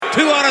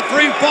2 out of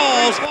 3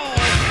 falls.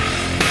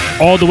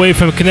 All the way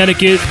from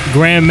Connecticut,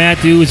 Graham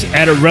Matthews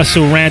at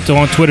WrestleRant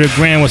on Twitter.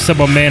 Graham, what's up,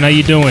 my man? How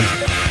you doing?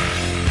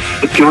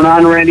 What's going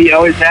on, Randy?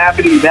 Always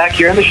happy to be back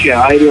here on the show.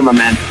 How you doing, my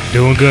man?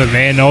 Doing good,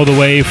 man. All the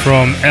way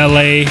from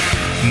LA,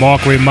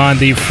 Mark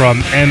Raimondi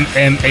from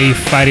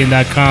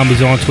MMAfighting.com.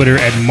 He's on Twitter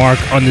at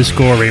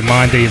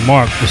Mark_Raimondi.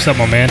 Mark, what's up,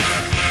 my man?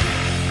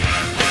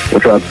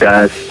 What's up,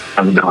 guys?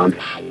 How's it going?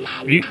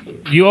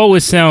 You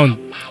always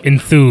sound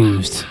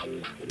enthused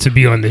to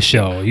be on the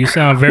show. You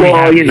sound very happy.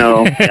 Well, you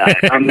know,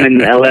 I'm in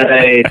LA.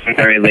 It's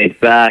very laid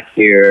back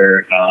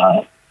here.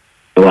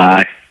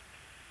 Relax,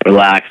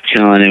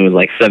 chilling. It was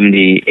like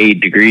 78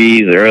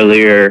 degrees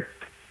earlier.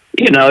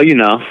 You know.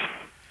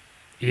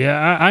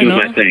 Yeah, I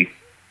know. Do my thing.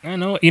 I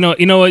know. You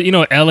know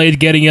what? LA is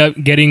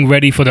getting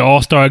ready for the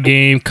All-Star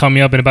game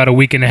coming up in about a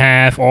week and a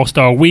half.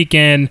 All-Star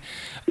weekend.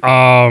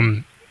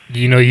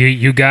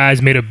 You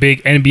guys made a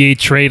big NBA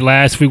trade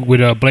last week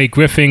with Blake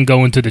Griffin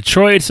going to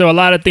Detroit. So a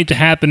lot of things are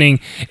happening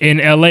in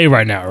LA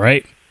right now,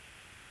 right?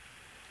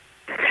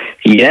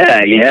 Yeah.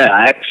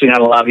 I actually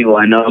have a lot of people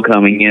I know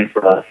coming in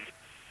for us.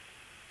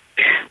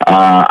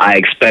 I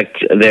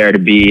expect there to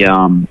be a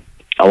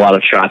lot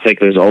of traffic.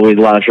 There's always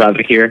a lot of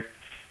traffic here.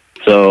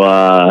 So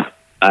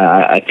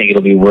I think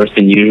it'll be worse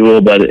than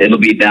usual, but it'll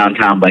be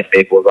downtown by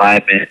Staples.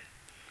 I'm in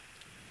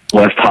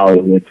West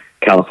Hollywood,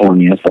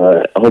 California,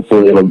 so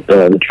hopefully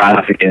the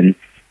traffic and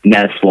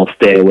mess will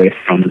stay away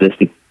from the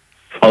distance.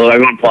 Although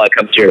everyone probably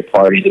comes here to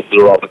party. This is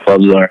where all the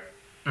clubs are.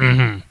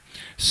 Mm-hmm.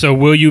 So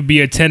will you be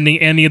attending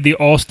any of the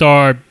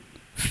All-Star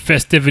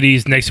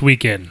festivities next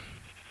weekend?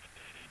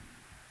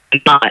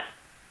 Not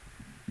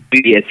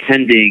be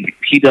attending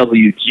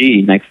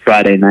PWG next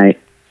Friday night.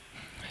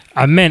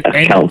 I meant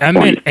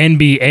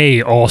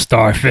NBA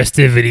All-Star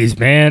festivities,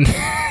 man.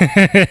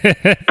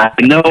 I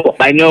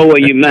know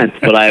what you meant,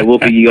 but I will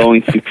be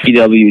going to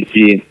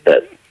PWG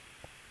instead.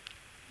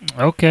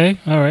 Okay,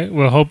 all right.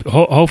 Well,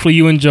 hopefully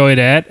you enjoy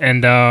that,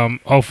 and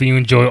hopefully you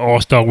enjoy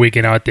All-Star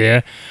Weekend out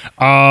there.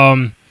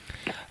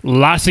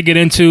 Lots to get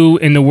into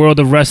in the world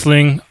of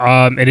wrestling.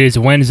 It is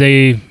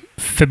Wednesday,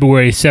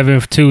 February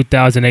 7th,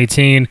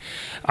 2018.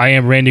 I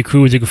am Randy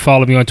Cruz. You can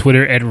follow me on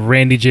Twitter at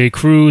Randy J.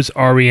 Cruz,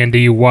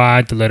 RENDY,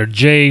 the letter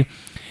J,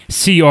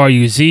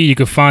 CRUZ. You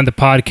can find the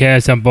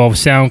podcast on both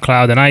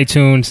SoundCloud and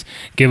iTunes.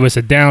 Give us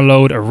a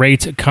download, a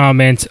rate, a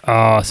comment,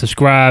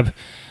 subscribe.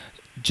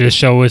 Just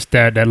show us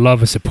that love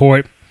and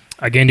support.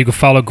 Again, you can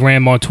follow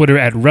Graham on Twitter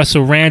at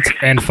WrestleRant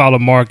and follow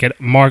Mark at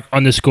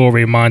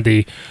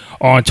Mark_Raimondi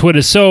on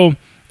Twitter. So,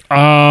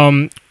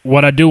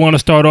 what I do want to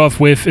start off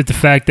with is the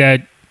fact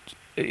that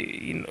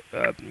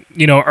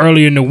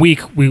earlier in the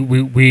week,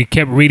 we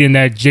kept reading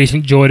that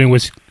Jason Jordan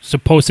was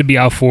supposed to be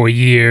out for a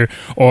year,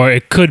 or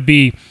it could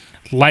be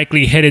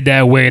likely headed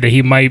that way, that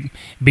he might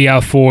be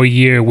out for a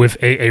year with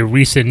a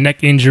recent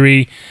neck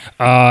injury.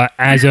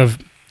 As of,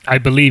 I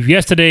believe,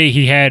 yesterday,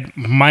 he had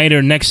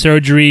minor neck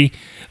surgery,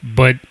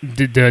 but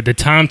the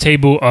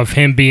timetable of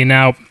him being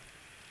out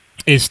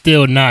is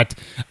still not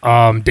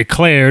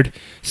declared.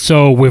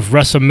 So with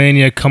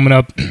WrestleMania coming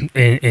up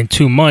in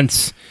 2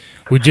 months,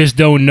 we just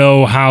don't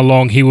know how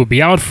long he will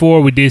be out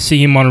for. We did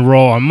see him on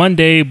Raw on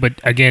Monday, but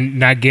again,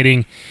 not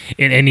getting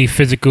in any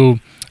physical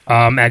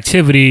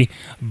activity.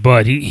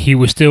 But he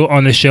was still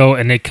on the show,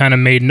 and they kind of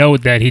made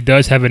note that he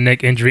does have a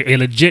neck injury, a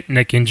legit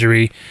neck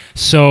injury.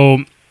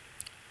 So,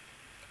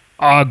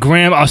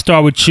 Graham, I'll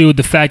start with you.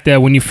 The fact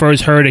that when you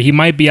first heard it, he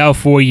might be out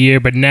for a year,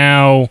 but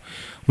now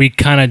we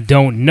kind of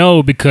don't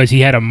know because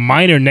he had a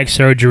minor neck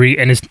surgery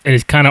and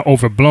it's kind of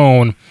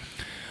overblown.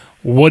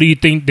 What do you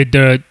think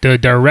the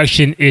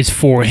direction is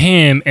for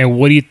him, and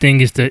what do you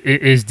think is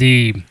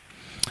the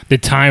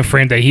time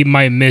frame that he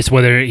might miss?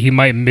 Whether he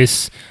might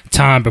miss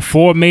time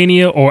before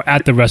Mania or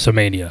after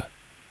WrestleMania?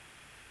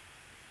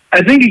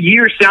 I think a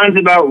year sounds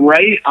about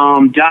right.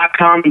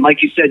 .com,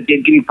 like you said,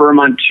 did confirm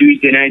on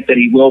Tuesday night that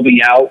he will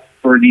be out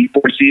for the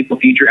foreseeable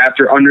future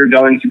after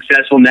undergoing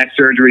successful neck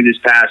surgery this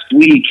past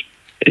week.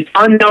 It's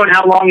unknown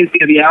how long he's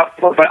going to be out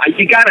for, but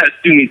you got to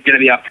assume he's going to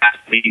be out past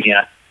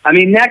Mania. I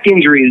mean, neck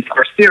injuries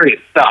are serious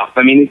stuff.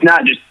 I mean, it's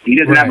not just, he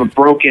doesn't have a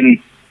broken,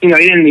 he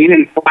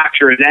didn't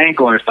fracture his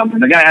ankle or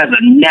something. The guy has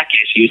a neck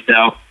issue,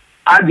 so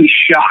I'd be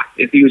shocked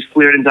if he was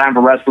cleared in time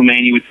for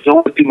WrestleMania, which is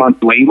only 2 months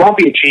away. He won't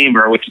be a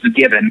chamber, which is a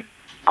given.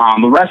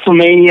 But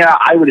WrestleMania,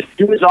 I would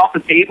assume, is off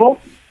the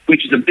table,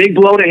 which is a big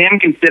blow to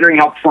him considering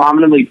how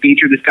prominently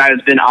featured this guy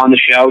has been on the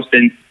show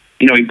since,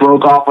 he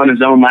broke off on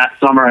his own last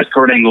summer as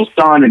Kurt Angle's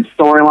son and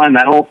storyline,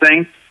 that whole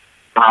thing.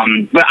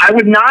 But I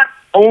would not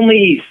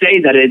only say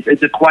that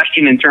it's a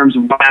question in terms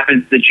of what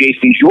happens to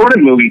Jason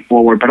Jordan moving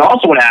forward, but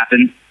also what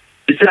happens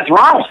to Seth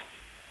Rollins.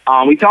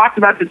 We talked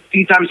about this a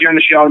few times during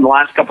the show in the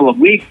last couple of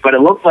weeks, but it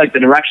looked like the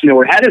direction that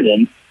we're headed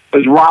in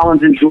was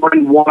Rollins and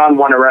Jordan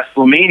one-on-one at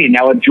WrestleMania.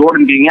 Now, with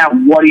Jordan being out,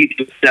 what do you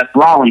do with Seth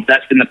Rollins?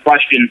 That's been the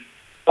question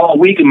all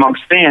week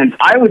amongst fans.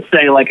 I would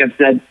say, like I've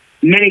said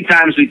many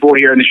times before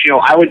here in the show,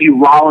 I would do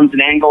Rollins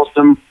and Angle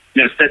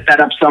set that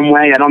up some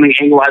way. I don't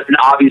think Angle has an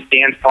obvious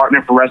dance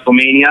partner for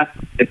WrestleMania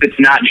if it's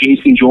not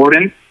Jason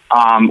Jordan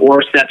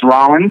or Seth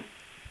Rollins.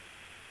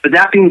 But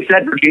that being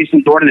said, for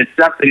Jason Jordan, it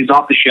sucks that he's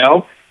off the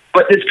show.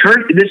 But this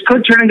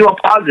could turn into a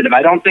positive.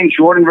 I don't think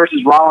Jordan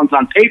versus Rollins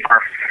on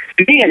paper,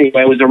 to me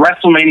anyway, was a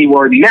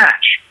WrestleMania-worthy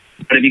match.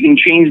 But if you can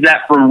change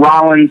that from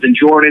Rollins and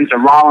Jordan to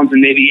Rollins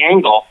and maybe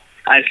Angle,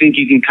 I think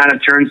you can kind of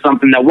turn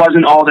something that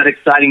wasn't all that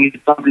exciting into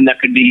something that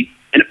could be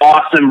an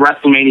awesome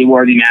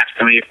WrestleMania-worthy match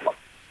coming April.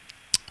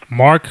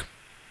 Mark?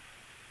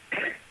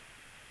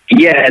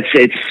 Yeah,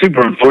 it's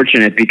super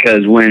unfortunate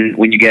because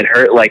when you get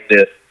hurt like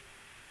this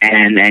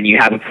and you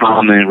have a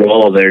prominent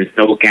role, there's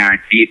no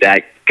guarantee that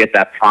you get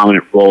that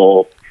prominent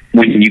role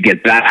when you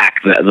get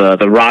back.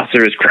 The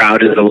roster is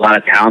crowded. There's a lot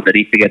of talent that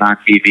needs to get on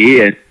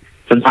TV, and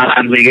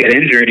sometimes when you get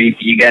injured,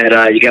 you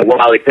get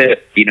Wally Pipp.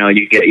 You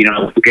get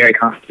Gary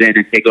comes in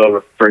and take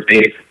over first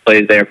base,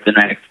 plays there for the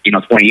next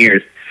 20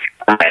 years.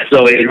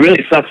 So it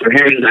really sucks for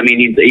him. I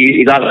mean,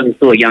 he's obviously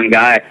still a young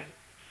guy,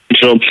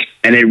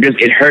 and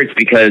it hurts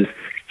because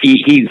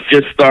he's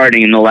just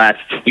starting in the last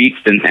weeks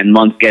and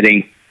months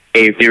getting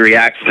the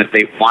reaction that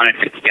they wanted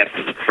to get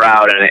from the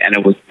crowd, and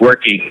it was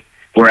working.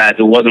 Whereas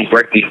it wasn't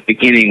working at the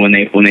beginning when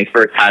they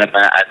first had him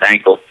as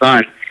Angle's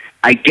son.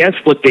 I guess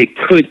what they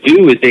could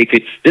do is they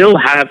could still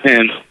have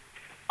him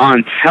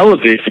on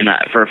television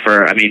for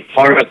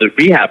part of the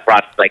rehab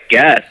process. I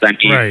guess. I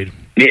mean, right.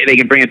 They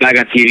can bring it back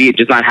on TV,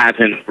 just not have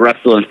him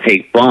wrestle and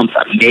take bumps.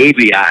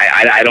 Maybe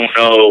I don't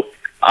know.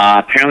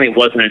 Apparently, it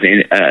wasn't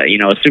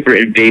a super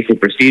invasive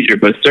procedure,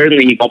 but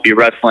certainly he won't be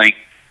wrestling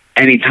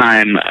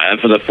anytime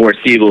for the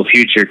foreseeable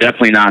future.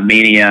 Definitely not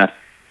Mania.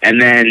 And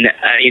then,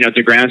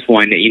 to Graham's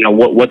point,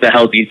 what the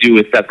hell do you do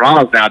with Seth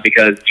Rollins now?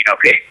 Because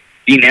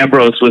Dean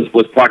Ambrose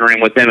was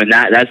partnering with them, and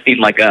that seemed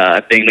like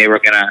a thing they were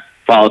going to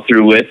follow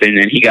through with, and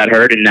then he got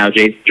hurt, and now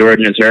Jason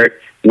Jordan is hurt.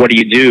 What do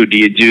you do? Do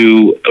you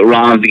do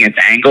Rollins against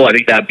Angle? I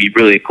think that'd be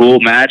really a cool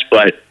match,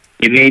 but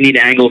you may need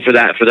Angle for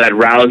that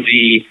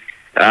Rousey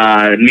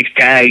mixed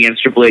tag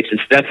against Triple H and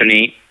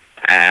Stephanie.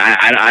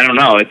 I don't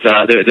know. It's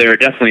there are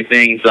definitely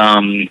things up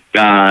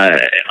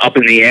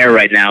in the air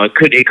right now. It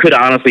could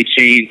honestly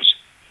change.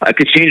 It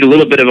could change a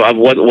little bit of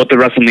what the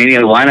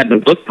WrestleMania lineup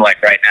is looking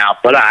like right now.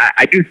 But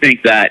I do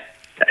think that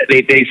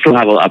they still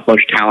have a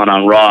bunch of talent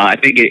on Raw. I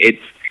think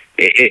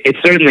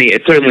it's certainly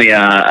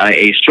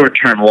a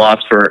short-term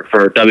loss for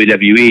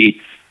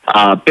WWE.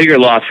 Bigger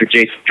loss for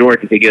Jason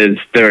Jordan because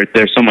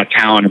there's so much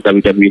talent in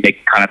WWE. They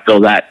can kind of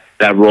fill that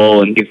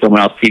role and give someone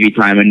else TV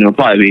time, and it'll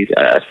probably be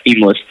a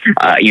seamless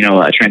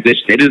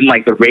transition. It isn't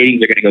like the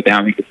ratings are going to go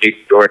down because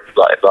Jason Jordan is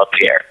up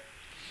the air.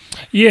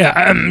 Yeah,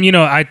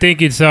 I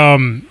think it's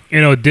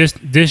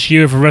this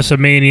year for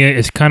WrestleMania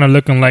is kind of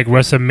looking like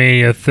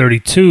WrestleMania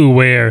 32,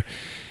 where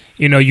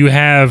you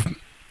have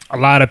a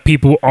lot of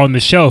people on the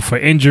shelf for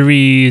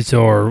injuries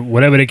or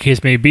whatever the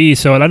case may be.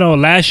 So I know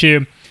last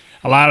year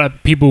a lot of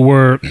people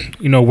were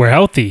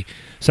healthy,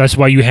 so that's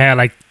why you had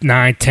like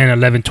 9, 10,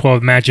 11,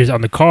 12 matches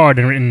on the card.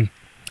 And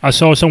I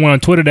saw someone on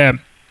Twitter that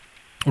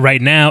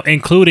right now,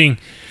 including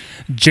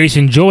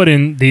Jason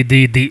Jordan,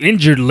 the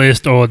injured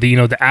list or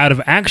the out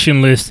of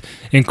action list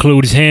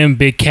includes him,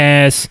 Big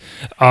Cass,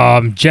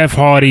 Jeff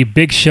Hardy,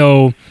 Big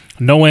Show,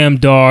 Noam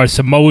Dar,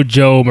 Samoa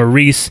Joe,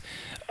 Maurice,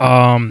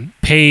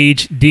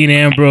 Paige, Dean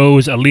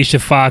Ambrose, Alicia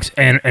Fox,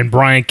 and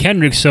Brian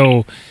Kendrick.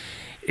 So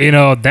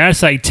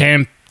that's like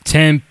 10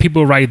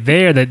 people right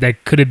there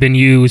that could have been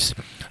used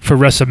for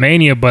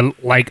WrestleMania,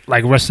 but like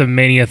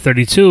WrestleMania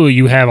 32,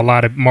 you have a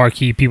lot of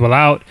marquee people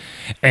out,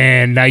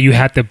 and now you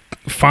have to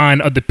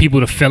find other people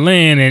to fill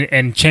in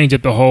and change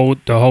up the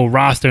whole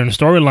roster and the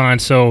storyline.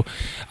 So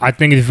I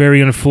think it's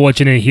very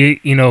unfortunate.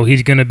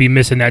 He's going to be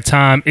missing that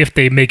time if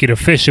they make it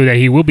official that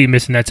he will be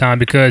missing that time,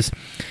 because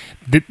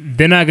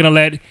they're not going to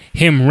let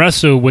him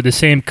wrestle with the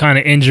same kind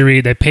of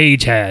injury that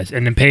Paige has,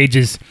 and then Paige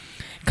is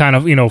kind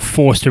of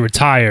forced to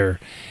retire.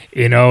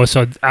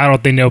 So I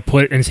don't think they'll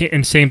put and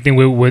same thing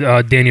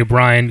with Daniel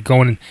Bryan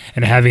going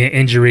and having an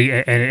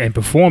injury and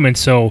performance.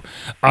 So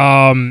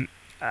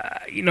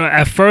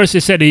at first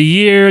it said a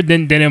year,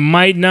 then it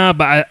might not,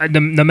 but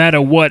no matter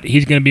what,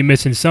 he's going to be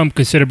missing some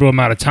considerable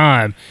amount of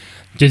time.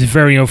 Just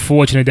very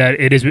unfortunate that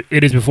it is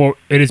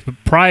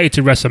prior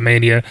to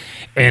WrestleMania,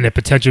 and a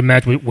potential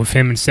match with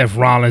him and Seth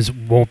Rollins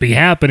won't be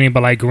happening.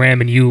 But like Graham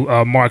and you,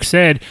 Mark,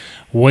 said,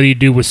 what do you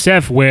do with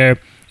Seth where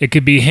it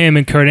could be him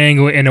and Kurt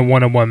Angle in a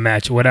one-on-one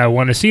match? Would I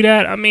want to see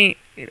that? I mean,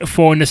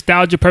 for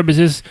nostalgia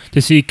purposes,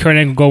 to see Kurt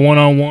Angle go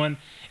one-on-one,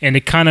 and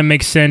it kind of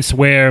makes sense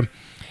where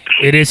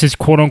it is his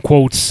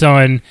quote-unquote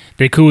son.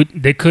 They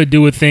could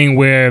do a thing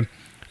where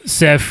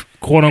Seth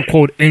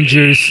quote-unquote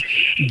injures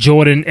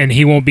Jordan and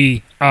he won't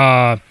be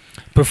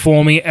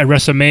performing at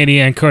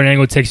WrestleMania, and Kurt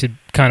Angle takes it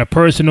kind of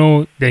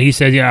personal that he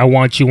says, I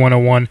want you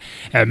one-on-one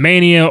at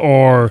Mania.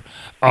 Or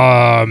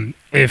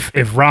if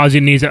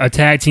Rousey needs a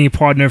tag team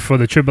partner for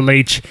the Triple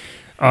H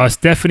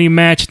Stephanie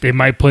match, they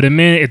might put him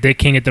in if they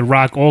can't get The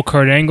Rock or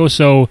Kurt Angle.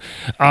 So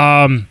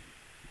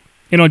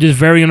just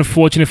very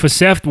unfortunate for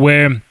Seth,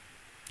 where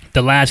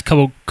the last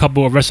couple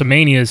of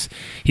WrestleManias,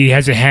 he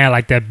hasn't had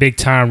like that big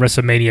time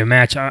WrestleMania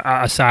match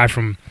aside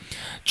from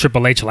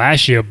Triple H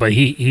last year. But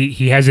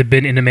he hasn't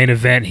been in the main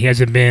event. He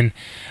hasn't been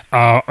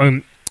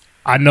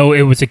I know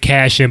it was a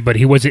cash-in, but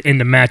he wasn't in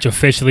the match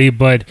officially.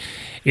 But,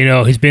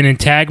 he's been in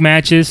tag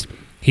matches.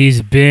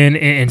 He's been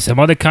in some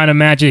other kind of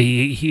matches.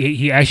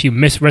 He actually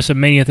missed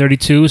WrestleMania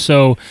 32.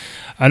 So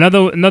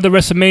another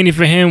WrestleMania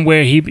for him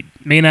where he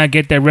may not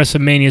get that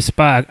WrestleMania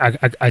spot.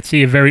 I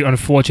see it very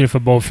unfortunate for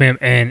both him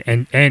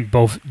and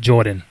both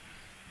Jordan.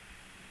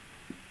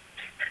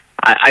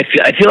 I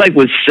feel like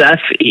with Seth,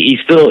 he's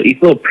still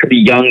a pretty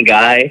young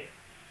guy.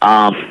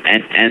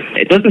 And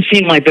it doesn't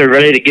seem like they're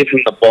ready to give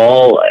him the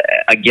ball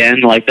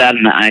again like that.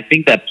 And I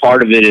think that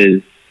part of it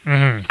is,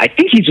 I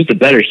think he's just a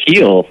better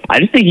heel. I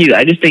just think he's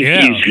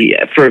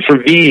for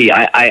me.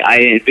 I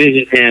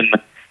envision him,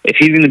 if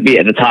he's going to be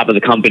at the top of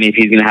the company, if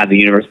he's going to have the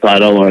Universal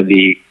title or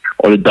the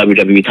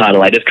WWE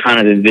title, I just kind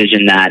of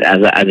envision that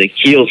as a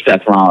heel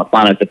Seth Rollins,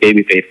 not as a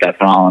babyface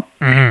Seth Rollins.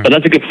 But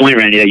that's a good point,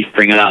 Randy, that you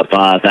bring it up.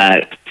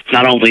 That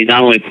not only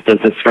does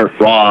this hurt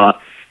Raw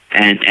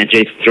and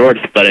Jason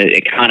Jordan, but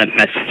it kind of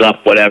messes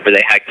up whatever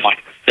they had going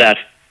for Seth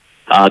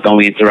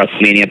going into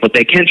WrestleMania. But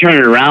they can turn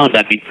it around.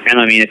 I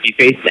mean, if he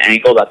faces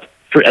Angle, that's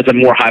a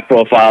more high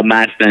profile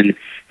match than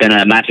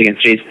a match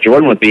against Jason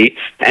Jordan would be.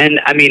 And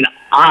I mean,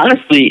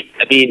 honestly,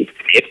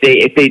 if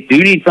they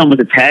do need someone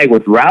to tag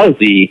with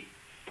Rousey,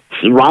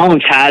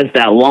 Rollins has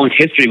that long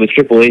history with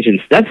Triple H and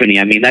Stephanie.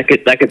 I mean, that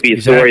could be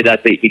a story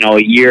that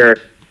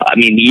years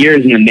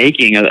in the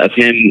making of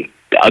him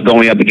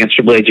going up against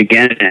Triple H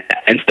again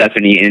and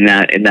Stephanie in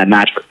that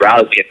match with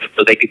Rousey.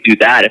 So they could do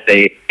that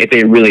if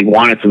they really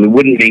wanted to. It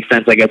wouldn't make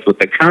sense, I guess, with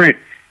the current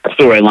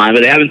storyline,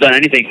 but they haven't done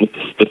anything with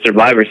the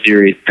Survivor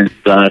Series since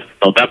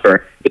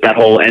November with that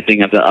whole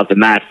ending of the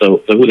match.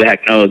 So who the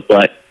heck knows?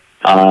 But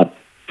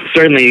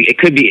certainly it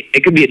could be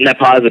a net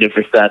positive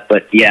for Seth.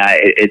 But yeah,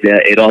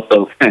 it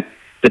also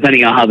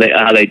depending on how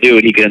they do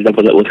it, he could end up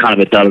with kind of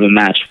a dud of a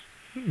match.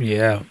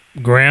 Yeah,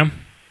 Graham.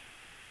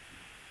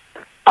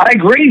 I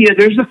agree. Yeah,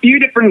 there's a few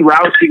different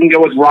routes you can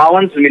go with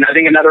Rollins. I mean, I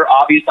think another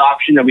obvious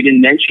option that we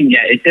didn't mention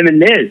yet is him and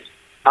Miz.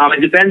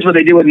 It depends what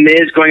they do with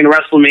Miz going to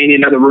WrestleMania.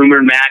 Another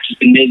rumored match has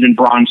been Miz and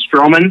Braun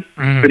Strowman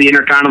for the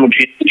Intercontinental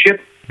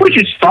Championship, which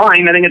is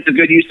fine. I think it's a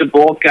good use of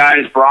both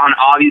guys. Braun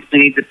obviously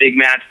needs a big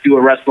match to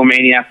a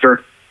WrestleMania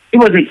after he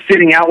wasn't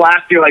sitting out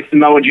last year like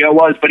Samoa Joe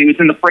was, but he was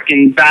in the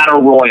freaking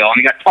Battle Royal, and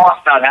he got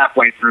tossed out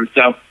halfway through.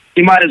 So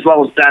he might as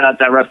well have sat out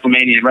that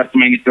WrestleMania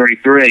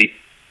 33.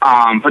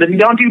 But if you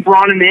don't do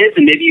Braun and Miz,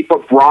 and maybe you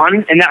put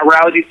Braun in that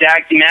Rousey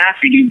tag team match,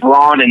 you do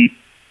Braun and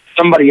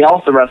somebody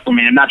else at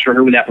WrestleMania, I'm not sure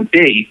who that would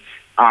be.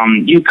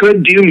 You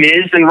could do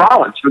Miz and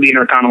Rollins for the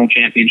Intercontinental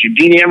Championship.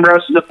 Dean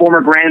Ambrose is a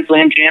former Grand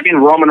Slam champion.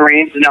 Roman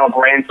Reigns is now a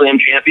Grand Slam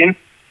champion.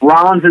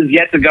 Rollins is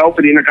yet to go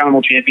for the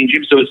Intercontinental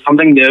Championship, so it's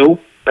something new.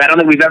 But I don't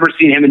think we've ever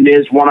seen him and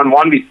Miz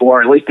one-on-one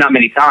before, at least not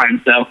many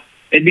times. So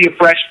it'd be a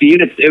fresh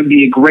feud. It would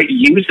be a great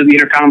use of the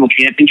Intercontinental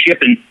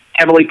Championship and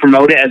heavily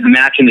promote it as a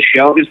match in the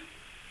show.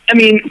 I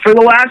mean, for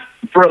a long time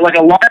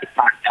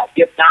now,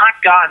 we have not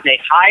gotten a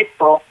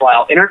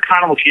high-profile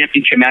Intercontinental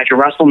Championship match at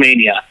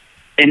WrestleMania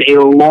in a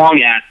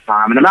long-ass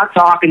time. And I'm not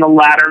talking the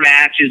ladder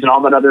matches and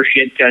all that other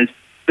shit, because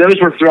those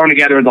were thrown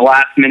together at the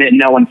last minute and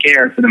no one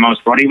cared for the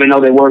most part, even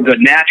though they were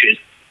good matches.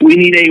 We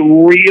need a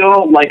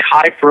real,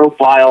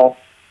 high-profile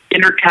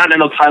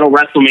Intercontinental title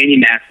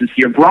WrestleMania match this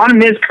year. Braun and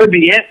Miz could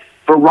be it,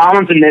 but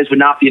Rollins and Miz would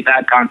not be a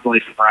bad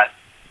consolation prize.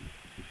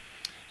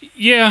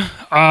 Yeah,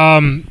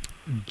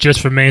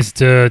 just remains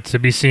to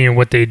be seeing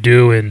what they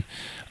do, and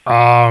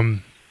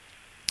I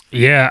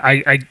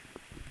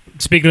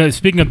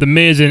speaking of the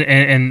Miz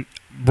and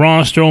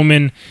Braun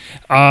Strowman,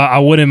 I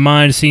wouldn't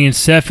mind seeing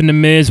Seth and the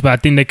Miz, but I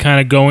think they're kind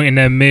of going in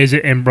that Miz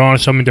and Braun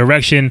Strowman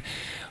direction.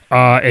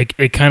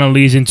 It kind of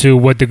leads into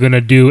what they're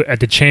gonna do at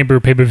the Chamber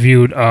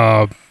pay-per-view.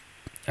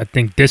 I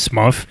think this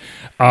month.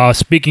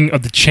 Speaking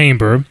of the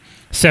Chamber,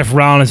 Seth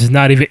Rollins is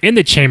not even in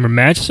the Chamber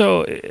match,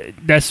 so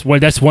that's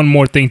one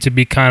more thing to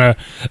be kind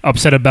of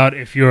upset about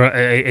if you're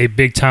a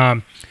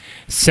big-time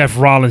Seth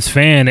Rollins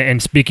fan.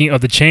 And speaking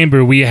of the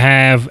Chamber, we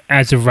have,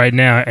 as of right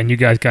now, and you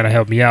guys got to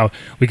help me out,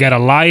 we got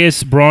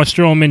Elias, Braun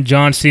Strowman,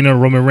 John Cena,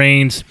 Roman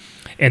Reigns,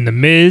 and The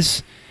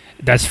Miz.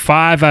 That's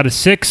 5 out of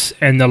 6,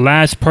 and the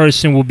last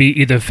person will be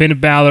either Finn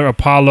Balor,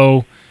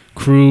 Apollo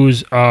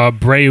Crews,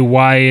 Bray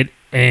Wyatt,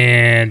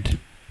 and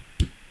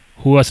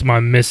who else am I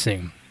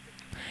missing?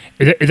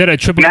 Is that a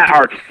triple? Matt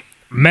Hardy.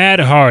 Matt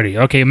Hardy.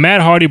 Okay,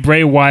 Matt Hardy,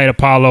 Bray Wyatt,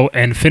 Apollo,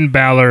 and Finn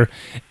Balor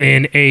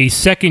in a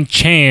second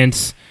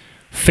chance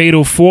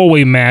fatal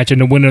 4-way match,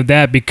 and the winner of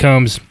that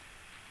becomes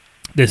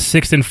the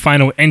 6th and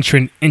final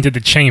entrant into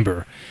the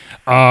Chamber.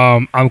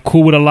 I'm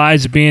cool with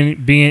Elias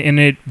being in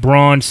it.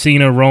 Braun,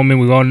 Cena, Roman.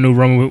 We all knew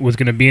Roman was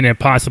going to be in it,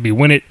 possibly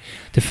win it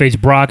to face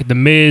Brock, The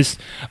Miz.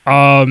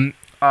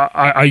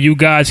 Are you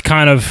guys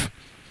kind of...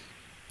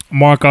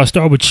 Mark, I'll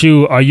start with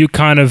you. Are you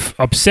kind of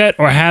upset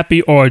or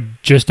happy or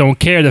just don't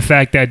care the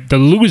fact that the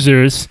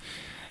losers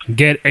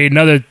get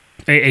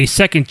a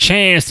second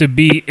chance to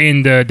be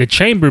in the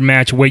Chamber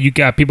match where you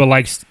got people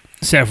like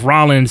Seth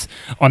Rollins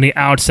on the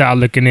outside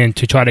looking in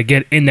to try to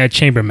get in that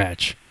Chamber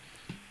match?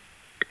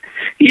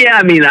 Yeah,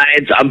 I mean,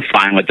 I'm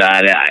fine with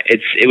that.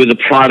 It was a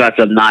product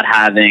of not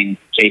having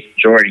Jason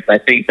Jordan. I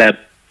think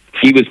that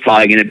he was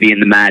probably going to be in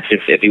the match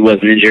if he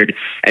wasn't injured.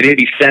 And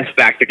maybe Seth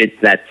factored into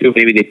that too.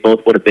 Maybe they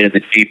both would have been in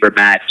the Chamber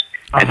match,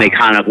 and they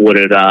kind of would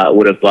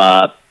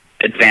have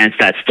advanced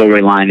that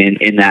storyline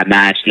in that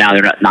match. Now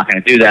they're not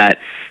going to do that.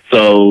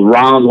 So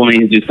Rollins will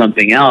need to do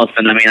something else.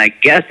 And I mean, I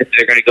guess if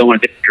they're going to go in a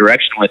different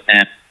direction with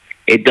him,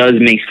 it does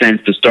make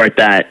sense to start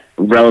that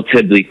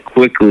relatively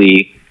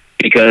quickly,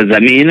 because I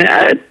mean,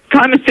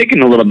 time is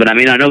ticking a little bit. I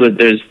mean, I know that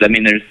there's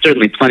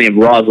certainly plenty of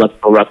Raws left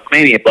for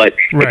WrestleMania, but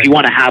if you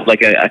want to have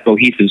like a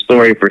cohesive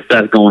story for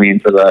Seth going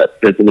into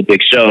the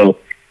big show,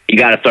 you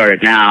got to start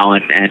it now.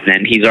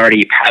 And he's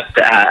already had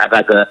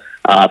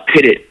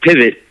to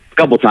pivot a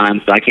couple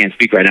times. So I can't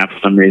speak right now for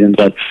some reason,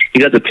 but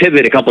he's had to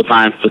pivot a couple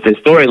times with his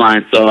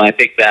storyline. So I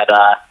think that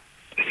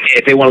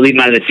if they want to leave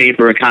him out of the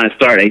Chamber and kind of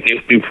start a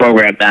new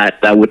program,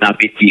 that would not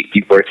be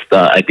the worst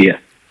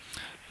idea.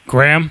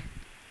 Graham?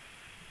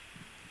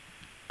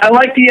 I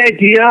like the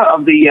idea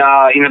of the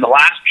the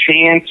last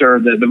chance or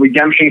the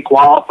redemption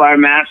qualifier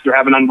match they're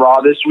having on Raw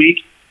this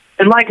week.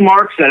 And like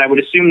Mark said, I would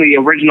assume the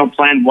original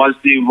plan was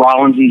to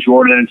Rollins and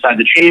Jordan inside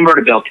the Chamber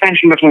to build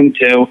tension between the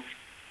two.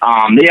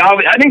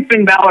 I think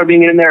Finn Balor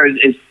being in there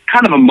is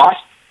kind of a must.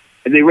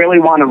 If they really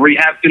want to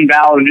rehab Finn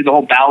Balor and do the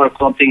whole Balor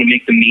Club thing and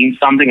make them mean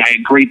something, I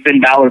agree Finn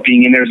Balor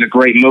being in there is a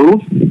great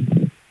move.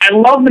 I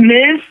love The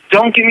Miz.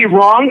 Don't get me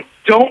wrong.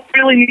 Don't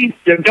really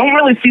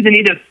see the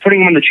need of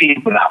putting him in the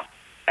Chamber now.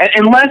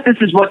 Unless this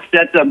is what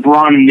sets up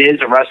Braun and Miz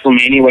at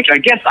WrestleMania, which I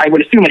guess I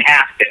would assume it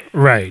has to.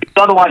 Right.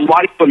 Otherwise,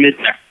 why do you put Miz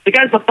there? The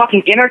guy's the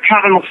fucking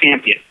Intercontinental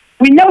Champion.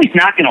 We know he's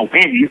not going to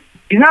win.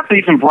 He's not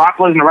facing Brock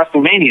Lesnar at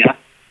WrestleMania,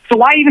 so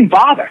why even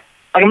bother?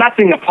 Like, I'm not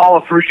saying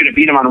Apollo Crews should have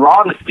beat him on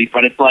Raw this week,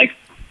 but it's like,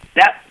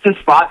 that's a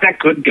spot that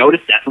could go to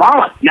Seth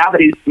Rollins. Now that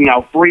he's,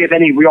 free of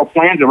any real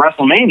plans at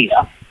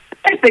WrestleMania,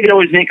 I guess they could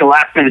always make a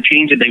last-minute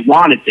change if they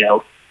wanted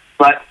to,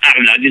 but I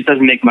don't know, it just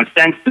doesn't make much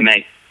sense to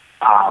me.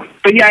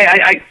 But yeah,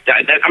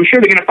 I'm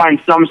sure they're going to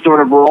find some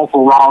sort of role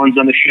for Rollins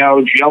on the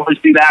show. Joe will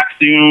be back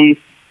soon.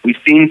 We've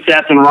seen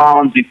Seth and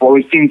Rollins before.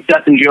 We've seen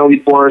Seth and Joe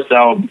before,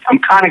 so I'm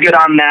kind of good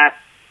on that.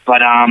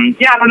 But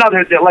yeah, I don't know.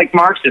 They're, like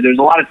Mark said, there's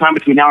a lot of time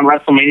between now and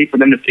WrestleMania for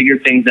them to figure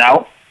things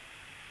out.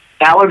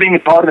 Balor being a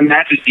part of the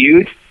match is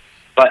huge,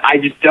 but I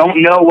just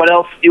don't know what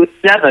else to do with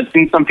Seth. I've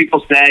seen some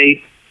people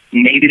say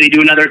maybe they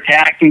do another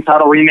tag team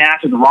title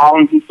rematch with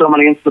Rollins and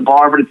someone against the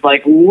Bar, but it's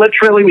like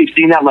literally we've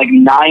seen that like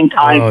 9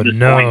 times at this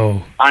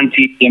point on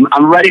TV.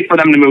 I'm ready for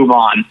them to move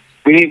on.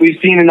 We've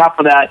seen enough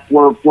of that.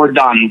 We're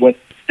done with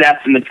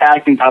Seth and the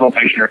tag team title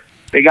picture.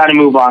 They got to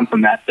move on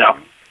from that. So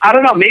I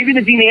don't know. Maybe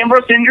the Dean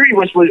Ambrose injury,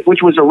 which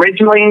was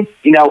originally,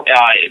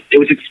 it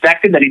was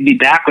expected that he'd be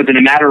back within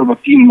a matter of a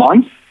few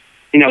months,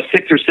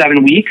 6 or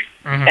 7 weeks.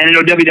 Mm-hmm. And I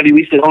know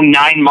WWE said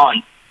 9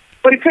 months.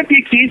 But it could be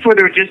a case where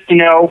they're just,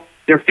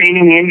 they're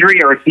feigning the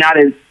injury, or it's not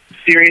as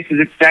serious as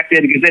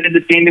expected, because they did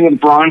the same thing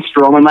with Braun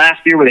Strowman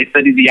last year, where they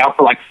said he'd be out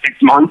for like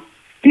 6 months,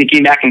 and he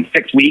came back in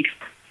 6 weeks,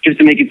 just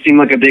to make it seem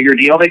like a bigger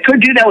deal. They could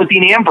do that with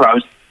Dean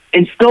Ambrose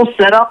and still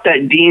set up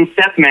that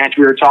Dean-Seth match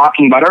we were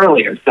talking about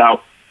earlier.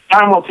 So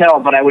time will tell,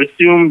 but I would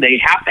assume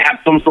they have to have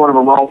some sort of a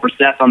role for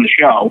Seth on the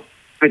show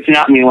if it's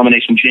not in the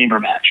Elimination Chamber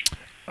match.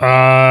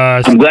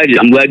 I'm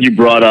glad you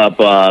brought up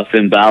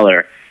Finn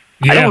Balor.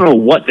 Yeah. I don't know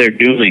what they're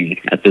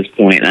doing at this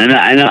point. And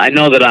I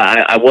know that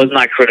I was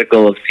not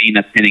critical of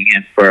Cena pinning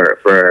him for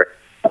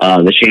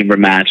the Chamber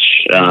match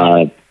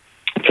to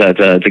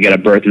get a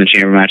berth in the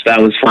Chamber match.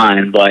 That was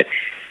fine, but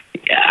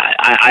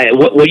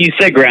what you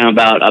said, Graham,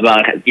 about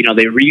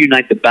they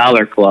reunite the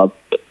Balor Club,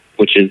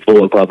 which is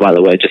Bullet Club, by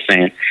the way, just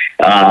saying,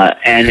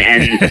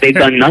 and they've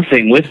done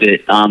nothing with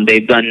it.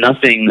 They've done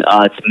nothing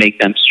to make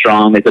them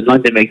strong. They've done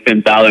nothing to make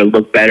Finn Balor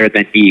look better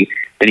than he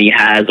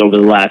has over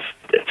the last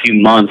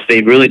few months.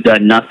 They've really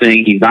done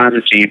nothing. He's not in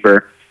the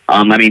Chamber.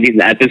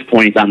 At this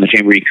point, he's not in the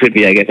Chamber. He could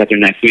be, I guess, after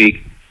next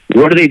week.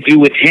 What do they do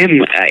with him?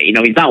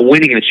 He's not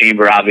winning in the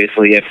Chamber,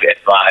 obviously, if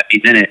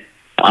he's in it.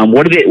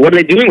 What are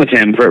they doing with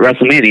him for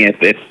WrestleMania?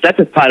 If Seth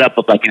is tied up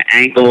with like an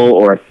ankle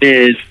or a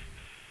Fizz,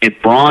 if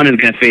Braun is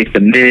going to face the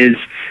Miz,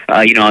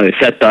 if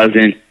Seth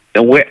doesn't,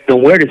 then where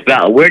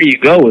do you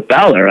go with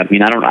Balor? I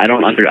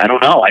don't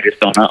know. I just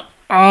don't know.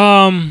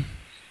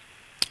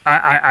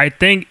 I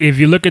think if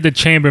you look at the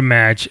Chamber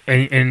match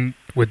and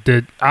with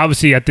the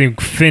obviously I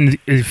think Finn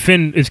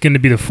is going to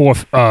be the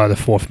fourth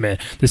man,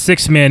 the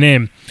 6th man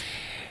in.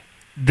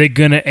 They're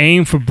gonna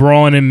aim for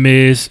Braun and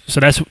Miz, so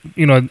that's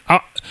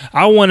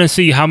I want to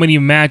see how many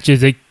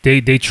matches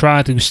they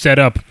try to set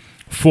up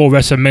for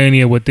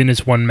WrestleMania within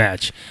this one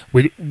match.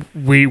 We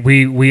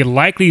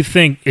likely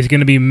think it's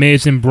gonna be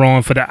Miz and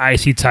Braun for the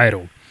IC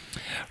title.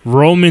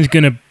 Roman's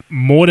gonna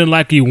more than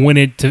likely win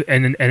it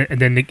and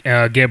then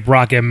get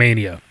Brock at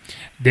Mania.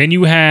 Then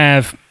you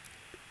have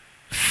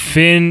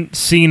Finn,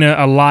 Cena,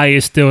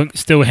 Elias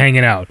still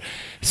hanging out.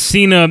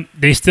 Cena,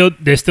 there's still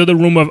the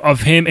rumor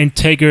of him and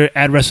Taker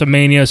at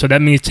WrestleMania, so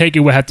that means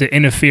Taker will have to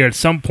interfere at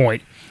some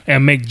point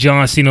and make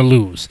John Cena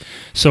lose.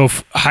 So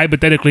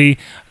hypothetically,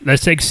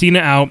 let's take Cena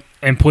out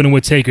and put him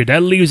with Taker.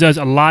 That leaves us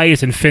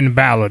Elias and Finn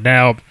Balor.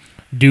 Now,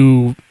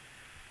 do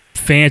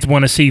fans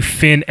want to see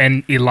Finn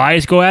and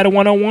Elias go at it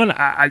one-on-one?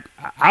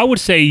 I would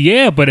say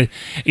yeah, but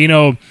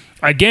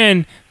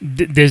again,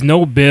 there's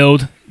no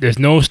build, there's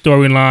no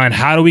storyline.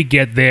 How do we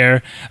get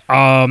there?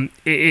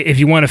 If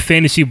you want a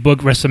fantasy book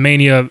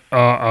WrestleMania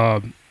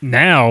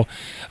now,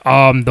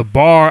 the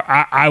Bar,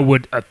 I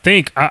would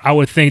think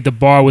the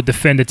Bar would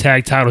defend the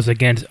tag titles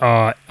against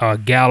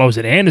Gallows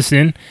and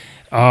Anderson.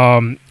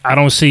 I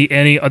don't see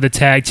any other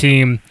tag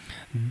team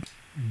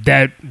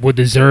that would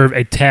deserve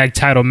a tag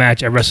title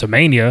match at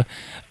WrestleMania.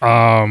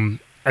 And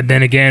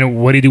then again,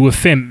 what do you do with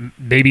Finn?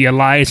 Maybe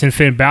Elias and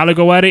Finn Balor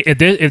go at it.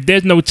 If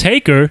there's no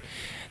Taker,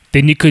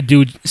 then you could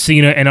do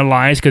Cena and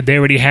Elias because they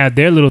already have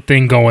their little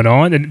thing going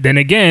on. And then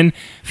again,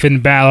 Finn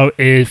Balor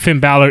is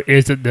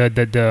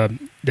the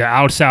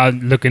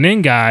outside looking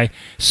in guy.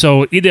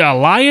 So either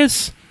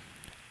Elias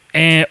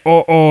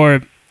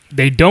or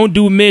they don't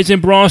do Miz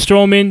and Braun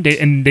Strowman,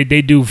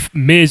 they do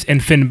Miz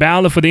and Finn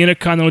Balor for the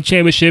Intercontinental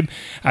Championship.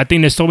 I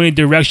think there's so many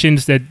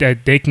directions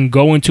that they can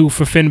go into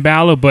for Finn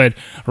Balor, but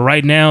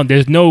right now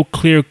there's no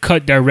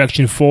clear-cut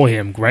direction for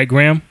him. Right,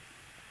 Graham?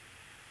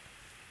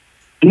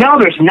 No,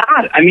 there's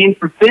not. I mean,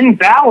 for Finn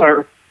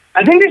Balor,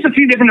 I think there's a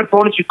few different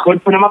opponents you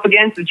could put him up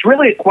against. It's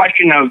really a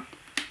question of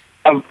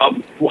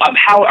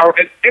how or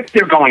if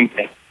they're going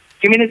to.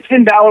 I mean, it's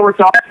Finn Balor we're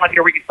talking about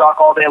here. We could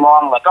talk all day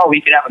long, like, oh,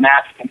 he could have a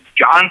match against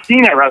John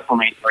Cena at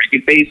WrestleMania, or he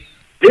could face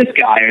this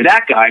guy or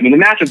that guy. I mean, the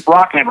match with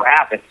Brock never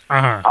happened.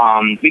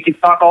 We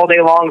could talk all day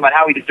long about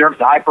how he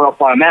deserves a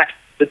high-profile match.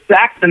 The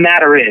fact of the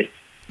matter is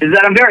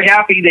that I'm very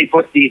happy they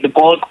put the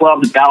Bullet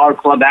Club, the Balor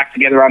Club back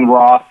together on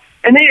Raw.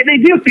 And they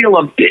do feel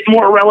a bit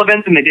more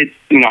relevant than they did,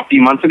 a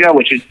few months ago,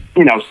 which is,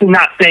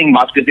 not saying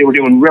much because they were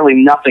doing really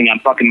nothing on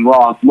fucking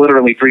Raw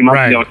literally 3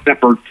 months ago,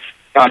 except for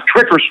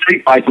trick or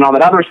street fights and all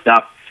that other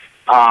stuff.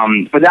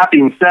 But that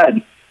being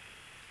said,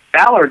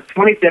 Balor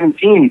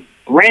 2017,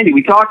 Randy,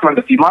 we talked about it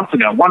a few months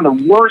ago, one of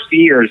the worst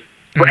years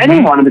for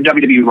anyone in the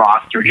WWE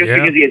roster, just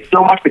because he had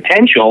so much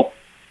potential.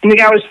 And the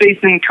guy was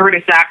facing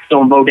Curtis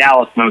Axel and Bo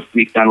Dallas most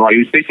weeks on Raw. He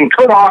was facing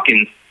Kurt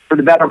Hawkins for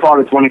the better part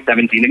of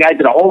 2017. The guy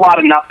did a whole lot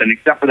of nothing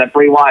except for that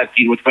Bray Wyatt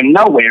feud, which went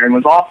nowhere and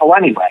was awful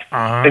anyway.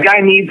 The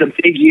guy needs a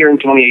big year in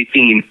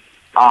 2018.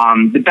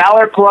 The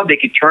Balor Club, they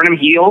could turn him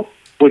heel,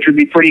 which would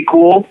be pretty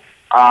cool.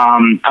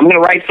 I'm going to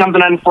write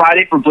something on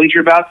Friday for Bleacher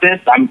about this.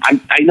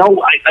 I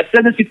know I've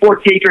said this before.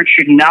 Taker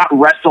should not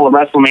wrestle at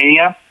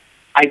WrestleMania.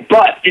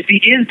 But if he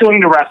is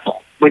going to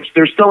wrestle, which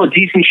there's still a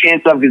decent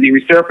chance of because he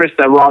resurfaced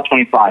at Raw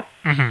 25,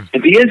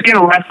 if he is going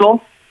to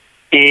wrestle,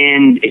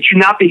 and it should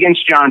not be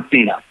against John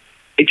Cena.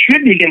 It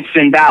should be against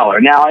Finn Balor.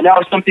 Now, I know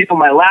some people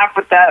might laugh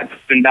at that.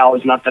 Finn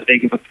Balor's not that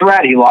big of a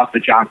threat. He lost to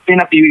John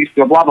Cena a few weeks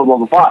ago, blah, blah, blah,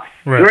 blah, blah.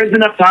 Right. There is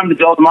enough time to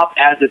build him up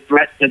as a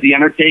threat to The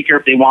Undertaker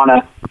if they want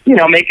to,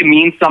 make him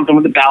mean something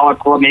with the Balor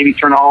Club, maybe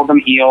turn all of them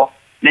heel.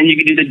 Then you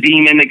could do the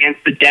Demon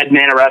against the Dead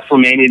Man at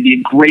WrestleMania. It'd be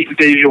a great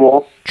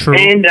visual. True.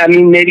 And,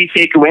 maybe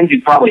Taker wins.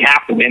 He'd probably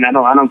have to win. I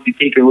don't see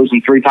Taker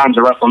losing 3 times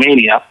at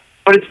WrestleMania.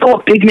 But it's still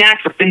a big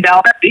match for Finn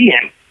Balor to be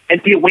in.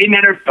 It'd be a way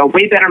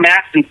better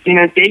match than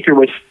Cena and Taker,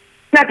 which...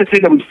 Not to say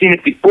that we've seen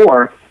it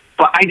before,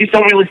 but I just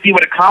don't really see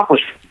what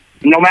accomplished,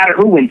 no matter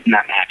who wins in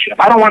that matchup.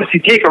 I don't want to see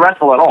Taker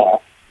wrestle at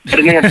all, but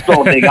I think that's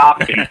still a big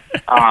option.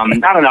 I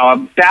don't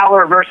know,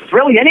 Balor versus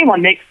really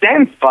anyone makes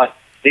sense, but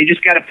they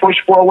just got to push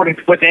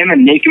forward with him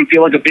and make him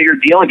feel like a bigger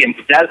deal again.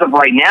 Because as of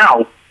right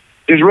now,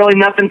 there's really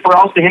nothing for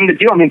else for him to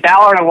do. I mean,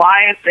 Balor and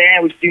Elias,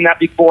 we've seen that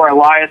before.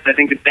 Elias, I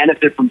think, would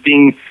benefit from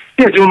being,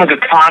 doing like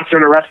a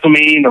concert at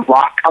WrestleMania and The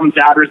Rock comes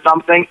out or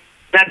something.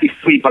 That'd be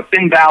sweet. But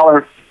Finn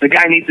Balor, the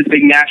guy needs a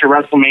big match at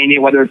WrestleMania,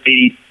 whether it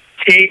be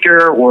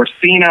Taker or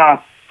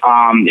Cena.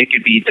 It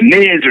could be The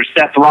Miz or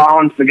Seth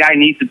Rollins. The guy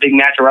needs a big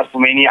match at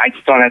WrestleMania. I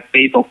just don't have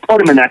faith. They'll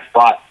put him in that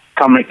spot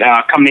come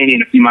Mania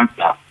in a few months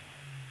now.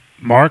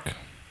 Mark?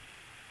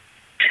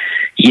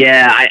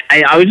 Yeah,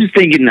 I was just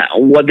thinking that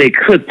what they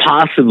could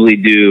possibly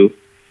do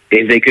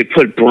is they could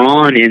put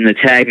Braun in the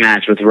tag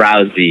match with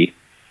Rousey.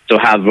 So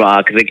have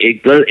because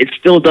it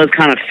still does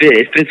kind of fit.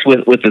 It fits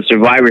with the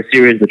Survivor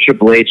Series, the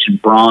Triple H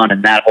and Braun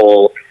and that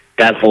whole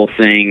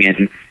thing,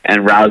 and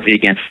Rousey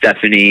against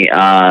Stephanie.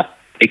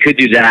 It could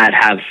do that.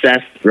 Have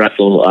Seth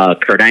wrestle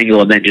Kurt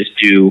Angle, and then just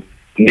do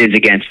Miz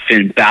against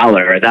Finn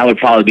Balor. That would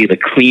probably be the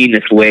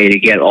cleanest way to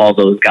get all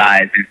those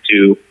guys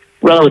into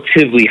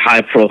relatively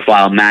high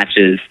profile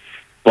matches.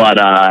 But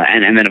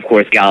and then of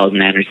course Gallows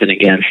and Anderson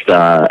against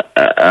the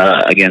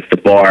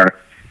Bar.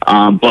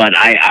 But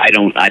I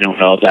don't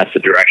know if that's the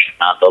direction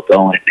they'll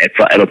go in.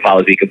 It'll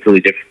probably be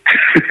completely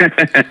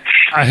different.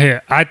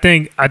 I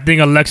think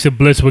Alexa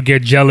Bliss would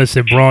get jealous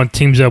if Braun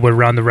teams up with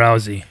Ronda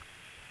Rousey.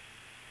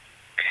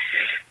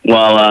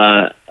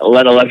 Well,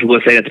 let Alexa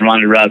Bliss say that to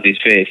Ronda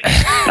Rousey's face.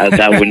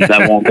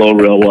 That won't go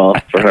real well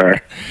for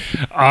her.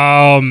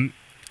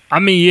 I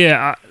mean,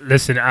 yeah.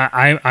 Listen,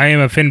 I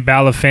am a Finn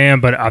Balor fan,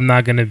 but I'm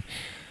not gonna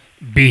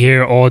be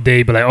here all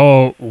day, but like,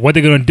 oh, what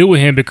they're gonna do with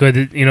him, because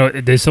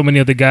there's so many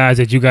other guys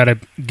that you gotta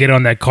get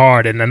on that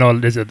card, and I know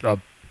there's a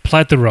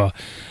plethora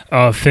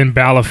of Finn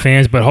Balor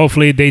fans, but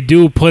hopefully they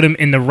do put him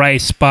in the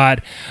right spot.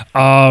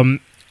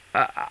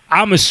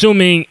 I'm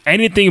assuming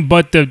anything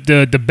but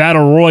the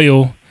battle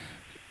royal.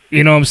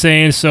 You know what I'm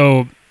saying?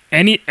 So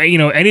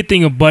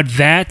anything but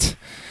that.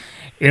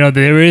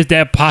 There is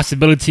that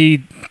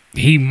possibility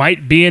he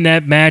might be in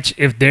that match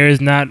if there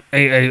is not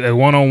a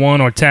one-on-one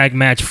or tag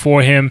match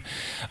for him.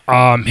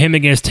 Him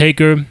against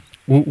Taker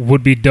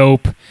would be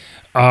dope.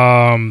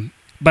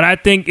 But I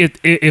think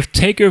if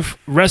Taker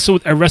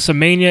wrestled at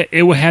WrestleMania,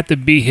 it would have to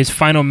be his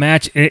final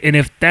match. And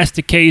if that's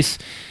the case,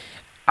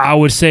 I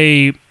would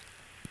say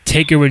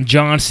Taker and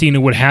John Cena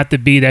would have to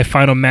be that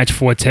final match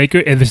for Taker.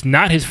 If it's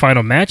not his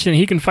final match, then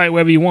he can fight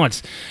wherever he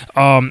wants.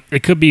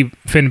 It could be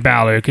Finn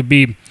Balor. It could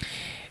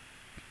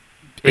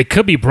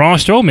be Braun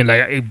Strowman.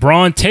 Like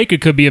Braun Taker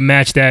could be a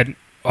match that,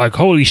 like,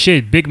 holy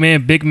shit, big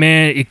man.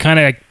 It kind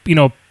of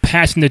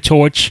passing the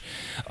torch,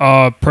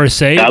 per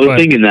se. I was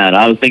thinking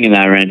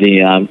that,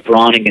 Randy.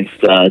 Braun against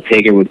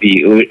Taker would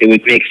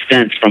make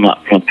sense from a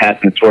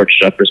passing the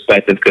torch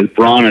perspective, because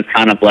Braun is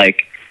kind of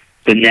like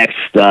the next,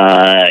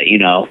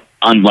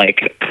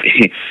 unlike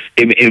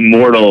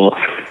immortal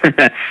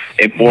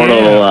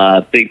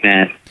big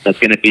man that's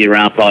going to be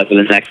around probably for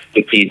the next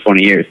 15,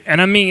 20 years.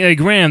 And I mean, like,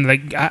 Graham,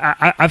 like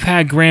I've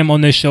had Graham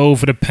on this show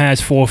for the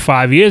past 4 or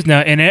 5 years now,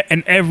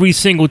 and every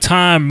single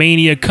time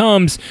Mania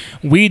comes,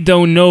 we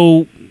don't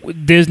know.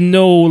 There's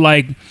no,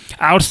 like,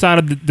 outside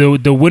of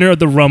the winner of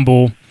the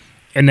Rumble,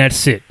 and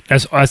that's it.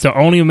 That's the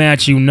only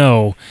match you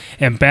know.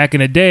 And back in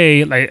the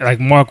day, like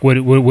Mark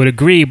would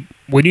agree,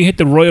 when you hit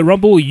the Royal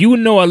Rumble, you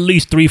know at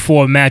least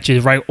 3-4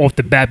 matches right off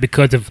the bat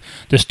because of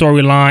the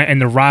storyline and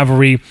the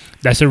rivalry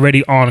that's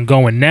already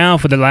ongoing. Now,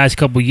 for the last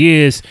couple of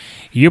years,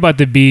 you're about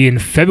to be in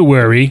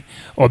February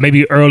or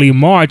maybe early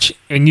March,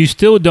 and you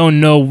still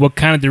don't know what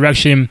kind of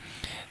direction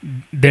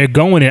they're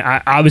going in.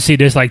 Obviously,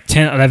 there's like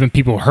 10, 11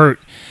 people hurt.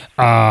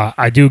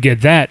 I do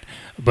get that.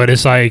 But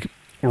it's like,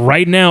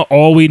 right now,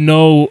 all we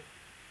know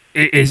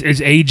is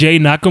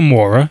AJ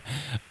Nakamura.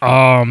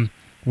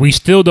 We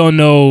still don't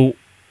know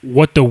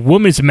what the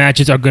women's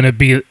matches are going to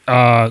be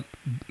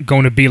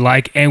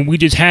like, and we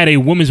just had a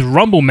women's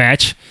Rumble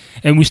match,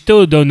 and we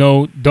still don't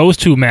know those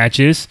 2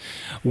 matches.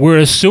 We're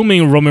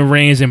assuming Roman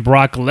Reigns and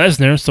Brock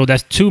Lesnar, so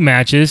that's 2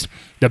 matches.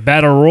 The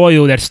Battle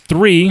Royal, that's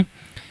 3,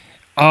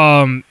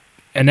 and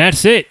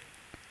that's it.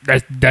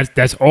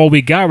 That's all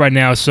we got right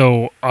now.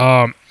 So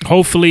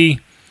hopefully,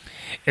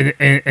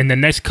 in the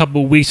next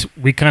couple of weeks,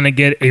 we kind of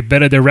get a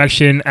better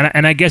direction,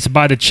 and I guess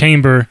by the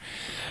Chamber,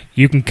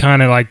 you can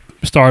kind of like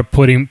start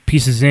putting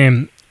pieces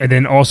in, and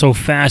then also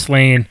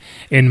Fastlane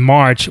in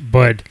March.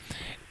 But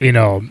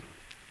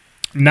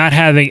not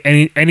having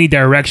any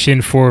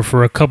direction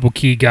for a couple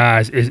key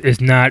guys is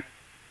not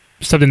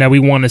something that we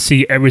want to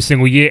see every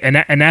single year,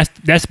 and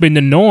that's been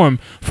the norm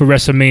for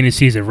WrestleMania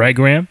season, right,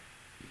 Graham?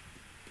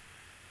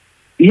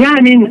 Yeah,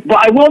 I mean, well,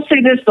 I will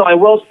say this, though. I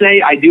will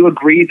say I do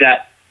agree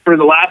that for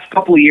the last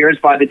couple of years,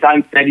 by the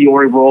time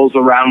February rolls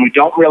around, we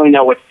don't really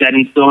know what's set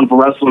in stone for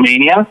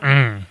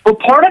WrestleMania. But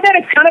part of that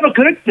is kind of a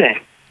good thing.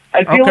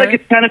 I feel like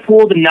it's kind of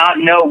cool to not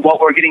know what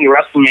we're getting at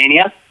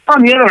WrestleMania.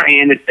 On the other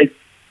hand, it's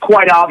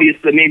quite obvious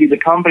that maybe the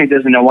company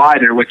doesn't know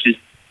either, which is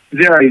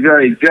very,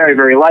 very, very,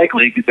 very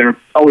likely because they're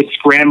always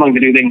scrambling to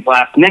do things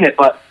last minute.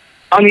 But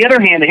on the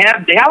other hand, they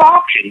have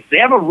options. They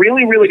have a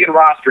really, really good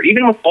roster,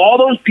 even with all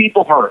those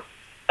people hurt,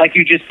 like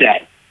you just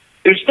said.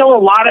 There's still a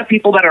lot of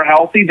people that are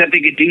healthy that they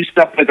could do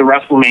stuff with the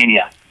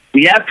WrestleMania.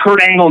 We have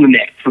Kurt Angle in the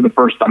mix for the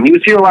first time. He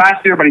was here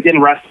last year, but he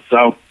didn't wrestle,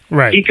 so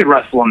he could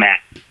wrestle a match.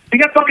 We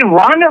got fucking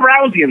Ronda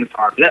Rousey in the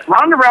card. That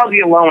Ronda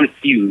Rousey alone is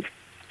huge.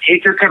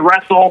 Taker could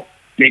wrestle,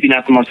 maybe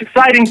not the most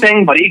exciting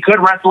thing, but he could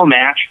wrestle a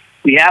match.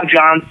 We have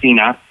John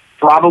Cena,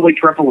 probably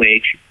Triple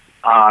H.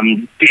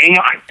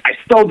 Daniel,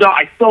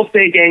 I still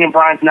say Daniel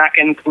Bryan's not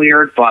getting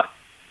cleared, but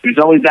there's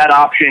always that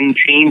option.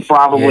 Shane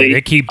probably. Yeah,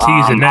 they keep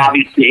teasing that.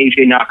 Obviously,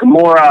 AJ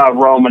Nakamura,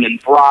 Roman,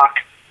 and Brock,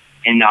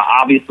 and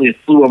obviously a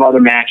slew of other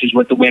matches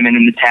with the women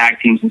and the tag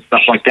teams and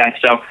stuff like that.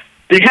 So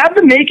they have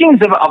the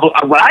makings of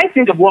what I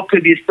think of what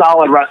could be a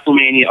solid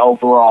WrestleMania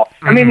overall.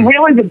 I mean,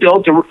 really, the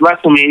build to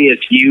WrestleMania is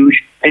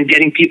huge, and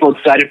getting people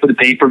excited for the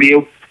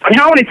pay-per-view. But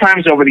how many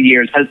times over the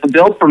years has the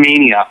build for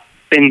Mania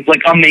been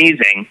like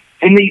amazing?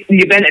 And the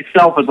event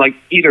itself is like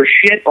either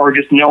shit or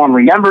just no one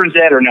remembers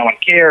it or no one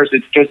cares.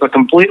 It's just a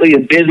completely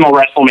abysmal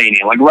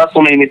WrestleMania, like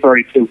WrestleMania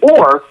 32.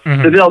 Or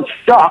the build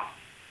sucks,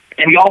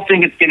 and we all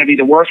think it's going to be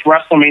the worst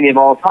WrestleMania of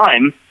all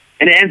time,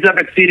 and it ends up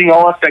exceeding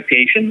all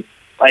expectations.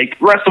 Like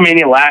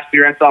WrestleMania last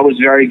year, I thought was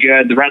very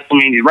good. The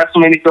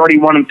WrestleMania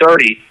 31 and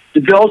 30, the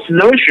builds to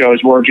those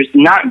shows were just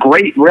not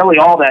great, really,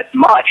 all that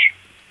much.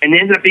 And it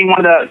ended up being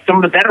some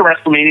of the better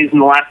WrestleManias in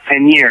the last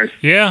 10 years.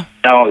 Yeah.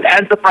 So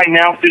as of right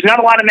now, there's not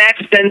a lot of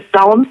matches set in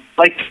stone,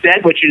 like you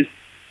said, which is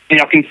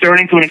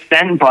concerning to an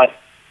extent. But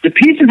the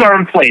pieces are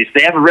in place.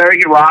 They have a very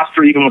good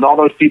roster, even with all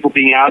those people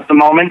being out at the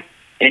moment.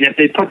 And if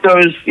they put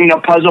those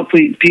puzzle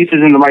pieces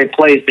in the right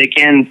place, they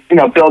can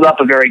build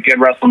up a very good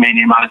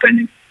WrestleMania, in my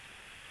opinion.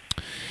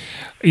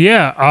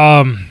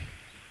 Yeah.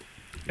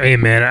 Hey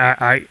man,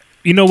 I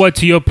you know what?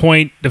 To your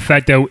point, the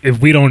fact that if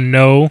we don't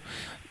know,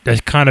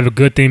 that's kind of a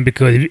good thing,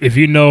 because if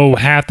you know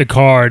half the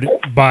card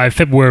by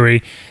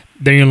February,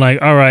 then you're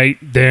like, all right,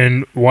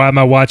 then why am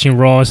I watching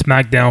Raw and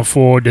SmackDown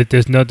for? That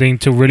there's nothing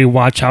to really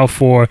watch out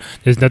for.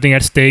 There's nothing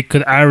at stake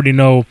because I already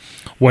know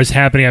what's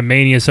happening at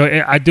Mania.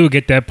 So I do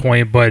get that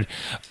point, but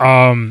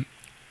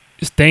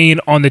staying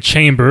on the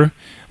Chamber,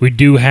 we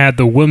do have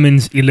the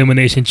Women's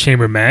Elimination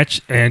Chamber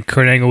match, and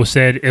Kurt Angle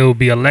said it will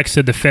be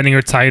Alexa defending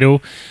her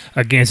title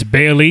against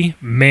Bayley,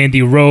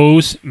 Mandy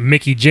Rose,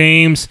 Mickie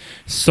James,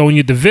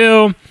 Sonya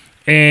Deville,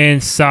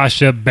 and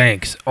Sasha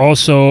Banks.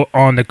 Also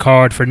on the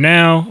card for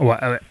now,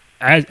 well,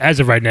 as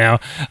of right now,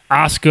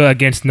 Asuka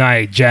against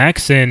Nia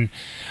Jax. And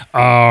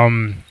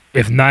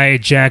if Nia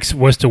Jax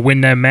was to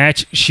win that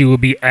match, she will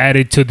be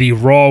added to the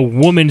Raw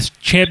Women's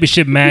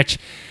Championship match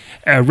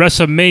at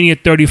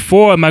WrestleMania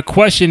 34. My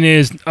question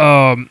is,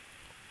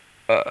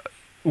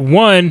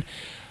 one,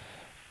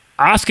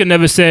 Asuka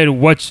never said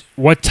what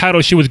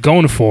title she was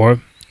going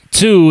for.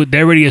 Two,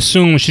 they already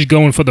assumed she's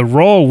going for the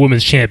Raw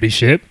Women's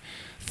Championship.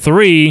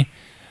 Three,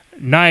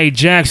 Nia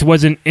Jax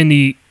wasn't in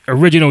the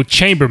original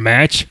Chamber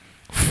match.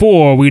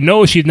 Four, we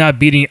know she's not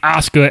beating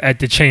Asuka at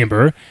the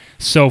Chamber.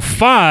 So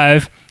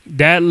five,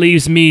 that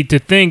leaves me to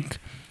think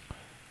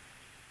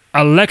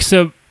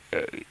Alexa.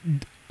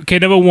 Okay,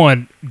 number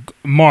one,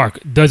 Mark,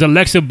 does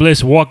Alexa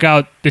Bliss walk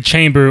out the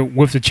Chamber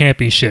with the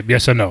championship?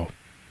 Yes or no?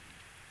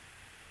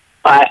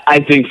 I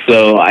think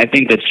so. I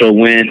think that she'll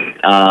win.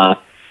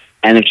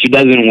 And if she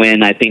doesn't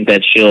win, I think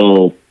that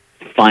she'll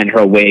find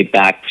her way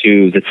back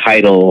to the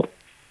title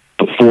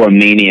before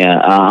Mania.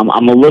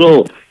 I'm a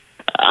little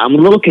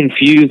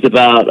confused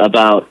about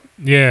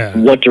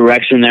what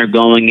direction they're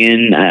going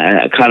in.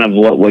 Kind of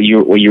what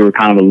you were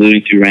kind of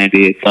alluding to,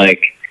 Randy. It's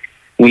like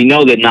we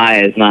know that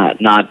Nia is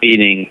not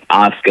beating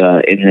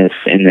Asuka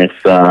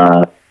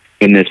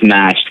in this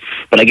match,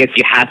 but I guess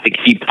you have to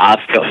keep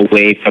Asuka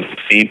away from the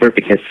Chamber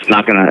because she's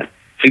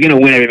gonna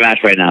win every match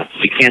right now.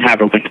 So you can't have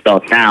her win the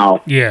belt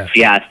now. Yeah,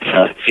 she has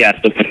to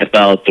win the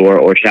belt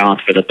or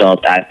challenge for the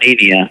belt at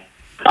Mania.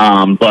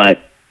 But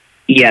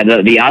yeah,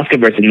 the Asuka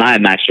versus Nia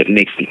match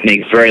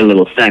makes very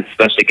little sense,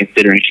 especially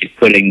considering she's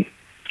putting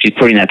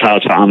that title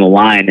shot on the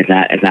line in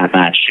that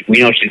match. We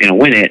know she's going to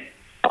win it.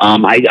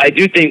 I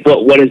do think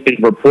what has been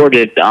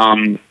reported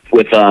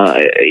with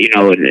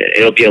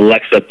it'll be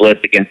Alexa Bliss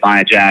against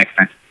Nia Jax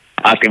and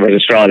Asuka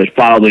versus Charlotte is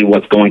probably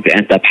what's going to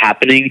end up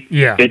happening.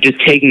 Yeah, they're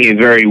just taking a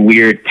very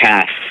weird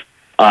path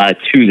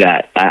to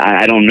that.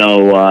 I don't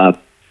know.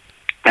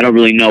 I don't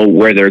really know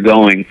where they're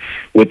going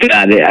with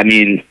that. I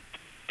mean,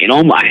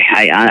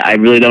 I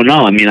really don't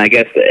know. I mean, I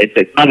guess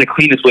it's not the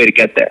cleanest way to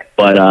get there,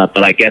 but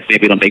I guess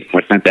maybe it'll make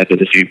more sense after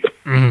the Chamber.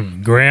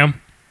 Graham?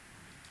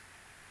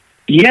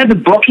 Yeah, the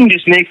booking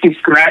just makes me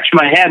scratch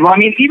my head. Well, I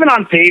mean, even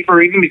on paper,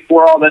 even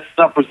before all this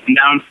stuff was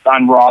announced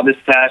on Raw this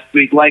past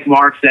week, like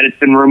Mark said, it's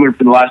been rumored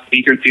for the last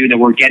week or two that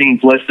we're getting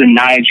Bliss and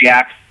Nia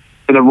Jax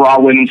for the Raw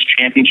Women's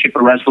Championship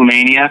at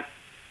WrestleMania.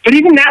 But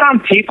even that on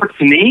paper,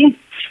 to me,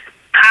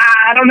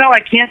 I don't know. I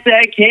can't say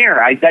I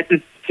care. That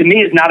just, to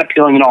me, is not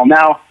appealing at all.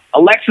 Now,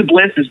 Alexa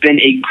Bliss has been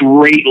a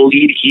great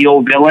lead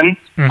heel villain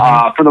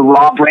for the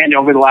Raw brand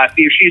over the last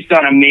year. She's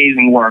done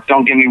amazing work,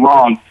 don't get me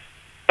wrong.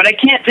 But I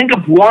can't think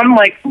of one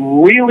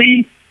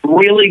really,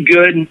 really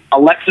good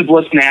Alexa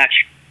Bliss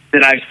match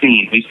that I've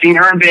seen. We've seen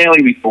her and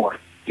Bayley before.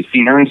 We've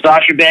seen her and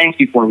Sasha Banks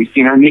before. We've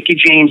seen her and Mickie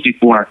James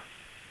before.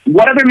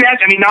 What other match?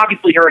 I mean,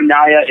 obviously her and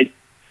Nia is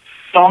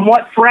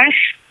somewhat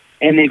fresh,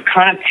 and they've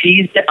kind of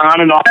teased it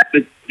on and off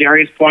at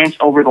various points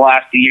over the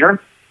last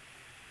year.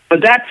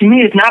 But that, to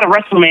me, is not a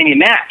WrestleMania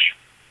match.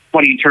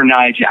 What do you turn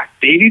Nia Jax?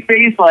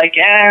 Babyface?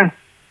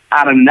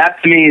 I don't know.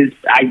 That, to me, is...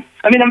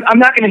 I mean, I'm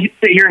not going to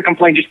sit here and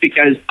complain just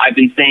because I've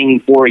been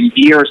saying for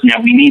years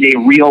now we need a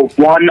real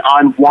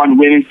one-on-one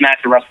women's match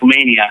at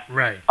WrestleMania.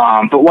 Right.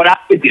 But what I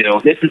would do,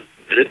 this is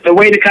the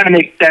way to kind of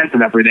make sense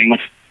of everything.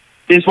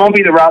 This won't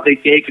be the route they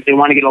take if they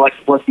want to get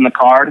Alexa Bliss in the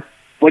card,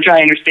 which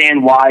I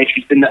understand why.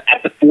 She's been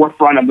at the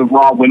forefront of the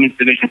Raw women's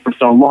division for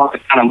so long.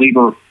 It's kind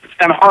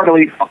of hard to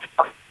leave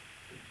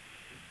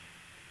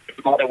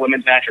all the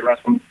women's match at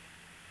WrestleMania.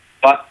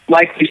 But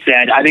like we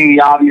said, I think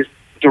the obvious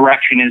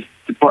direction is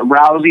to put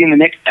Rousey in the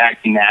next tag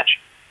team match.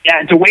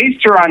 Yeah, to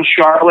waste her on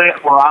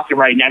Charlotte or Asuka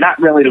right now, not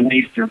really to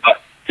waste her,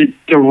 but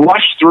to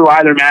rush through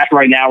either match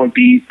right now would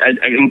be an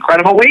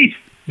incredible waste.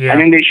 Yeah. I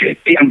think they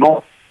should be on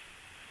both.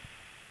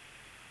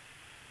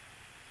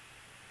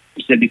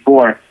 You said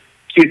before.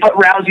 So you put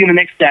Rousey in the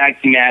next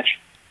tag team match.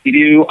 You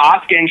do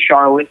Asuka and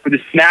Charlotte for the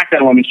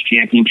SmackDown Women's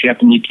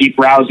Championship, and you keep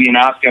Rousey and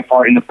Asuka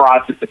apart in the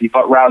process if you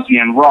put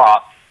Rousey in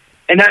Raw.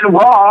 And then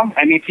Raw,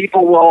 I mean,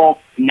 people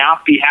will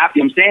not be happy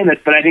I'm saying this,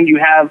 but I think you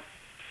have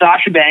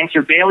Sasha Banks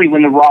or Bayley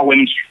win the Raw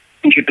Women's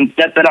Championship and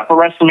set that up for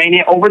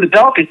WrestleMania over the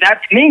belt, because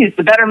that, to me, is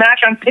the better match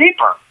on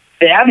paper.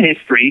 They have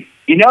history.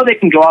 You know they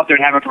can go out there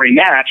and have a great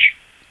match.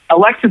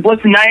 Alexa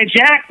Bliss and Nia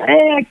Jax,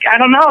 I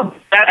don't know.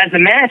 That as a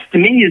match, to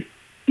me, is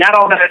not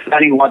all that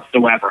exciting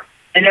whatsoever.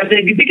 And if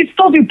they could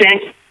still do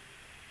Banks,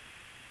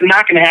 they're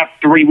not going to have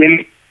three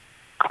women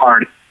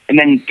card and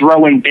then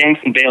throw in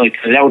Banks and Bayley,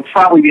 because that would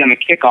probably be on the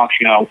kickoff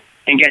show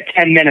and get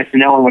 10 minutes and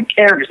no one would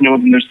care because no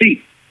one's in their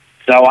seat.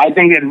 So I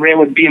think that it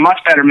would be a much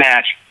better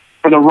match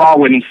for the Raw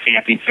Women's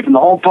Championship. And the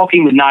whole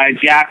booking with Nia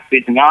Jax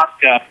facing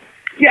Asuka,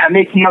 yeah, it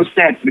makes no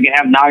sense. We can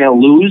have Nia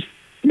lose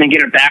and then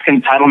get her back in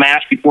the title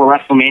match before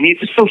WrestleMania.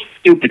 It's just so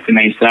stupid to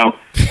me. So,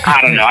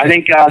 I don't know. I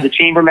think the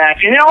chamber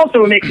match, and it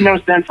also makes no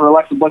sense for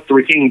Alexa Bliss to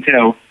retain,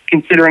 too,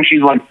 considering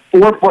she's like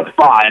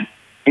 4'5",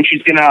 and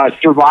she's going to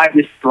survive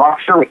this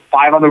structure with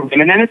 5 other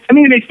women in it. I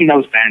mean, it makes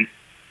no sense.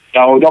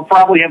 So, they'll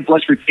probably have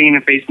Bliss retain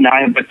and face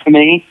Nia, but to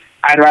me,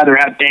 I'd rather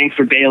have Banks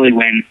or Bayley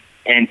win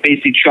and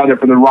face each other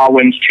for the Raw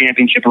Women's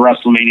Championship at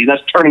WrestleMania.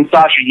 That's turning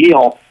Sasha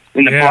heel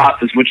in the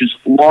process, which is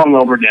long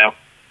overdue.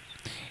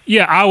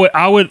 Yeah,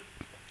 I would.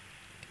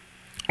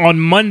 On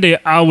Monday,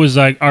 I was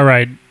like, all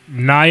right,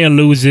 Nia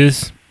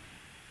loses,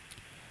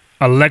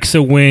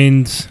 Alexa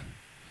wins,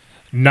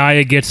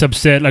 Nia gets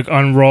upset, like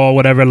on Raw,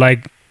 whatever,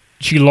 like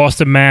she lost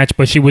the match,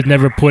 but she was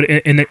never put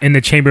in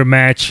the chamber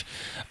match.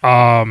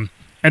 And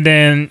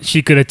then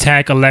she could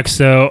attack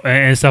Alexa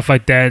and stuff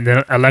like that. And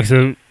then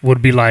Alexa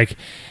would be like,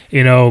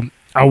 you know,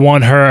 I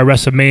want her at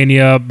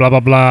WrestleMania, blah,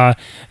 blah, blah.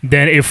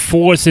 Then it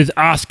forces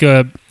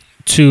Asuka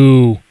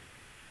to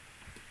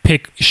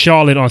pick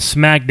Charlotte on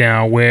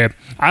SmackDown, where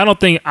I don't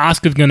think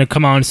Asuka's going to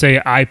come out and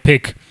say, I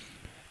pick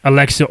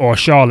Alexa or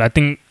Charlotte. I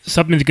think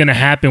something's going to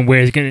happen where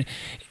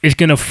it's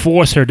going to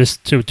force her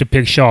to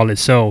pick Charlotte.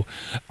 So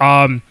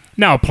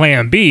now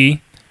plan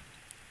B,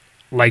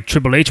 like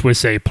Triple H would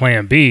say,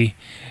 plan B,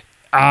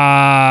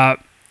 I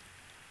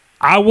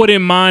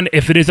wouldn't mind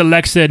if it is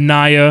Alexa,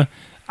 Nia,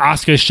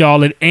 Asuka,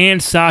 Charlotte,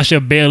 and Sasha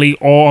Bayley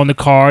all on the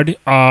card.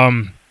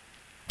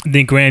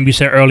 Then Graham, you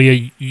said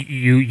earlier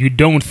you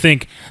don't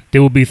think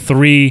there will be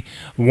 3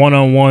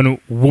 one-on-one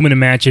women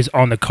matches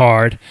on the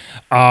card.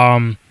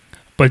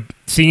 But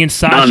seeing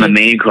Sasha, not on the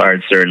main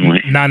card,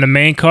 certainly. Not on the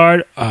main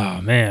card. Oh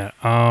man.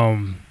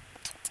 I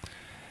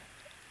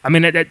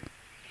mean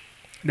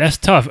that's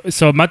tough.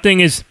 So my thing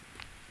is,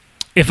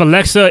 if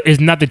Alexa is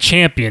not the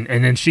champion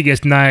and then she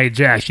gets Nia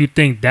Jax, you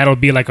think that'll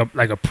be like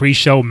a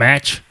pre-show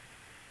match?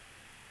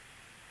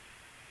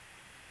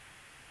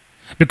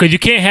 Because you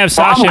can't have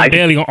Sasha and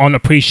Bayley on the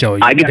pre-show.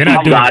 I can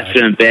see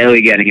Sasha and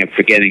Bayley getting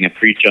a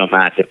pre-show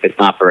match if it's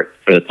not for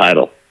the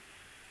title.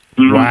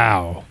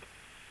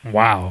 Mm-hmm.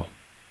 Wow,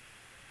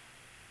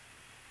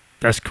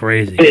 that's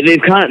crazy.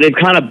 They've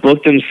kind of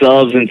booked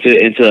themselves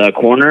into a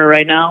corner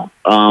right now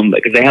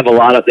because they have a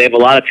lot of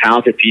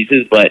talented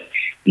pieces, but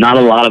not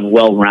a lot of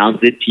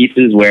well-rounded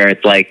pieces. Where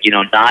it's like, you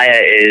know,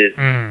 Nia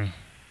is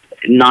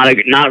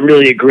not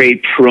really a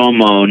great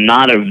promo,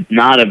 not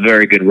a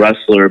very good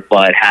wrestler,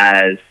 but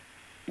has,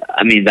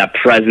 I mean, that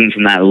presence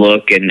and that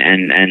look, and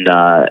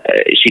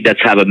she does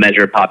have a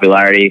measure of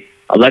popularity.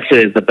 Alexa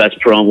is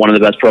one of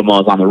the best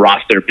promos on the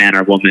roster, man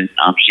or woman.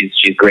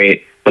 She's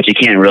great, but she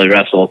can't really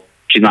wrestle.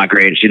 She's not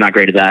great. She's not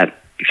great at that.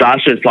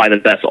 Sasha is probably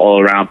the best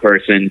all-around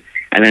person.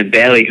 And then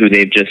Bayley, who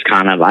they've just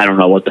kind of, I don't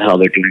know what the hell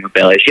they're doing with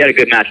Bayley. She had a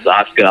good match with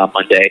Asuka on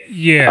Monday.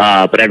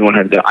 Yeah. But everyone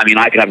has I mean,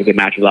 I could have a good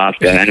match with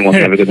Asuka. Anyone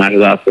could have a good match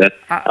with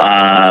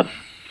Asuka.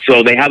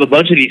 So they have a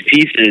bunch of these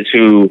pieces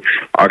who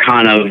are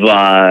kind of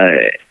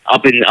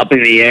up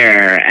in the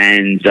air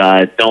and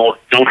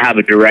don't have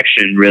a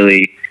direction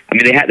really. I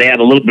mean, they have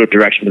a little bit of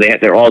direction,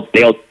 but they all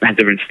have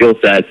different skill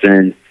sets,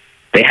 and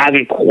they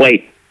haven't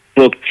quite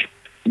booked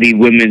the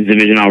women's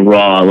division on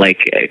Raw like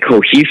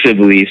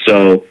cohesively.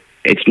 So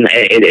it's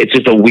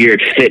just a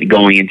weird fit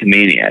going into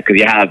Mania, because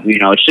you have, you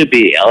know, it should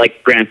be,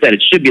 like Graham said,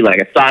 it should be like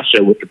a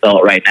Sasha with the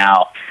belt right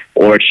now,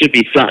 or it should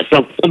be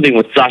something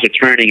with Sasha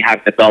turning,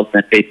 having the belt,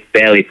 and then face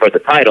Bayley for the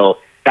title.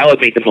 That would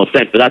make the most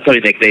sense, but that's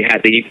something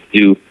they used to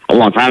do a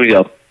long time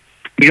ago.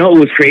 You know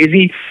what was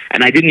crazy?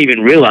 And I didn't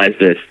even realize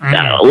this.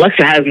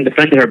 Alexa hasn't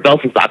defended her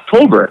belt since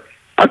October.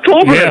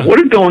 Yeah. What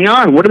is going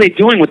on? What are they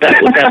doing with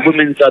that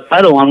women's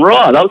title on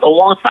Raw? That was a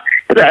long time.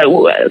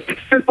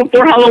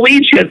 Before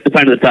Halloween, she has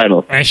defended the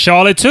title. And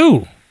Charlotte,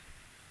 too.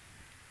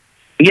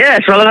 Yeah,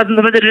 Charlotte hasn't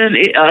defended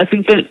it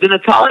since the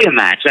Natalia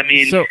match. I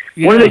mean,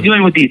 what are they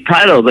doing with these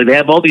titles? Like, they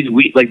have all these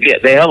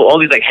they have all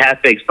these like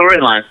half-baked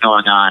storylines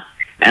going on,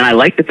 and I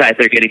like the fact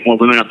they're getting more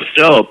women on the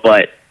show,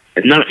 but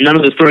none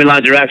of the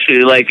storylines are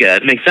actually like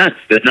make sense.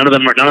 None of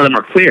them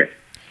are clear.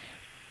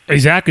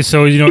 Exactly.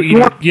 So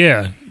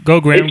go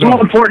Graham. It's more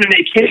important to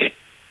make history.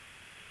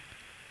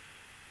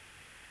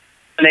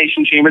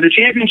 Nation Chamber. The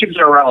championships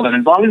are irrelevant.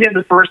 As long as you have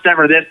the first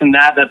ever this and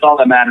that, that's all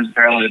that matters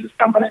apparently to this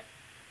company.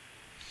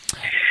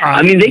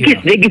 I mean, they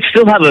could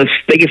still have a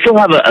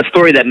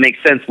story that makes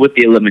sense with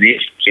the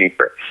Elimination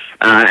Chamber,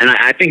 and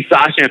I think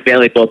Sasha and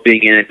Bayley both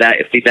being in it,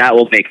 that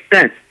will make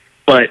sense.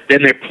 But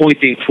then they're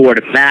pointing toward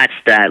a match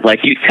that,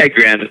 like you said,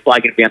 Graham, is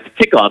probably going to be on the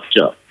kickoff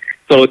show.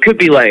 So it could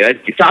be like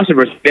Sasha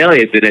versus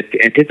Bayley is an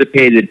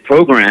anticipated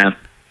program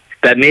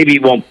that maybe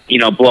won't,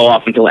 blow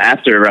off until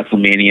after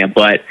WrestleMania.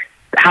 But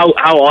how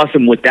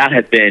awesome would that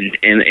have been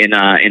in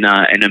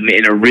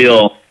a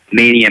real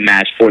Mania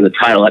match for the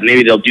title?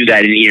 Maybe they'll do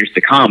that in years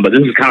to come. But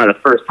this is kind of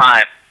the first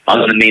time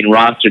on the main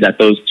roster that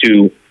those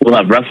two will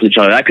have wrestled each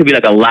other. That could be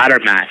like a ladder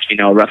match,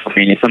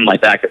 WrestleMania, something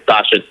like that. Because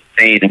Sasha's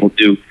insane and will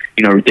do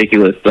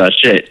ridiculous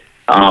shit.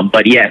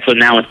 But yeah, so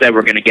now instead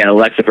we're going to get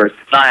Alexa versus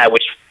Nia,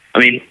 which I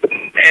mean,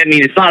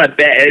 it's not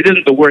it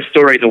isn't the worst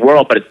story in the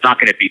world, but it's not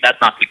going to be. That's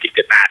not going to be a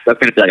good match. That's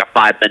going to be like a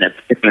 5-minute,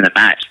 6-minute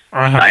match.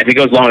 If it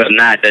goes longer than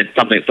that, then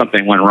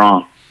something went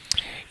wrong.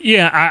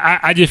 Yeah,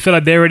 I just feel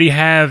like they already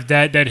have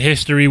that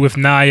history with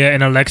Nia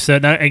and Alexa.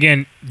 Now,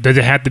 again, does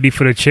it have to be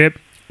for the chip?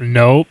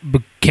 No,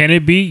 but can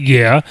it be?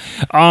 Yeah.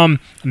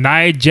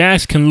 Nia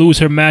Jax can lose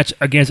her match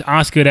against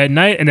Asuka that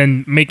night, and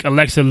then make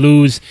Alexa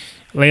lose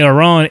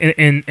later on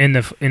in the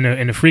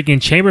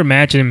freaking chamber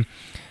match, and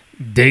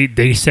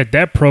they set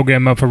that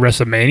program up for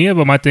WrestleMania.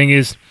 But my thing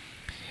is,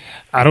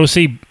 I don't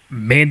see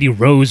Mandy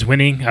Rose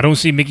winning. I don't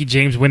see Mickie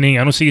James winning.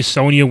 I don't see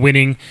Sonya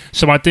winning.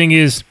 So my thing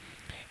is,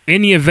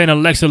 in the event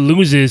Alexa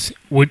loses,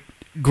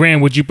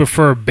 Graham, would you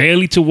prefer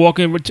Bayley to walk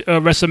in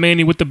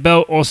WrestleMania with the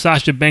belt, or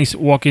Sasha Banks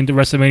walk into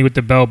WrestleMania with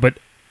the belt? But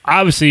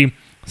obviously,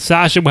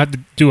 Sasha will have to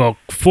do a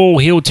full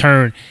heel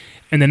turn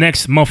in the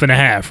next month and a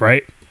half,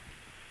 right?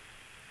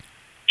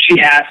 She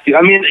has to.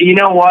 I mean, you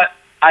know what?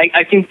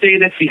 I can say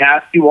that she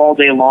has to all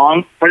day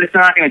long, but it's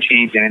not going to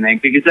change anything,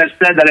 because I've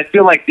said that I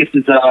feel like this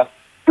is a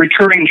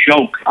recurring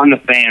joke on the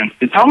fans.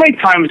 Because how many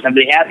times have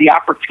they had the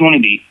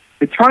opportunity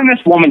to turn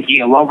this woman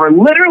heel over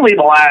literally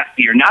the last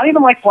year, not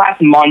even like last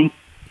month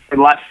or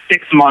the last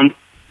 6 months?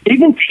 They've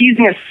been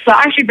teasing a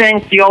Sasha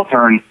Banks heel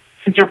turn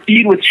since her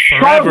feud with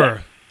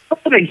Charlotte.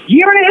 Like a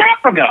year and a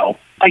half ago.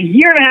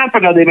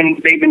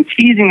 They've been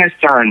teasing this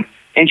turn,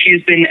 and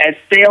she's been as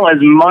stale as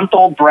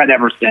month-old bread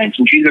ever since.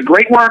 And she's a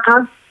great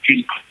worker.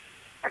 She's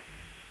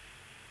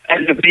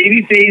as a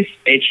babyface,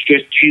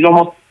 she's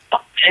almost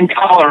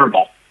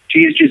intolerable.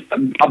 She is just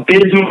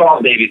abysmal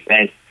on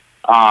babyface.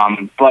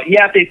 But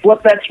yeah, if they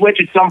flip that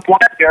switch at some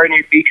point, very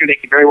near future, they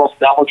could very well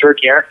salvage her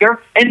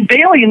character. And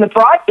Bayley in the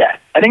process.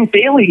 I think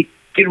Bayley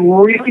could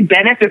really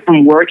benefit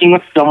from working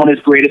with someone as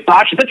great as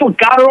Sasha. That's what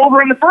got her over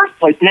in the first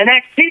place in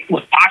NXT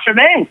was Sasha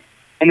Banks.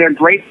 And they're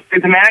great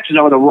series of matches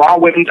over the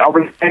over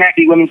the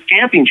NXT Women's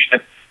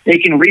Championship. They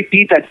can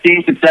repeat that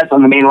same success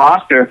on the main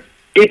roster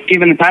if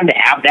given the time to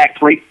have that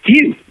great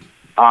feud.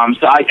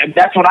 So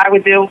that's what I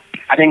would do.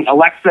 I think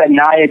Alexa and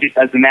Nia, just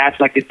as a match,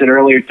 like I said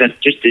earlier, does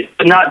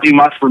not do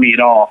much for me at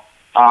all.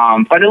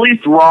 But at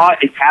least Raw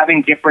is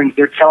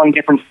they're telling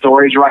different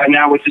stories right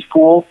now, which is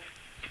cool.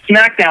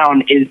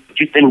 SmackDown is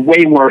just in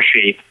way worse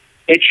shape.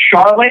 It's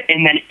Charlotte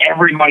and then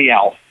everybody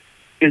else.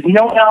 Because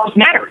no one else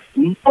matters.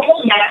 No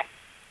one matters.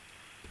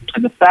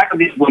 And the fact that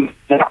these women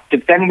that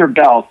defending their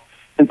belts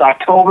since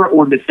October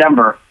or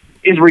December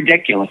is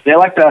ridiculous. They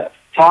like to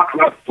talk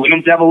about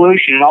women's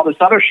evolution and all this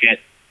other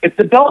shit. If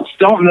the belts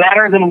don't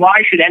matter, then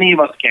why should any of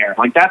us care?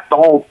 Like, that's the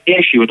whole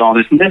issue with all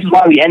this. And this is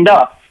why we end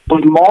up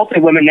with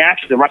multi-women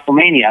matches at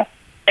WrestleMania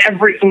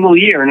every single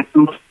year. And it's the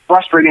most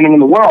frustrating thing in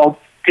the world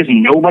because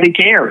nobody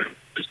cares.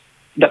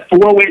 The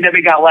 4-way that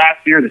we got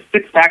last year, the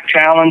 6-pack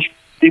challenge,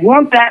 they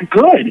weren't that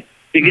good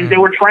because they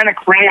were trying to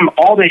cram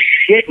all this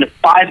shit into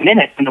 5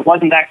 minutes, and it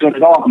wasn't that good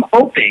at all.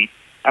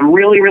 I'm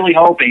really, really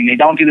hoping they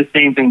don't do the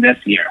same thing this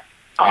year.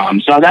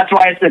 So that's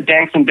why I said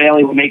Banks and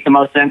Bayley would make the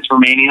most sense for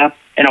Mania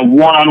in a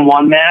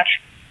one-on-one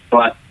match.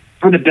 But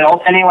for the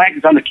belt anyway,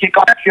 because on the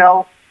kickoff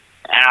show,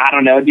 I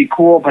don't know, it'd be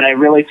cool, but I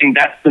really think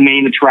that's the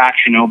main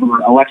attraction over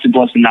Alexa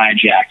Bliss and Nia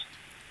Jax.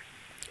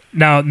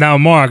 Now,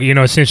 Mark,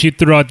 since you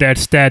threw out that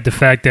stat, the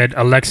fact that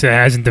Alexa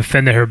hasn't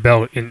defended her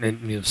belt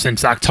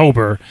since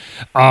October,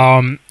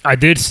 I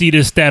did see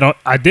this stat.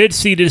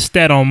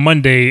 On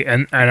Monday,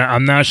 and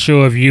I'm not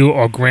sure if you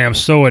or Graham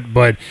saw it,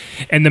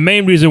 and the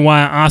main reason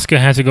why Asuka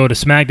has to go to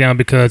SmackDown,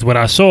 because what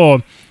I saw,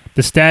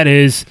 the stat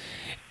is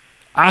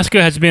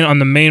Asuka has been on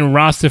the main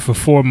roster for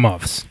 4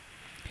 months,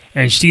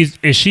 and she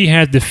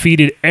has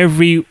defeated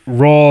every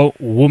Raw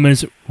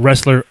women's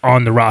wrestler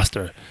on the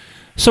roster.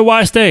 So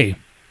why stay?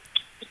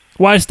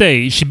 Why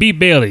stay? She beat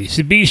Bayley.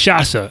 She beat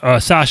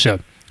Sasha.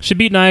 She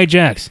beat Nia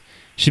Jax.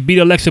 She beat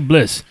Alexa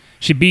Bliss.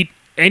 She beat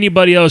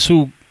anybody else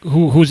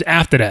who's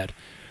after that.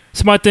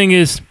 So my thing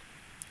is,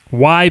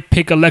 why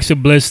pick Alexa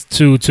Bliss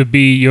to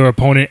be your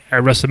opponent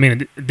at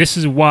WrestleMania? This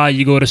is why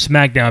you go to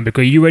SmackDown,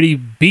 because you already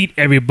beat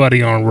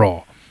everybody on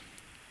Raw.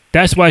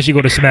 That's why she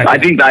go to SmackDown. I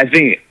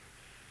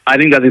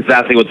think that's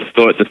exactly what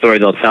the story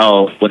they'll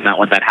tell when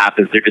that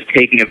happens. They're just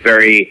taking a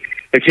very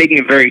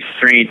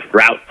strange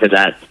route to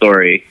that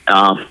story.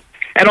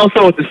 And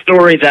also it's a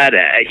story that,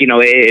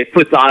 it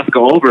puts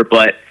Asuka over,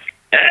 but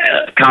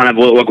kind of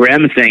what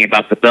Graham is saying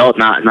about the belt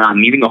not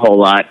meaning a whole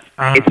lot.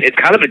 It's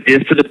kind of a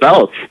diss to the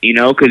belt,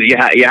 because you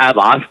have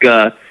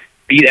Asuka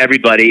beat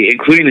everybody,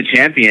 including the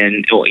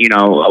champion,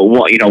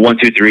 1,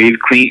 2, 3,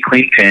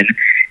 clean pin,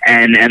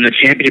 and the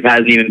championship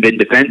hasn't even been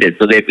defended.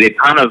 So they've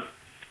kind of,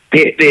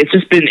 it's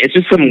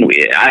just some,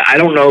 I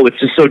don't know, it's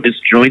just so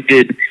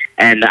disjointed.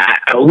 And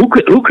who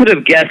could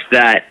have guessed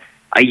that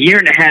a year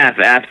and a half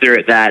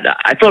after that?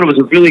 I thought it was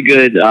a really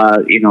good,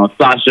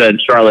 Sasha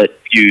and Charlotte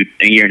feud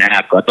a year and a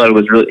half ago. I thought it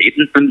was really.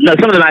 Some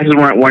of the matches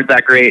weren't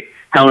that great.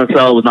 Hell in a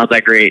Cell was not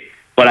that great,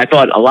 but I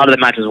thought a lot of the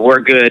matches were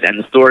good, and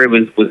the story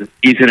was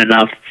decent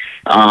enough.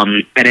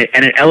 And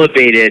it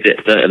elevated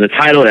the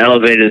title. It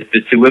elevated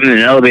the 2 women.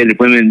 It elevated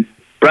women's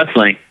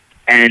wrestling.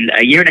 And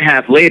a year and a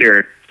half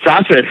later,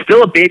 Sasha is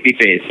still a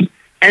babyface.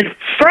 and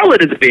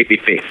Charlotte is a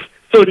babyface.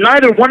 So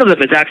neither one of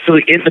them is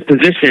actually in the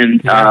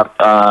position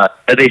that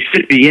they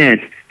should be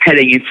in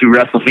heading into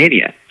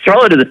WrestleMania.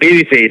 Charlotte as a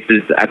babyface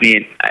is, I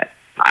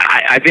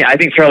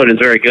think Charlotte is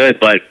very good,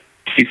 but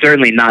she's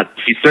certainly not.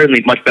 She's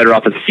certainly much better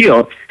off as a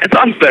heel, and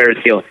Sasha's better as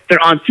a heel.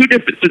 They're on two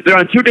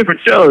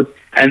different shows,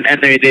 and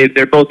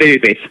they're both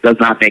babyfaces. It does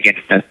not make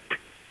any sense.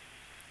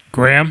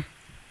 Graham?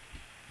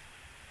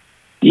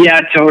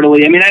 Yeah,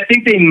 totally. I mean, I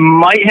think they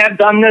might have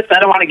done this. I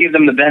don't want to give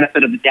them the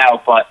benefit of the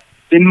doubt, but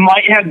they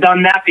might have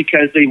done that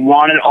because they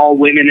wanted all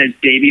women as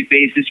baby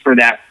faces for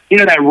that,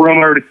 that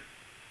rumored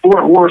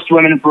 4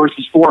 horsewomen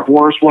versus 4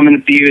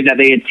 horsewomen feud that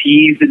they had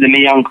teased at the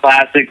Mae Young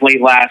Classic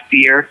late last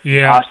year.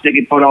 Yeah. So they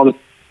could put all the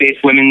face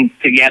women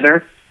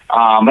together.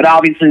 But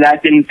obviously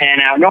that didn't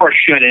pan out, nor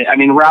should it. I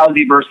mean,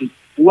 Rousey versus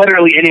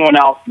literally anyone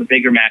else is a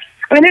bigger match.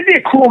 I mean, it'd be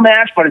a cool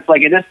match, but it's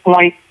like at this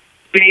point,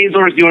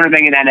 Baszler's doing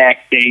everything in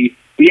NXT.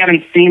 We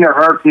haven't seen or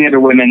heard from the other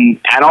women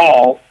at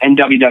all in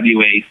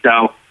WWE.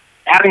 So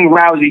having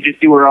Rousey just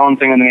do her own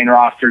thing on the main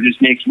roster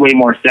just makes way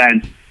more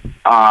sense.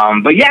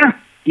 But yeah,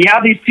 you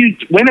have these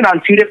 2 women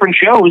on 2 different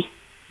shows,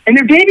 and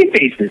they're baby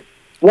faces.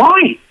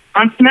 Why?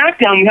 On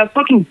SmackDown, you have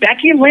fucking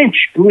Becky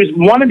Lynch, who is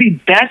one of the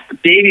best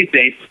baby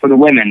faces for the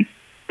women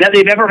that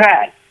they've ever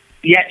had.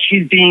 Yet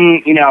she's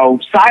being,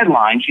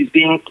 sidelined. She's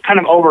being kind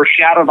of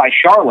overshadowed by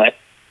Charlotte,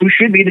 who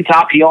should be the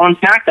top heel on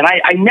SmackDown.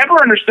 I never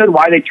understood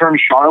why they turned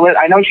Charlotte.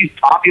 I know she's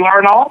popular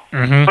and all,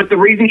 but the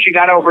reason she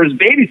got over as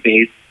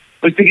babyface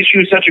was because she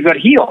was such a good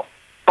heel.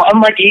 But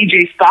unlike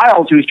AJ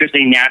Styles, who's just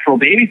a natural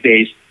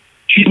babyface,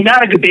 she's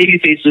not a good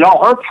babyface at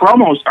all. Her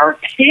promos are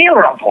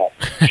terrible.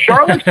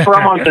 Charlotte's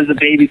promos as a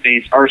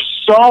babyface are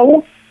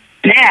so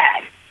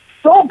bad.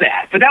 So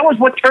bad. But that was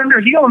what turned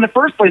her heel in the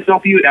first place a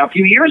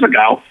few years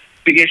ago,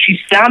 because she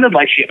sounded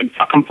like she was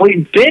a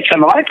complete bitch on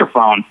the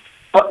microphone.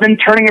 But then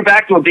turning her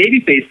back to a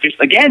babyface just,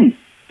 again,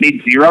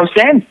 made 0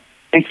 sense.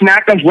 And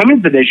SmackDown's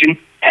women's division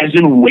has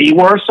been way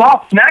worse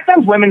off.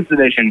 SmackDown's women's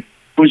division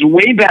was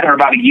way better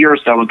about a year or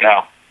so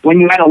ago when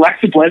you had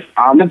Alexa Bliss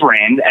on the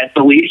brand as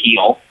the lead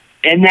heel.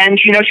 And then,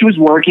 she was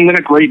working with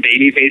a great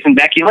babyface in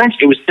Becky Lynch.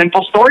 It was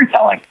simple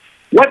storytelling.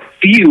 What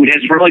feud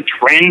has really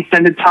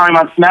transcended time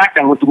on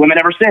SmackDown with the women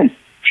ever since?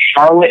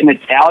 Charlotte and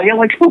Natalya?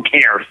 Like, who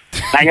cares?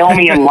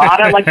 Naomi and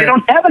Lana? Like, they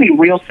don't have any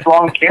real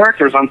strong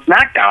characters on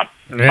SmackDown.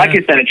 Yeah. Like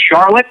I said, it's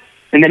Charlotte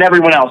and then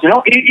everyone else.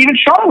 Even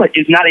Charlotte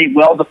is not a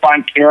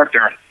well-defined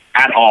character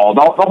at all.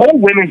 The whole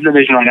women's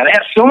division right now, they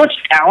have so much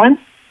talent,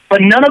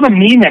 but none of them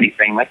mean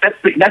anything. Like,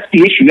 that's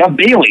the issue. You have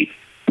Bayley,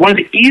 one of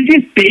the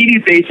easiest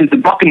baby faces to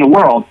buck in the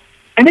world,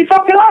 and they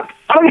fucked it up.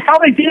 I don't know how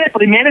they did it, but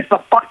they managed to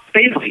fuck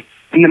Bayley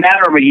in the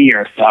matter of a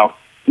year. So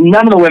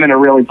none of the women are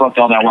really booked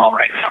all that well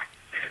right now.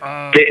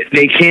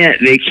 They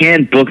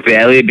can't book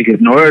Bayley because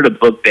in order to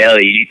book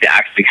Bayley, you need to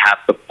actually have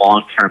the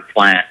long-term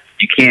plan.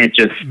 You can't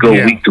just go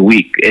week to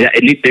week. There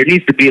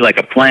needs to be like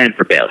a plan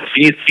for Bayley.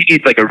 She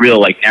needs like a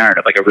real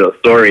narrative, like a real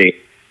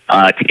story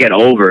to get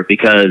over,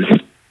 because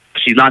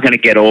she's not going to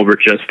get over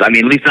just. I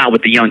mean, at least not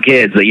with the young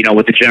kids.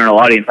 With the general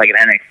audience, like in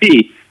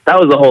NXT, that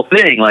was the whole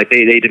thing. Like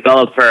they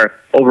developed her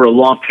over a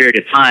long period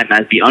of time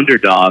as the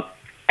underdog,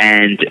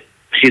 and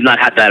she's not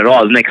had that at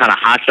all. And they kind of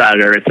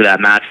hotshotted her into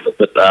that match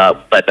with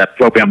that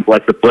program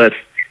Alexa Bliss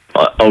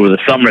over the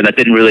summer that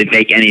didn't really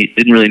make any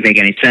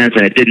sense,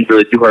 and it didn't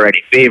really do her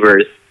any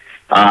favors.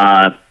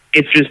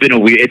 It's just been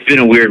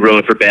a weird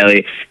road for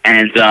Bayley,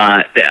 and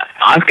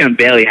Asuka and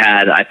Bayley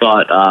had, I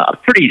thought, a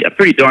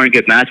pretty darn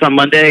good match on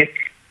Monday.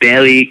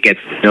 Bayley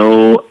gets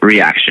no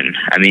reaction.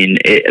 I mean,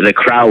 the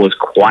crowd was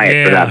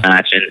quiet for that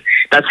match, and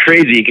that's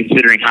crazy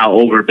considering how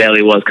over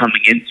Bayley was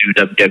coming into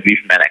WWE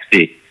from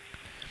NXT.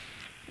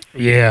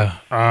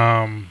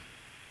 Yeah.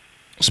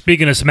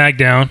 Speaking of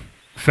SmackDown,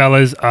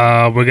 fellas,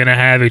 we're gonna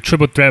have a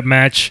triple threat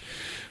match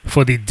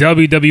for the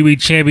WWE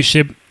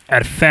Championship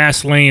at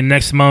Fastlane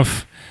next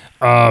month.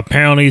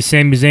 Apparently,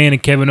 Sami Zayn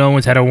and Kevin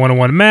Owens had a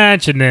 1-on-1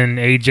 match, and then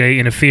AJ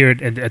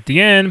interfered at the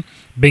end.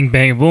 Bing,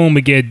 bang, boom.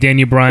 We get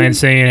Daniel Bryan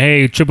saying,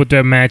 hey, triple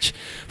threat match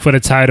for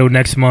the title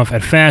next month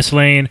at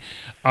Fastlane.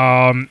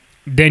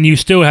 Then you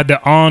still have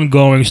the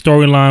ongoing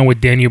storyline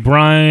with Daniel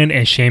Bryan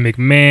and Shane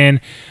McMahon.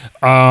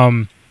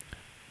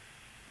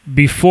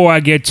 Before I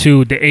get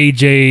to the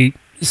AJ,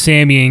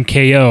 Sami, and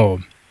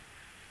KO,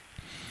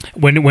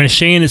 when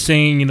Shane is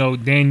saying,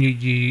 Dan,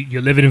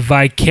 you're living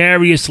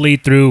vicariously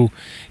through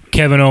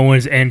Kevin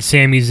Owens and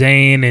Sami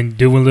Zayn and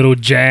doing little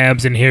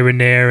jabs and here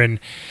and there. And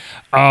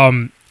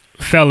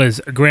fellas,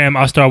 Graham,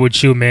 I'll start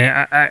with you,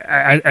 man.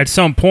 I at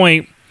some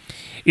point,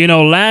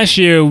 last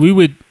year we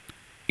would,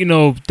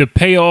 the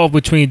payoff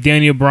between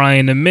Daniel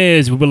Bryan and The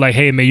Miz, we were like,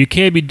 hey, man, you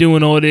can't be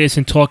doing all this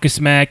and talking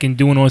smack and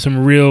doing all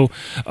some real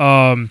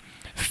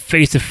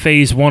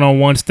face-to-face,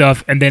 one-on-one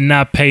stuff and then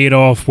not pay it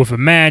off with a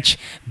match.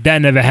 That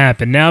never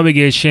happened. Now we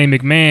get Shane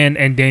McMahon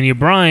and Daniel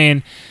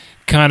Bryan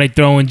kind of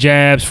throwing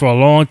jabs for a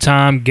long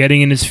time,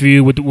 getting in this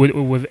feud with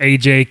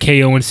AJ,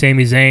 KO, and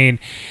Sami Zayn.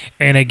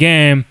 And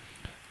again,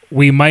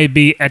 we might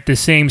be at the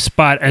same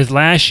spot as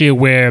last year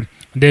where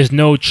there's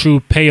no true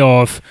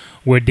payoff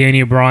where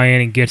Daniel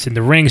Bryan gets in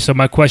the ring. So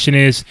my question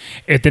is,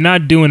 if they're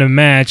not doing a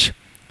match,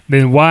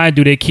 then why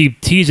do they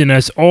keep teasing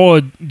us?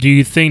 Or do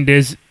you think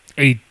there's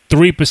a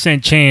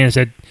 3% chance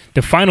that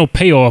the final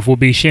payoff will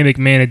be Shane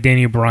McMahon and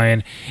Daniel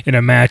Bryan in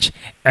a match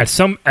at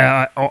some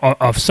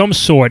of some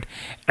sort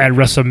at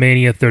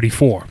WrestleMania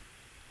 34?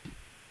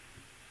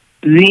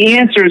 The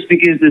answer is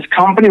because this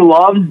company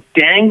loves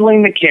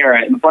dangling the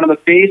carrot in front of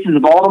the faces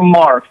of all the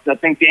marks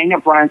that think Daniel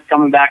Bryan's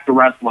coming back to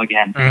wrestle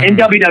again in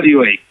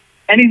WWE.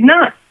 And he's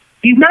not.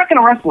 He's not going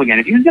to wrestle again.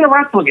 If he was going to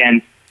wrestle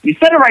again, you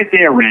said it right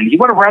there, Ren. He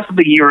would have wrestled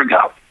a year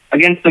ago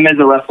against The Miz at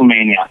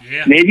WrestleMania.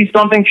 Yeah. Maybe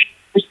something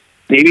changed.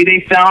 Maybe they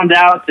found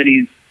out that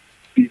he's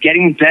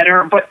getting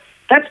better. But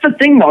that's the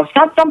thing, though. It's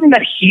not something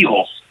that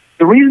heals.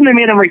 The reason they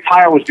made him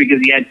retire was because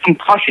he had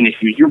concussion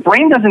issues. Your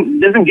brain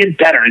doesn't get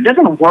better. It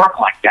doesn't work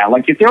like that.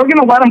 Like, if they were going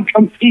to let him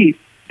compete,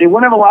 they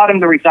wouldn't have allowed him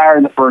to retire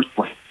in the first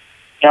place.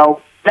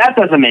 So that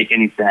doesn't make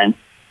any sense.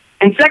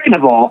 And second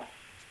of all,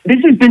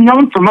 this has been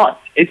known for months.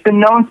 It's been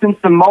known since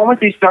the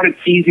moment they started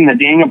teasing that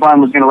Daniel Bryan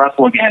was going to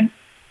wrestle again,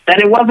 that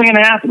it wasn't going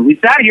to happen. We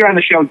sat here on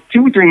the show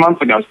 2 or 3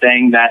 months ago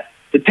saying that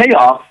the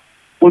payoff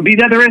would be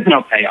that there is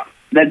no payoff,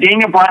 that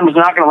Daniel Bryan was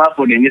not going to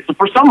wrestle again. It's,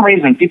 for some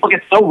reason, people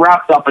get so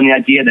wrapped up in the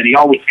idea that he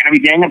always going to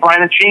be Daniel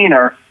Bryan and Shane,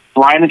 or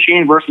Bryan and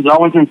Shane versus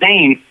Owens and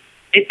Zayn.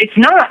 It's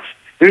not.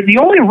 The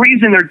only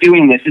reason they're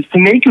doing this is to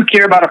make you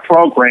care about a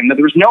program that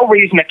there's no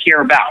reason to care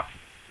about.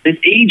 This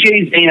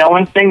AJ Zayn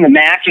Owens thing, the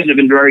matches have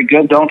been very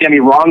good. Don't get me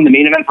wrong. The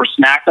main event for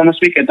SmackDown this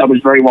week I thought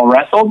was very well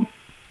wrestled.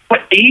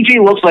 But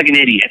AJ looks like an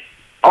idiot.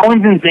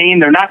 Owens and Zayn,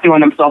 they're not doing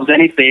themselves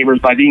any favors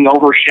by being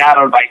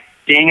overshadowed by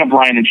Daniel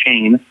Bryan and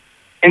Shane.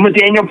 And with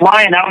Daniel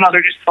Bryan, I don't know,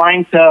 they're just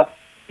trying to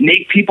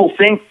make people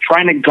think,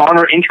 trying to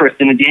garner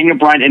interest in a Daniel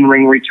Bryan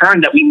in-ring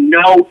return that we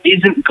know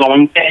isn't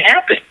going to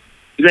happen.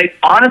 Because I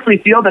honestly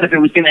feel that if it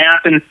was going to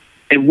happen,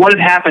 it would have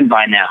happened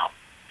by now.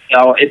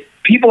 So if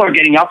people are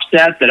getting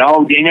upset that,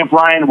 oh, Daniel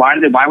Bryan, why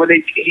would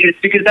they? It's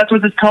because that's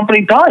what this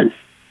company does.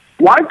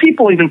 Why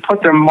people even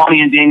put their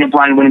money in Daniel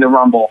Bryan winning the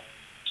Rumble?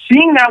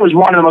 Seeing that was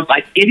one of the most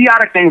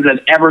idiotic things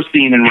I've ever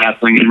seen in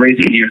wrestling in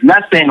recent years. And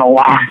that's saying a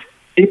lot.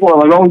 People are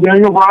like, oh,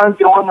 Daniel Bryan's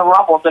going to the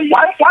Rumble. Then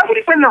why would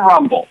he win the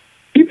Rumble?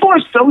 People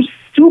are so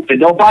stupid.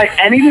 They'll buy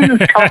anything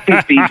this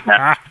company feeds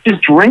them.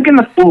 Just drinking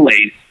the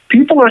Kool-Aid.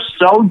 People are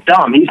so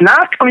dumb. He's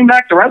not coming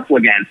back to wrestle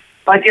again.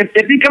 Like,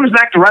 if he comes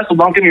back to wrestle,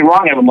 don't get me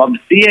wrong, I would love to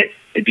see it.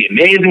 It'd be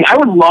amazing. I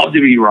would love to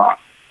be wrong.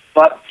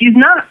 But he's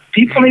not.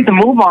 People need to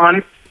move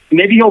on.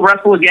 Maybe he'll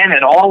wrestle again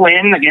at All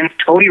In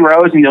against Cody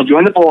Rhodes, and he'll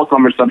join the Bullet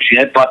Club or some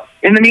shit. But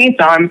in the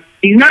meantime,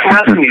 he's not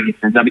wrestling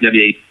against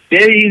WWE.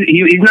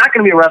 He's not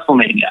going to be a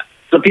WrestleMania.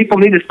 So people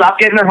need to stop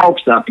getting their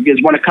hopes up,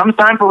 because when it comes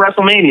time for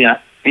WrestleMania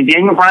and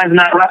Daniel Bryan's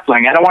not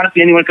wrestling, I don't want to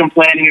see anyone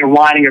complaining or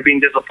whining or being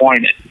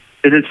disappointed.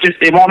 Because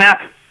it won't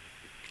happen.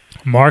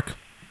 Mark?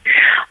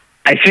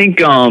 I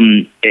think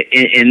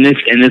in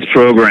this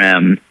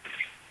program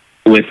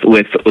with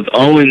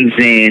Owens,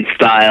 Zayn,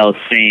 Styles,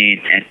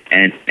 Shane,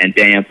 and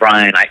Daniel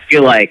Bryan, I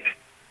feel like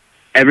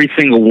every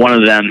single one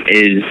of them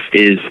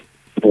is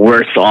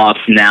worse off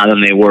now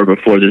than they were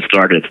before this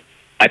started.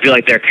 I feel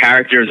like their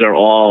characters are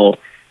all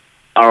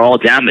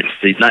damaged.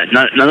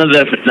 None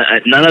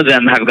of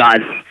them have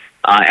gotten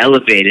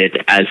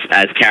elevated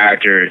as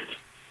characters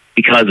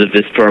because of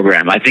this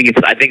program. I think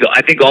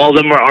all of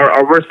them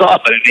are worse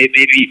off. I mean,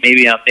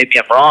 maybe I'm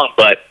wrong,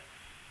 but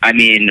I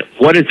mean,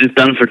 what has this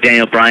done for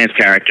Daniel Bryan's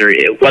character?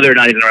 Whether or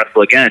not he's going to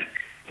wrestle again,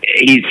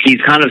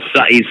 he's kind of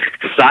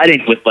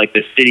siding with like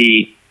the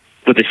city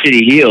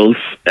heels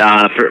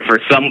for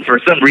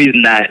some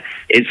reason that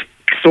is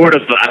sort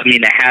of, I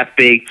mean, a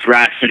half-baked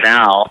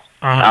rationale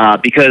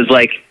because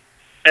like.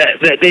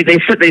 They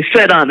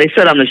said on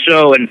the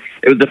show, and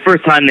it was the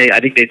first time I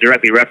think they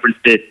directly referenced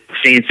it.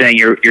 Shane saying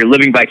you're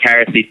living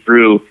vicariously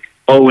through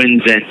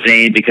Owens and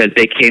Zayn because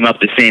they came up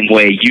the same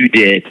way you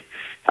did.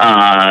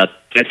 As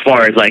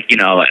far as like, you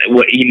know,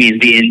 what he means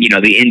being, you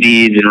know, the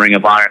Indies and Ring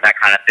of Honor and that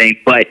kind of thing.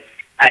 But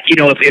you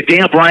know, if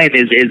Daniel Bryan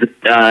is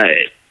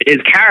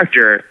his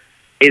character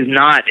is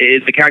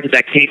the character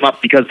that came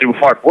up because through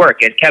hard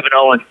work, and Kevin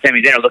Owens and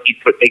Sami Zayn are looking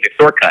to take a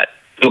shortcut.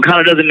 So it kind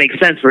of doesn't make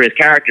sense for his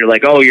character.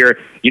 Like, oh,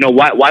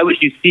 why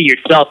would you see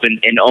yourself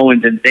in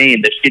Owens and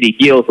Zayn, the shitty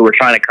heels who are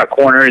trying to cut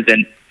corners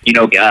and,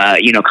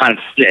 kind of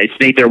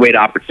snake their way to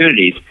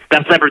opportunities?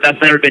 That's never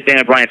been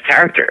Daniel Bryan's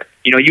character.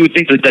 You know, you would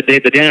think that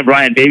the Daniel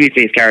Bryan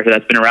babyface character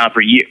that's been around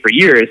for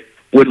years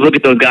would look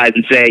at those guys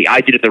and say,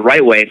 I did it the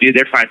right way, and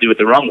they're trying to do it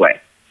the wrong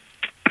way.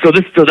 So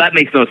that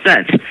makes no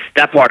sense,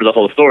 that part of the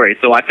whole story.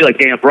 So I feel like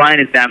Daniel Bryan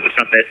is damaged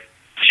from this.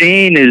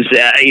 Shane is,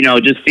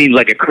 just seems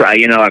like a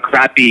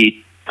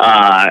crappy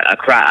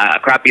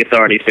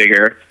authority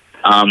figure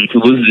who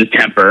loses his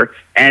temper,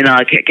 and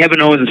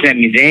Kevin Owens and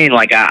Sami Zayn,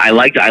 like I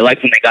liked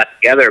when they got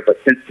together, but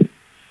since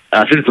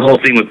the whole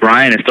thing with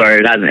Bryan has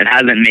started, it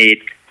hasn't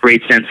made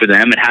great sense for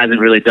them. It hasn't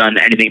really done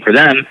anything for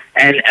them.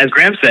 And as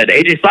Graham said,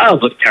 AJ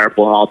Styles looks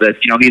terrible in all this.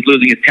 You know, he's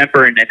losing his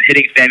temper and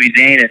hitting Sami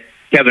Zayn and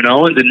Kevin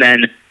Owens, and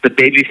then the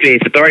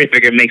babyface authority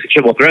figure makes a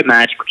triple threat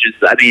match, which is,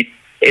 I mean,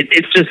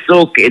 it's just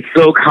so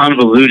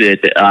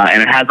convoluted,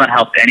 and it has not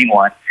helped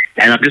anyone.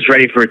 And I'm just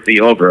ready for it to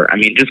be over. I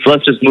mean,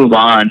 let's just move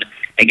on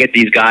and get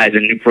these guys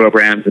in new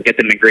programs and get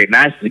them in great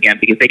matches again,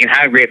 because they can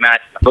have great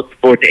matches. I'm looking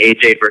forward to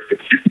AJ versus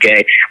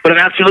Shinsuke, but I'm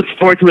actually looking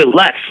forward to it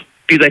less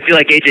because I feel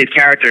like AJ's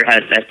character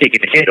has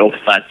taken a hit over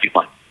the last 2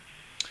 months.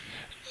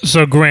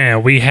 So,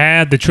 Grant, we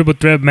had the triple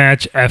threat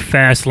match at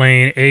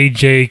Fastlane,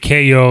 AJ,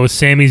 KO,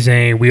 Sami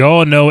Zayn. We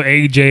all know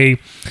AJ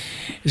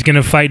is going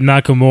to fight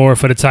Nakamura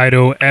for the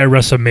title at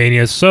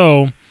WrestleMania.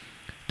 So,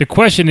 the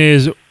question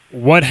is,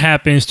 what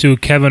happens to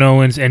Kevin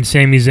Owens and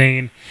Sami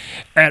Zayn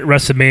at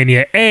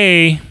WrestleMania?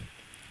 A,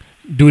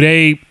 do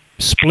they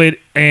split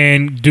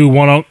and do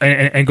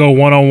and go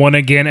one-on-one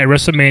again at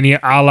WrestleMania,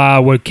 a la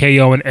what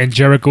KO and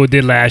Jericho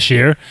did last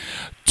year?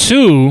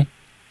 2,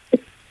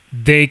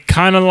 they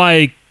kind of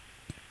like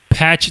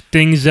patch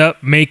things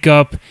up, make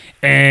up,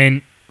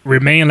 and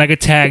remain like a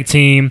tag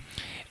team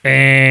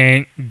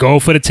and go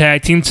for the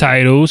tag team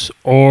titles?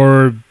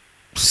 Or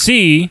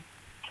C,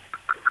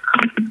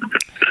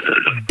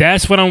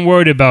 that's what I'm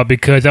worried about,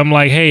 because I'm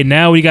like, hey,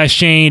 now we got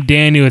Shane,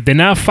 Daniel. If they're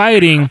not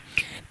fighting,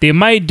 they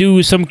might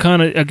do some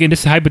kind of, again,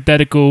 this is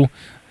hypothetical,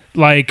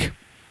 like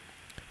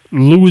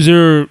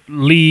loser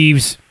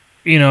leaves,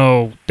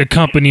 the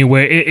company,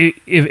 where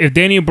if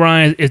Daniel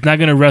Bryan is not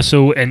going to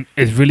wrestle and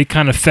is really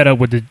kind of fed up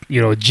with the,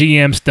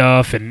 GM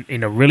stuff and,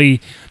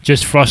 really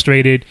just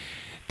frustrated,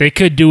 they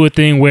could do a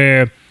thing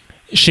where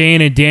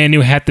Shane and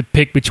Daniel have to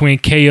pick between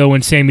KO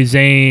and Sami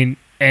Zayn,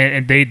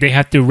 and they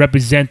have to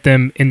represent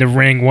them in the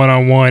ring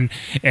one-on-one,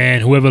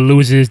 and whoever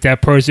loses,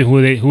 that person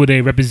who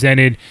they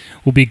represented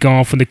will be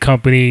gone from the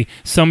company,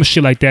 some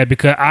shit like that,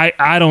 because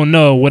I don't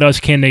know what else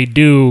can they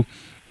do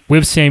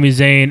with Sami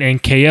Zayn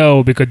and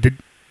KO, because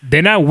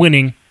they're not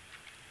winning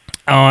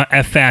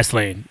at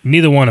Fastlane,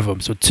 neither one of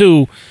them. So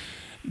 2,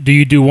 do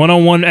you do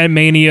one-on-one at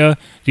Mania?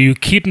 Do you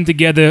keep them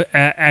together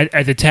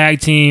as a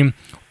tag team,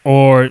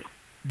 or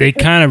they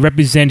kind of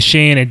represent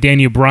Shane and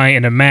Daniel Bryan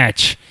in a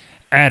match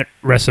at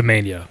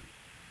WrestleMania?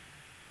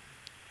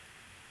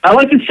 I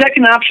like the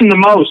second option the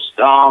most.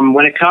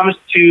 When it comes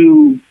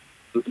to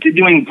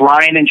doing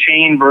Bryan and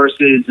Shane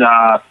versus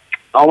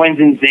Owens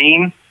and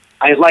Zayn,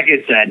 like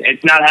I said,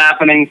 it's not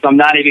happening, so I'm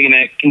not even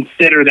going to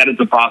consider that as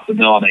a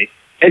possibility.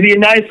 It'd be a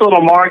nice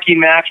little marquee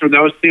match for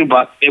those two,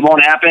 but it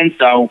won't happen,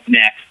 so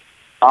next.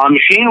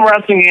 Shane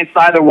wrestling against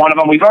either one of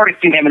them. We've already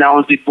seen him and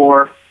Owens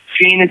before.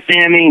 Shane and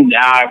Sami,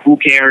 who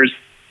cares?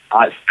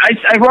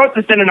 I wrote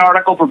this in an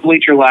article for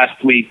Bleacher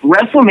last week.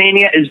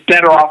 WrestleMania is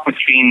better off with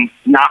Shane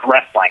not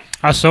wrestling.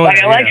 I saw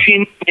it. I like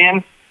Shane,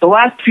 man. The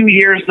last 2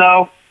 years,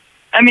 though,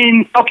 I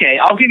mean, okay,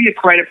 I'll give you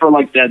credit for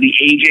like the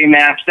AJ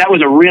match. That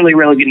was a really,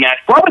 really good match.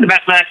 Probably the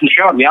best match in the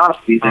show, to be honest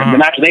with you. The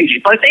match with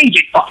AJ. But it's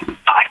AJ fucking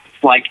style.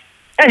 It's like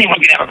anyone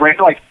can have a great,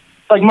 like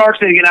Mark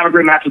said, you can have a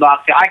great match with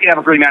Asuka. I can have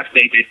a great match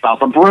with AJ Styles.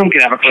 But Broom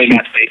can have a great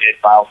match with AJ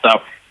Styles. So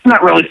it's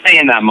not really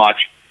saying that much.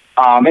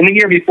 And the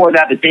year before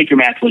that, the Taker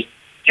match was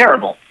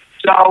terrible.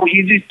 So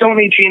you just don't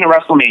need Shane at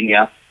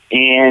WrestleMania.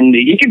 And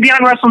you could be on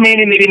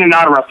WrestleMania, maybe in a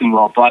non-wrestling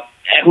role, but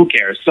who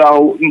cares?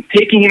 So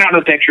taking him out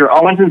of the picture,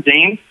 Owens and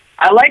Zayn,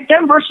 I like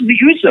them versus the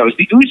Usos.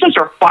 The Usos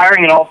are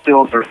firing in all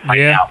cylinders right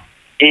now.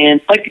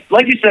 And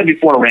like you said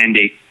before,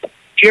 Randy,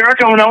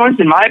 Jericho and Owens,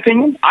 in my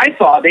opinion, I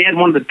thought they had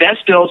one of the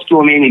best builds to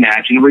a Mania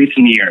match in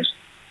recent years.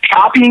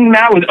 Copying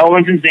that with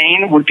Owens and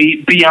Zayn would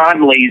be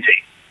beyond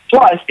lazy.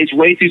 Plus, it's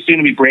way too soon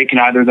to be breaking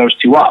either of those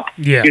two up.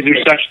 Yeah.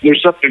 Because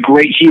there's such a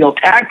great heel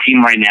tag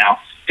team right now.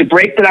 To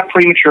break that up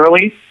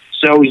prematurely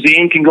so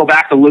Zayn can go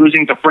back to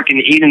losing to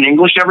freaking Eden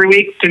English every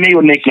week, to me,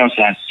 would make no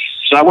sense.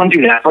 So I wouldn't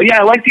do that. But yeah,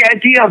 I like the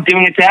idea of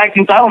doing a tag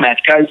team title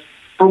match because,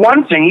 for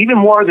one thing, even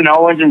more than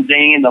Owens and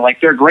Zayn,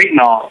 they're great and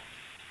all.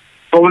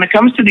 But when it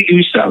comes to the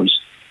Usos,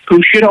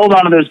 who should hold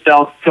on to those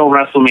belts till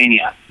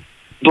WrestleMania,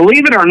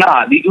 believe it or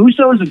not, the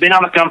Usos have been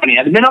on the company.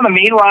 They've been on the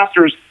main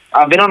rosters.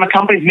 Been on the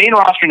company's main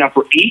roster now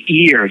for 8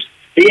 years.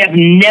 They have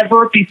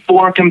never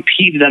before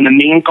competed on the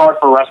main card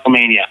for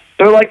WrestleMania.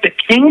 They're like the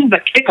kings of the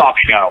kickoff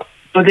show,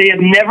 but they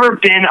have never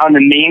been on the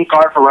main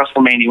card for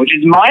WrestleMania, which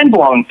is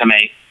mind-blowing to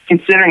me,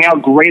 considering how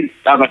great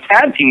of a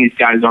tag team these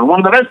guys are. One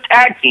of the best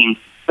tag teams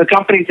the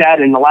company's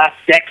had in the last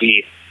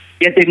decade,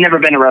 yet they've never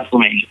been to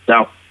WrestleMania.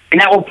 So,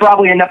 and that will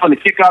probably end up on the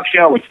kickoff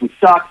show, which would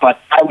suck, but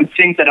I would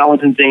think that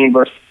Owens and Zayn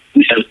versus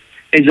Usos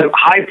is a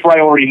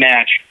high-priority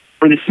match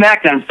for the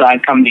SmackDown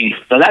side coming in.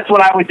 So that's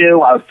what I would do.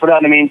 I would put it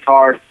on the main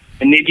card,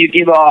 and maybe you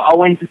give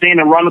Owens and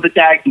Zayn a run with the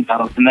tag team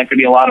titles, and that could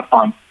be a lot of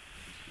fun.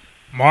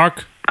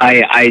 Mark?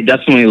 I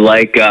definitely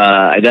like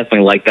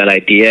that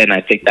idea, and I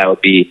think that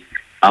would be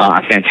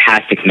a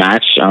fantastic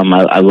match.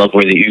 I love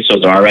where the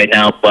Usos are right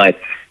now, but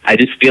I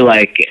just feel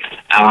like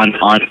on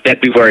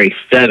February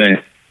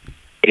 7th,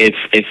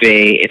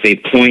 if a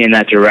point in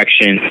that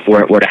direction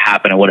were to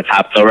happen, it would have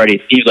happened already.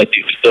 It seems like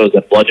the Usos,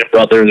 the Bludgeon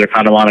Brothers, are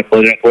kind of on a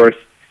collision course.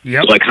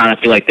 Yep. So I kind of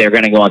feel like they're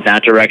going to go in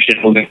that direction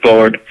moving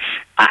forward.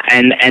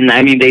 And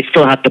I mean, they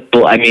still have to.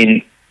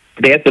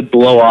 They have to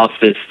blow off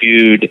this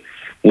feud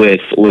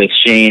with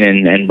Shane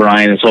and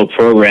Bryan, this whole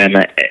program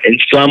in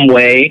some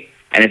way.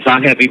 And it's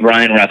not going to be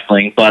Bryan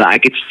wrestling, but I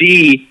could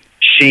see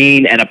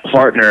Shane and a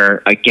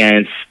partner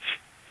against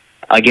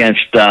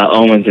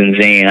Owens and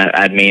Zayn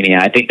at Mania.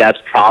 I think that's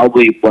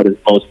probably what is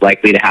most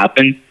likely to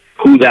happen.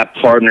 Who that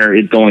partner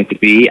is going to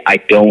be, I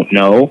don't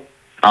know.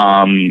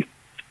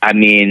 I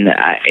mean,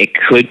 it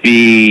could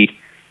be.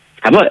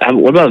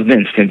 What about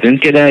Vince? Can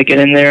Vince get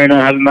in there and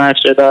have a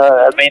match at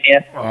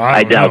Mania?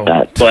 I doubt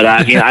that. But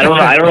I mean, I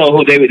don't know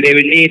who they would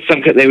need.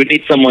 They would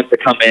need someone to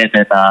come in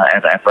and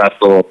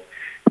wrestle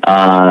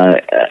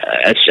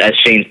as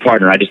Shane's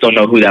partner. I just don't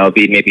know who that would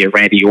be. Maybe a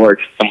Randy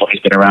Orton, someone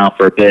who's been around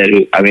for a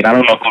bit. I mean, I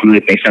don't know who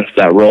really makes sense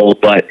for that role,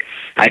 but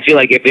I feel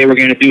like if they were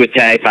going to do a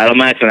tag title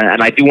match,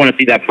 and I do want to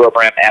see that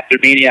program after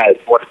Mania, I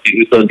want to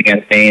see Usos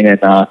against Zayn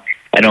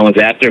and Owens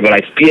after, but I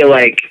feel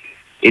like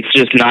it's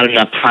just not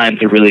enough time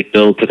to really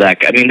build to that.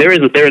 I mean, there is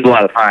a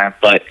lot of time,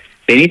 but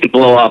they need to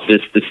blow off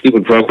this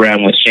stupid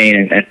program with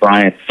Shane and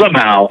Bryan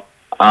somehow.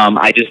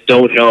 I just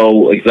don't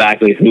know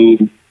exactly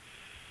who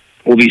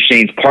will be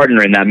Shane's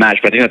partner in that match,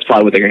 but I think that's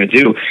probably what they're going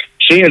to do.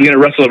 Shane is going to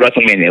wrestle at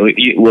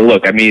WrestleMania. Well,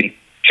 look, I mean,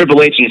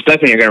 Triple H and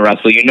Stephanie are going to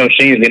wrestle. You know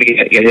Shane is going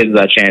to get his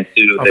chance,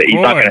 too. He's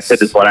not going to sit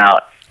this one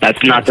out.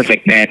 That's not the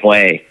McMahon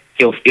way.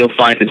 He'll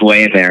find his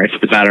way in there. It's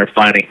just a matter of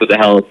finding who the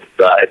hell his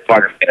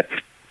partner's going to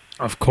be.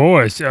 Of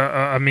course.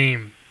 I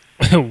mean,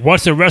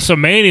 what's a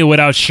WrestleMania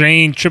without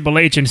Shane, Triple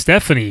H, and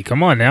Stephanie?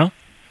 Come on now.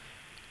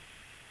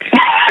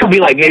 Could be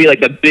maybe like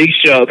the Big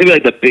Show. Could be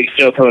like the Big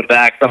Show coming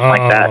back, something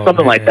like that.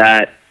 Something like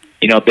that.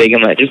 You know, big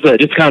and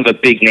just kind of a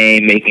big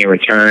name making a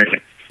return.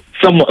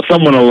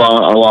 Someone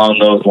along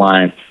those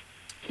lines.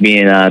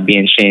 Being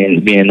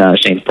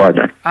Shane's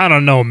partner. I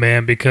don't know,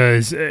 man,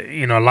 because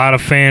a lot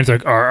of fans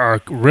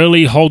are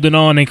really holding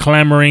on and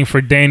clamoring for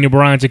Daniel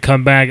Bryan to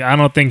come back. I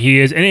don't think he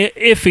is, and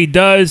if he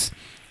does,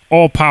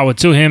 all power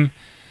to him.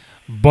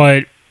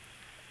 But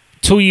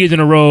 2 years in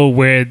a row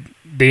where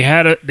they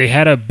had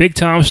a big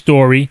time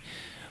story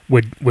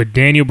with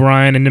Daniel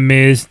Bryan and The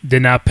Miz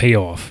did not pay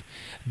off.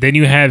 Then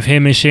you have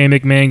him and Shane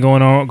McMahon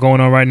going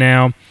on right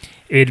now.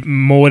 It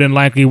more than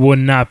likely would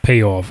not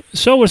pay off.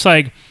 So it's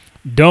like,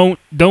 don't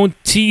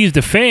tease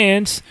the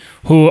fans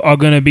who are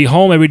going to be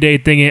home every day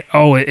thinking,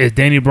 oh, is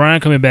Daniel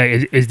Bryan coming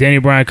back? Is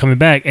Daniel Bryan coming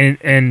back?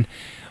 And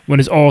when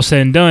it's all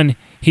said and done,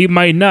 he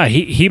might not.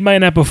 He might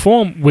not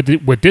perform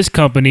with this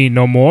company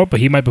no more,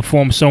 but he might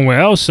perform somewhere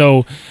else.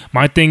 So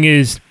my thing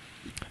is,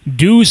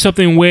 do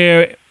something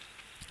where,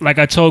 like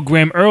I told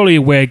Graham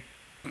earlier, where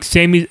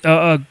Shane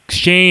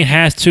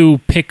has to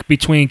pick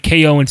between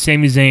KO and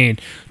Sami Zayn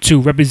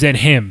to represent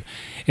him,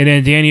 and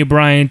then Daniel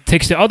Bryan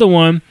takes the other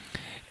one.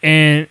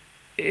 And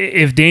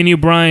if Daniel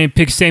Bryan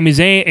picks Sami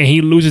Zayn and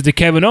he loses to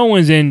Kevin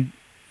Owens and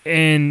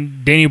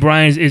Daniel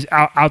Bryan is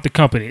out the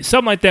company,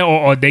 something like that,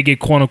 or they get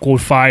quote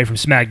unquote fired from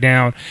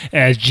SmackDown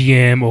as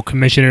GM or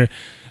commissioner.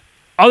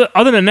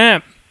 Other than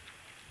that,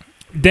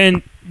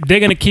 then they're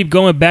gonna keep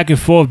going back and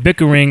forth,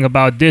 bickering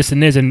about this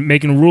and this, and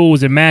making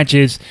rules and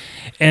matches,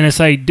 and it's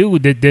like,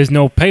 dude, there's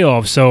no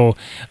payoff. So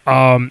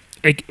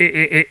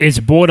it's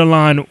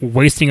borderline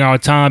wasting our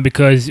time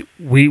because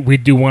we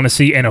do want to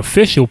see an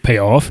official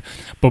payoff,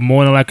 but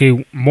more than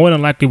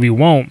likely we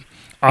won't.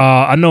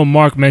 I know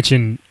Mark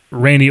mentioned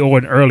Randy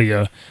Orton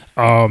earlier.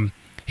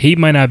 He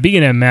might not be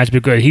in that match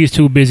because he's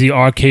too busy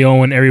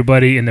RKOing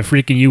everybody in the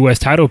freaking U.S.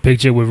 title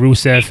picture with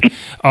Rusev,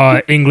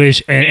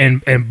 English,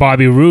 and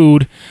Bobby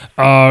Roode.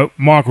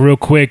 Mark, real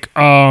quick.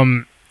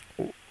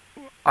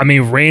 I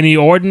mean, Randy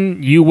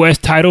Orton, U.S.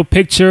 title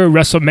picture,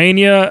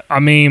 WrestleMania. I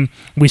mean,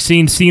 we've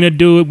seen Cena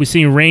do it. We've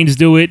seen Reigns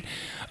do it.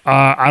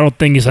 I don't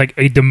think it's like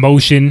a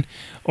demotion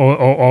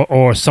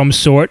or some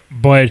sort,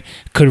 but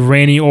could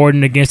Randy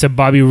Orton against a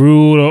Bobby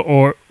Roode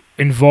or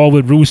involved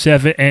with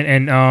Rusev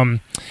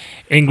and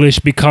English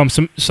become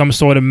some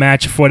sort of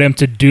match for them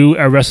to do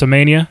at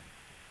WrestleMania?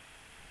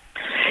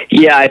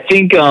 Yeah, I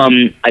think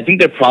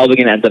they're probably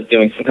going to end up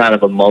doing some kind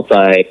of a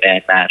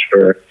multi-man match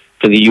for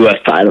the U.S.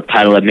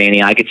 title at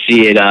Mania. I could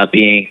see it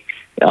being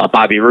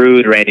Bobby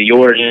Roode, Randy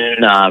Orton,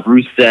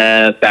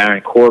 Rusev,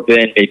 Baron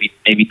Corbin,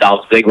 maybe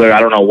Dolph Ziggler. I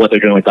don't know what they're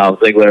doing with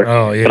Dolph Ziggler,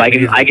 but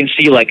I can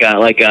see like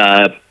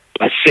a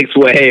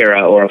 6-way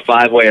or a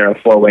 5-way or a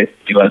 4-way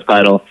U.S.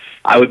 title.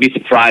 I would be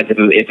surprised if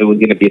it was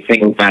going to be a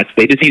singles match.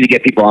 They just need to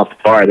get people off the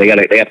card. They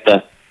have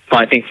to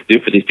find things to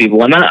do for these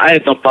people. And I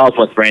have no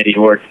problem with Randy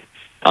Orton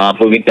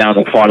moving down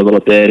the card a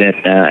little bit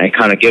and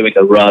kind of giving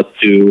the rub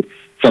to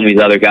some of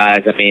these other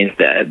guys. I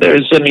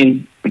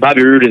mean,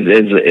 Bobby Roode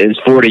is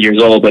 40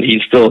 years old, but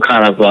he's still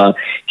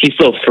he's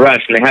still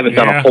fresh, and they haven't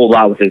done a whole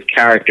lot with his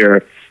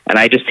character. And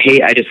I just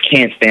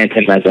can't stand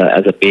him as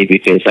a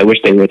babyface. I wish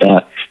they would.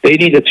 They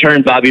need to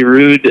turn Bobby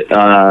Roode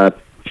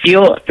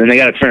heel, and they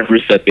got to turn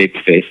Rusev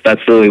babyface.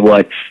 That's really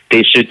what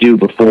they should do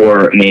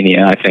before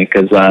Mania, I think,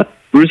 because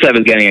Rusev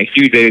is getting a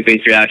huge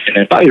babyface reaction,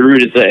 and Bobby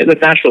Roode is a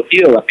natural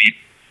heel. I mean,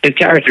 his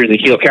character is a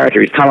heel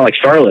character. He's kind of like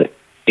Charlotte.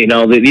 You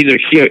know, these are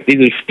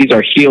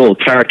heel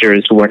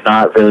characters who are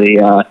not really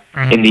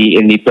in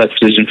the best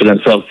position for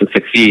themselves to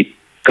succeed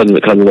because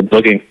of the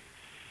booking.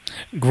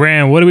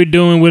 Graham, what are we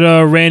doing with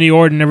Randy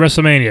Orton at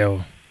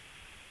WrestleMania?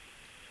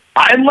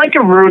 I'd like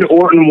a Roode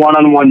Orton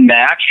one-on-one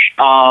match.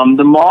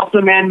 The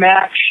Multi-Man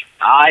match,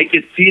 I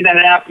could see that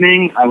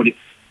happening. I would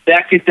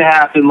expect it to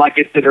happen, like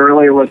I said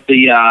earlier, with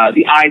the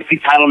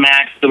IC title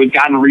match that we've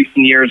gotten in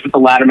recent years with the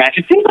ladder match.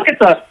 It seems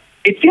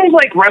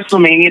like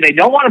WrestleMania, they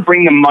don't want to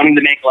bring the Money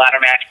to Make ladder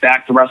match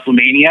back to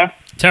WrestleMania.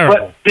 Terrible.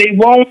 But they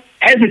won't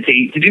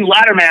hesitate to do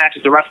ladder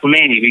matches at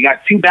WrestleMania. We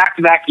got 2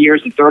 back-to-back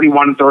years at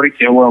 31 and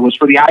 32 where it was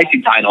for the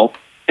IC title.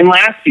 And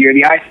last year,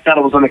 the IC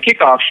title was on the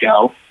kickoff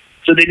show.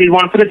 So they did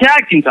one for the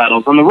tag team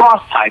titles on the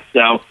Raw side.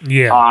 So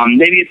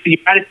maybe it's the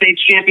United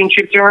States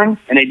Championship turn,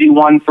 and they do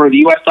one for the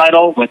U.S.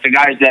 title with the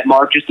guys that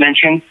Mark just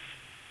mentioned.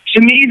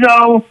 To me,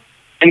 though,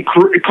 and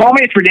call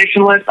me a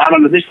traditionalist, I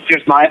don't know, this is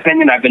just my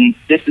opinion.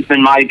 This has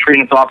been my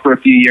train of thought for a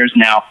few years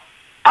now.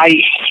 I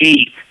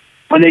hate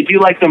when they do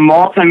like the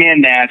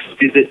multi-man match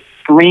because it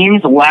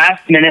screams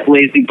last-minute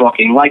lazy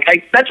booking.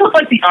 That's what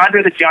like the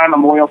Andre the Giant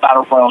Memorial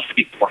Battle Royal should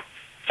be for.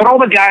 Put all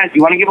the guys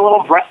you want to give a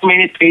little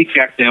WrestleMania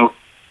paycheck to,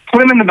 put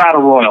them in the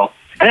Battle Royal.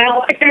 And I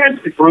like Baron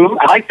Corbin.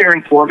 I like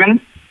Baron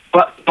Corbin,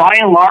 but by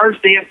and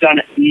large, they have done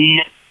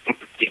nothing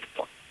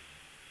particular.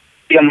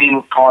 The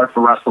main card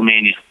for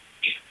WrestleMania.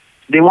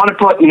 They want to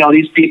put,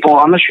 these people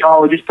on the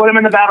show, just put them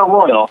in the Battle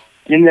Royal,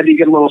 and then that'd be a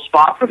good little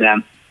spot for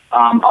them.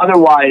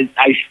 Otherwise,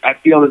 I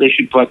feel that they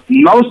should put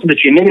most of the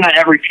maybe not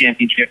every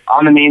championship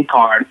on the main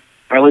card,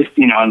 or at least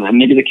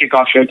maybe the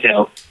kickoff show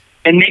too,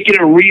 and make it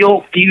a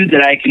real feud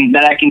that I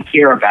can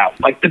care about.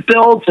 Like the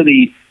build to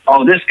the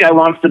this guy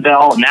wants the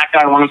belt and that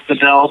guy wants the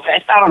belt.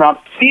 I don't know.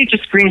 To me, it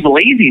just screams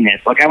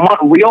laziness. Like I want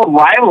real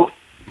rivalry.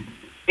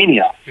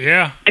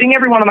 Yeah. Getting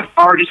everyone on the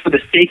card just for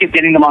the sake of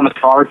getting them on the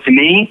card, to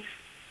me,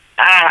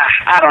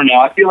 I don't know.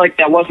 I feel like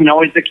that wasn't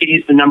always the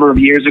case a number of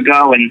years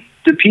ago. And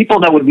the people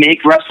that would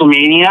make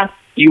WrestleMania,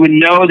 you would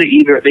know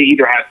that they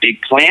either have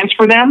big plans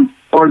for them,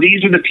 or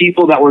these are the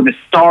people that were the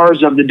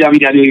stars of the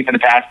WWE for the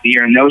past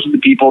year, and those are the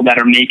people that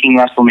are making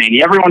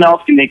WrestleMania. Everyone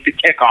else can make the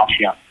kickoff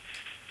show.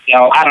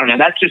 I don't know.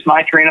 That's just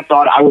my train of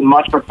thought. I would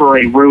much prefer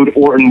a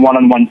Rude-Orton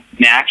one-on-one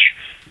match.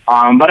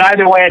 But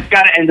either way, it's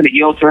got to end in a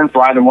heel turn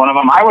for either one of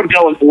them. I would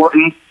go with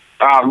Orton.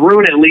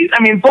 Rude, at least.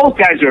 I mean, both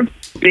guys are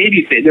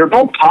babyface. They're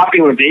both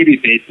popular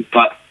babyfaces,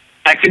 but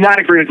I could not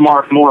agree with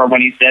Mark more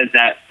when he says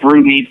that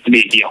Rude needs to be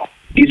a heel.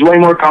 He's way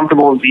more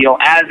comfortable as heel,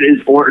 as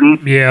is Orton.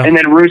 Yeah. And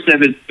then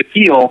Rusev is the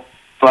heel,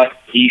 but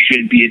he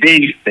should be a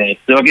babyface.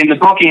 So again, the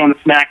booking on the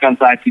SmackDown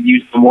side could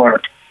use some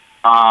work.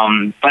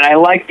 But I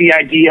like the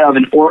idea of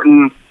an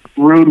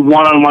Orton-Rude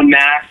one-on-one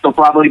match. They'll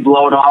probably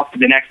blow it off for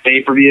the next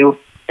pay-per-view,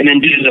 and then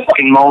do the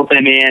fucking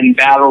multi-man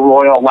battle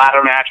royal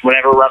ladder match,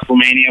 whatever,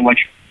 WrestleMania,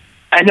 which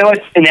I know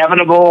it's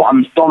inevitable.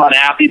 I'm still not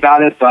happy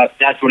about it, but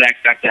that's what I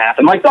expect to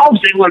happen. Like Dolph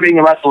Ziggler being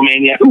in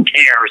WrestleMania, who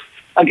cares?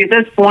 Like at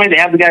this point, they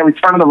have the guy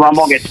return to the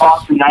Rumble, get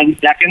tossed in 90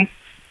 seconds,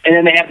 and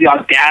then they have the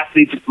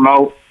audacity to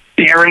promote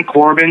Baron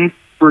Corbin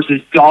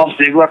versus Dolph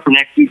Ziggler for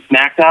next week's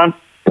SmackDown.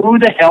 Who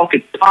the hell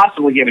could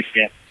possibly give a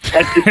shit?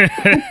 That's just,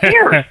 who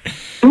cares?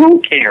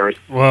 Who cares?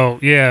 Well,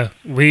 yeah,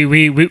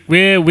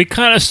 we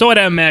kind of saw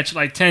that match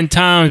like 10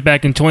 times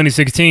back in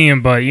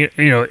 2016, but it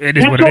is what it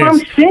is. That's what I'm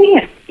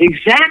saying.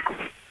 Exactly.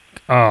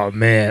 Oh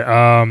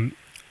man.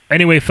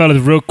 Anyway,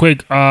 fellas, real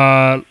quick,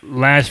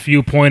 last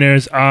few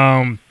pointers.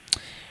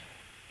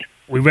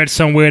 We read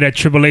somewhere that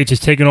Triple H is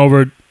taking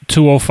over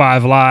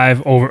 205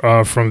 Live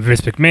over from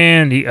Vince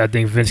McMahon. I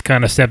think Vince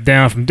kind of stepped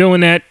down from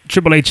doing that.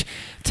 Triple H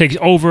takes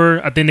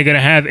over. I think they're going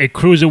to have a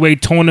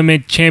Cruiserweight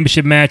Tournament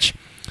Championship match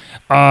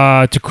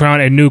to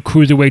crown a new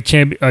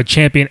Cruiserweight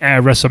champion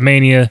at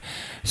WrestleMania.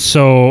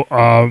 So,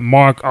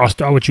 Mark, I'll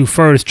start with you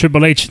first.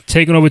 Triple H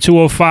taking over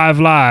 205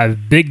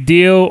 Live. Big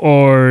deal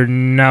or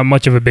not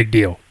much of a big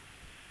deal?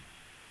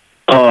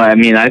 Oh, I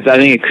mean, I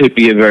think it could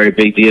be a very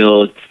big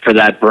deal for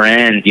that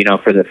brand,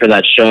 for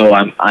that show.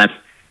 I'm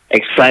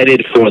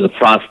excited for the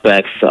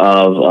prospects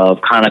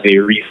of kind of a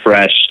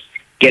refresh,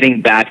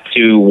 getting back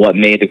to what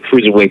made the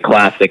Cruiserweight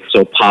Classic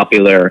so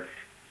popular.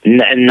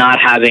 Not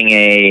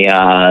having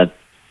not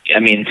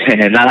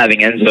having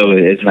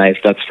Enzo is nice.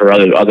 That's for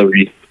other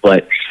reasons.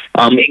 But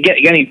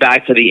getting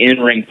back to the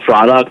in-ring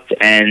product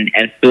and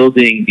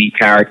building the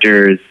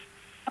characters,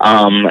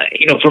 from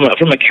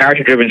a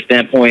character-driven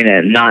standpoint,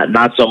 and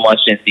not so much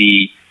in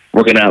the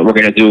we're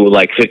gonna do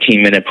like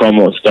 15-minute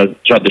promos to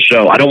start the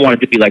show. I don't want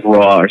it to be like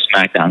Raw or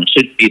SmackDown. It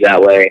shouldn't be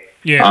that way.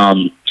 Yeah.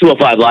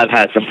 205 Live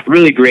has some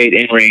really great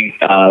in-ring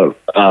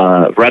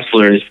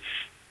wrestlers,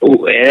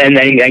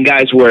 and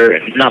guys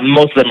where not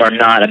most of them are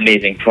not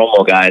amazing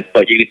promo guys,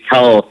 but you could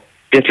tell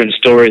different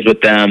stories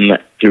with them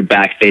through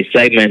backstage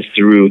segments,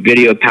 through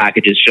video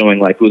packages showing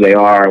like who they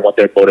are and what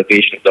their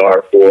motivations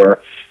are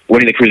for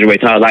winning the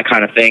Cruiserweight title, that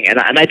kind of thing. And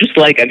I just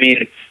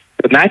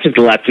the matches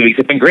the last 2 weeks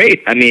have been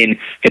great. I mean,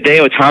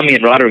 Hideo Itami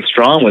and Roderick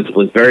Strong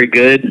was very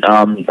good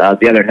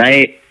the other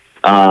night.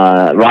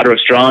 Roderick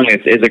Strong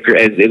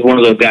is one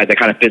of those guys that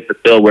kind of fits the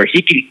bill where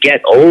he can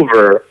get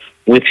over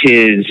with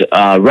his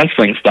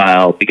wrestling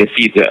style because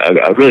he's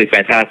a really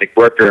fantastic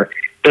worker.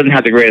 Doesn't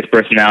have the greatest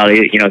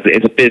personality.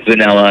 It's a bit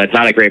vanilla. It's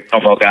not a great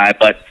promo guy,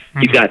 but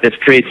he's got this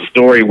great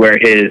story where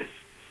a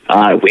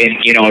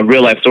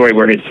real life story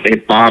where his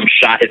mom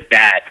shot his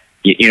dad,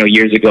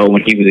 years ago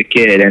when he was a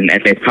kid, and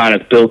they've kind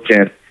of built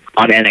him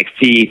on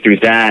NXT through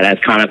that as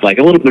kind of like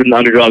a little bit of an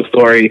underdog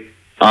story.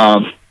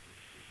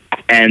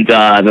 And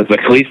the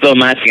Kalisto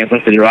match against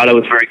Lince Dorado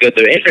was very good.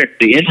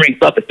 The in-ring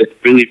stuff has been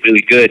really,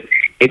 really good.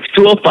 If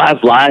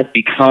 205 Live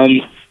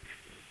becomes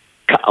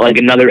like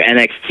another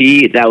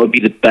NXT, that would be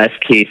the best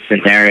case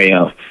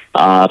scenario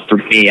for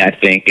me, I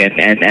think.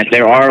 And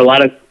there are a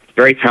lot of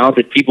very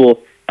talented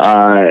people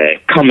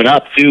coming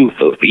up too.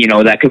 You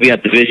know, that could be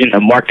that division.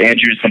 Mark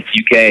Andrews from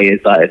UK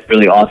is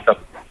really awesome.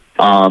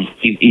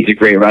 He's a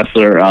great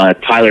wrestler.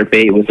 Tyler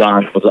Bate was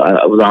on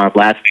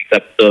last week's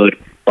episode.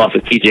 Also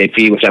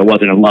TJP, which I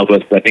wasn't in love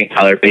with, but I think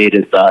Tyler Bate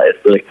is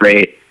really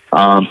great.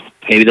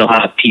 Maybe they'll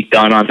have Pete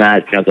Dunne on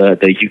that, you know,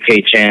 the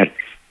UK champ.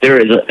 There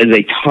is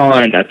a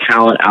ton of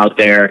talent out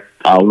there.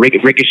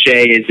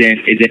 Ricochet is in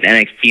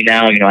NXT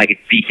now. You know, I could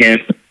see him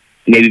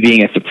maybe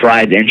being a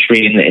surprise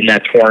entry in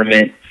that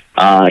tournament.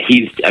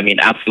 He's, I mean,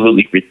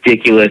 absolutely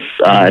ridiculous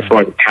as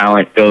far as the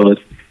talent goes.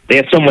 They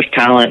have so much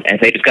talent, and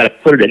they just got to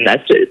put it in.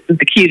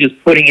 The key is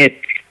just putting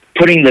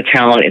the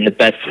talent in the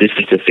best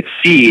position to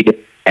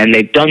succeed. And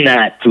they've done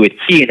that to a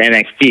T in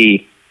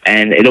NXT,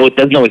 and it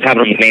doesn't always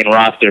happen on the main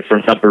roster for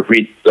a number of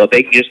reasons. So if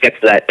they can just get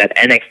to that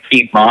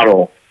NXT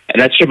model,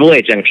 and that's Triple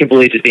H. I mean,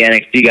 Triple H is the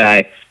NXT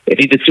guy. If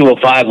he's the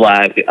 205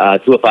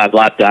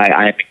 Live guy,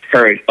 I am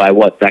encouraged by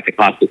what that could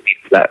possibly be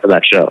for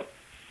that show.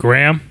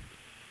 Graham?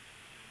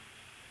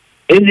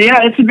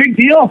 It's a big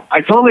deal.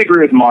 I totally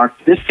agree with Mark.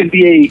 This could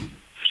be a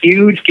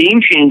huge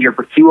game changer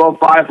for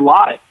 205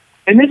 Live.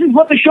 And this is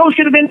what the show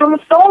should have been from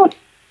the start.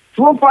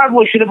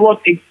 205 should have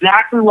looked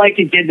exactly like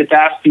it did the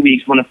past 2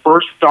 weeks when it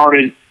first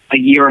started a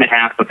year and a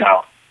half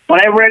ago. When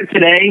I read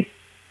today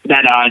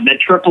that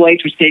Triple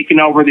H was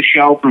taking over the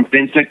show from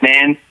Vince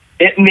McMahon,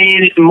 it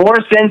made more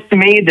sense to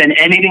me than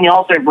anything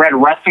else I've read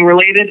wrestling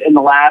related in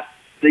the last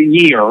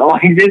year.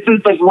 Like, this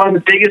is like one of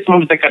the biggest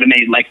moves they could have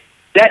made. Like,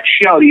 that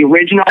show, the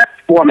original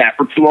format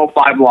for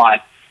 205 Live,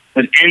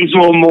 with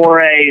Enzo Amore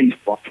and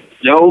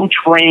Zoe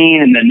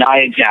Train and the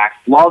Nia Jax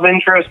love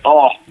interest.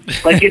 Oh,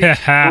 like it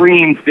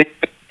screams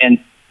and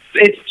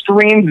it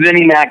screams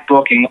Vinnie Mac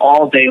booking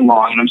all day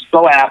long, and I'm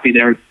so happy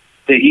they're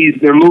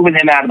moving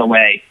him out of the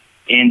way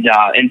and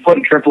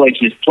putting Triple H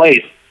in his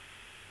place,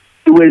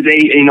 who is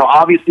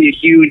obviously a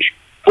huge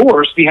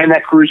force behind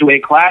that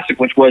Cruiserweight Classic,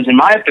 which was, in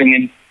my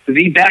opinion,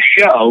 the best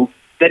show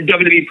that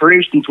WWE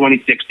produced in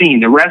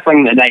 2016. The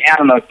wrestling that they had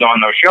on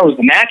those shows,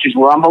 the matches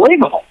were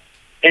unbelievable,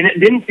 and it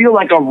didn't feel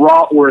like a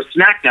Raw or a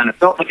SmackDown. It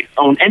felt like its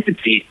own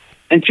entity.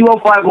 And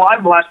 205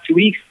 Live the last 2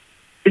 weeks,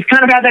 it's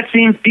kind of had that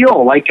same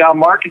feel. Like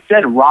Mark had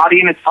said,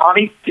 Roddy and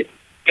Itami,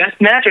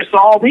 best match I saw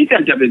all week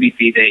on WWE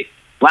TV.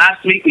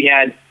 Last week we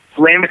had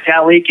Gran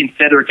Metalik and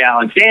Cedric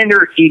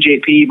Alexander,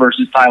 TJP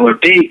versus Tyler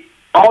Bate.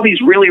 All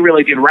these really,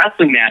 really good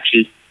wrestling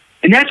matches.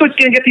 And that's what's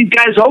going to get these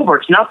guys over.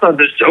 It's not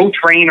the Zoe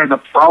Train or the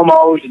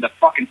promos or the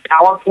fucking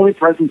PowerPoint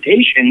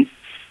presentations.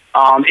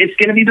 It's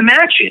going to be the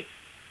matches.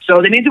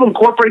 So they need to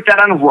incorporate that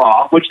on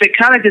Raw, which they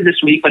kind of did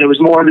this week, but it was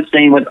more of the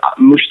same with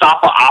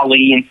Mustafa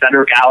Ali and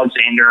Cedric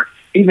Alexander.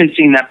 We've been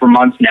seeing that for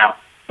months now.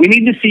 We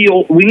need to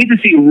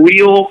see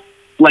real,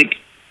 like,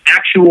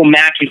 actual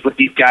matches with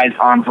these guys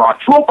on Raw.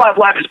 205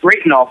 Live is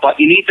great and all, but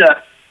you need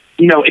to,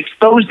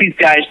 expose these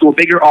guys to a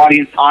bigger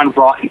audience on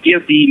Raw and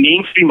give the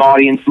mainstream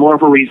audience more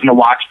of a reason to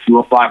watch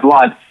 205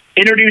 Live.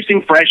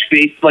 Introducing fresh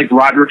faces like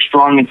Roderick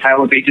Strong and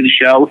Tyler Bate to the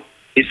show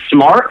is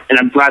smart, and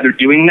I'm glad they're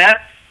doing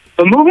that.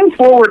 But moving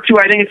forward, too,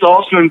 I think it's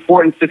also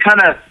important to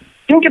kind of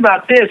think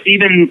about this,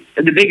 even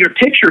the bigger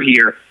picture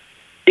here.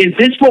 Is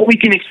this what we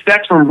can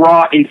expect from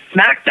Raw and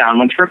SmackDown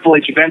when Triple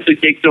H eventually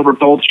takes over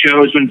both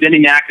shows, when Vinnie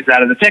Mac is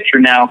out of the picture?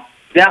 Now,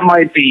 that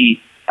might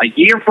be a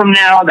year from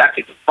now, that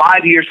could be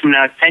 5 years from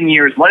now, 10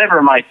 years, whatever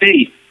it might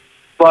be.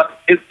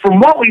 But from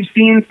what we've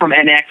seen from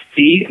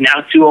NXT,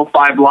 now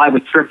 205 Live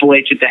with Triple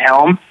H at the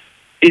helm,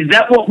 is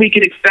that what we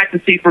could expect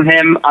to see from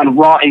him on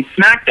Raw and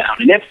SmackDown?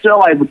 And if so,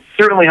 I would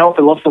certainly hope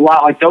it looks a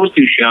lot like those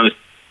two shows.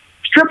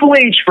 Triple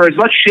H, for as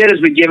much shit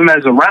as we give him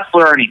as a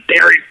wrestler, and he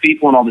buries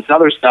people and all this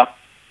other stuff,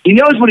 he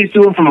knows what he's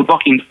doing from a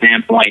booking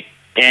standpoint.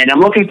 And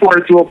I'm looking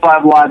forward to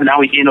 205 Live and how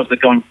he handles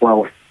it going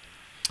forward.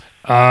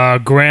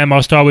 Graham,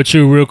 I'll start with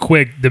you real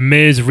quick. The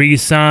Miz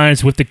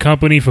re-signs with the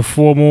company for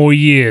 4 more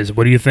years.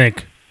 What do you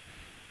think?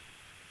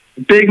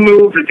 Big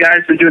move. The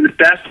guy's been doing the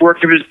best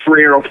work of his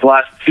career over the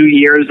last 2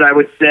 years, I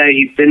would say.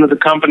 He's been with the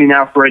company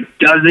now for a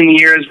dozen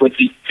years, which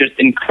is just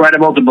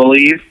incredible to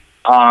believe.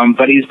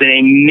 But he's been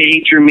a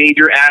major,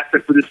 major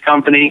asset for this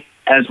company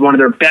as one of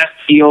their best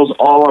heels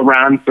all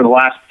around for the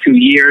last 2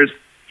 years.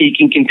 He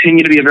can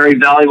continue to be a very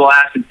valuable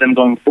asset to them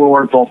going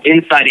forward, both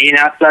inside and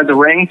outside the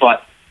ring.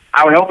 But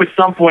I would hope at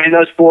some point in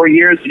those 4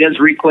 years he does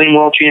reclaim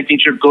World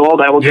Championship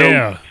gold. I will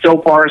go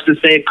so far as to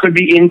say it could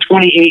be in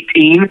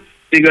 2018.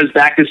 He goes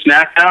back to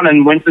SmackDown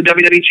and wins the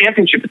WWE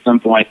Championship at some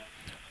point.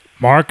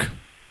 Mark?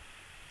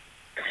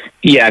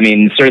 Yeah, I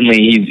mean, certainly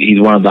he's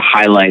one of the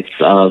highlights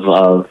of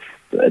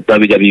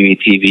WWE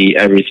TV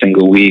every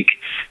single week.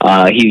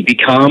 He's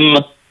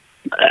become,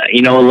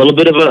 a little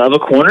bit of a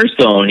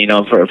cornerstone,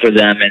 for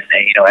them, and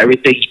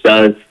everything he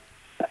does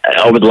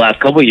over the last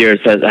couple of years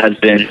has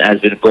been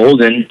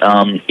golden.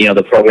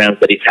 The programs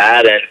that he's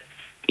had, and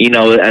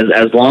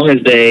as long as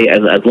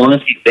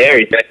he's there,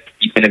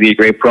 he's gonna be a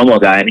great promo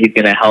guy, and he's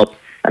gonna help.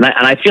 And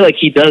I feel like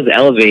he does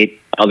elevate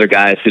other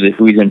guys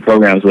who he's in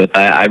programs with.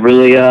 I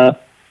really, I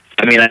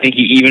think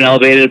he even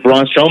elevated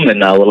Braun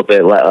Strowman a little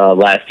bit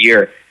last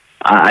year.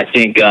 I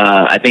think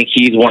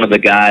he's one of the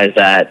guys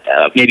that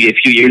maybe a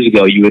few years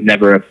ago you would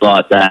never have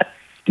thought that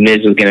Miz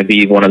was going to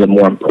be one of the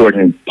more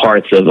important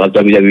parts of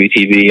WWE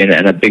TV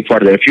and a big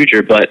part of their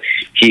future. But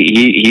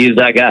he is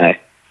that guy.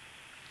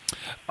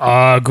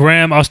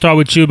 Graham, I'll start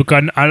with you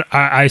because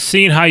I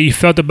seen how you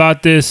felt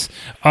about this.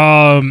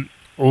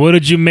 What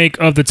did you make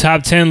of the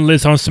top 10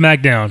 list on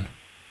SmackDown?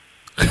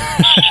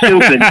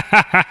 Stupid.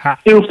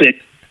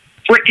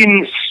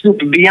 Freaking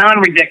stupid.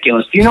 Beyond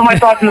ridiculous. Do you know my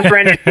thoughts on this,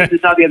 Randy? I said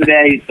this out the other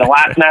day, the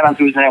last night on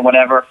Tuesday night,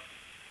 whatever.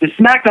 The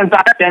SmackDown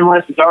top 10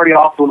 list is already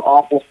off to an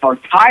awful start.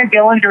 Ty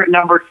Dillinger at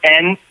number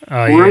 10.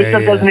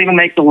 Rusev doesn't even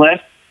make the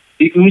list.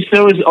 The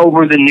Usos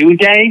over the New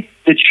Day.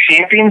 The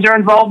champions are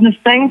involved in this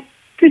thing.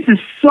 This is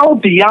so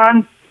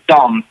beyond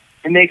dumb.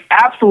 It makes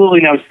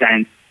absolutely no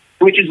sense,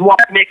 which is why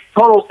it makes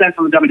total sense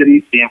from the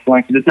WWE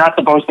standpoint, because it's not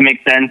supposed to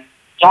make sense.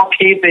 It's all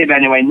kayfabe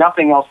anyway.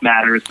 Nothing else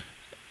matters.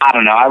 I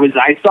don't know.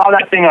 I saw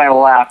that thing and I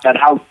laughed at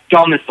how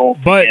dumb this whole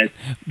thing is.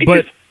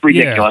 It's just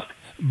ridiculous. Yeah.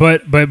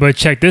 But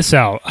check this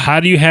out. How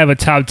do you have a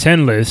top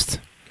 10 list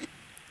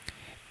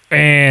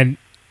and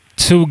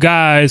two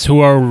guys who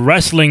are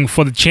wrestling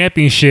for the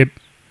championship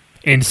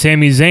and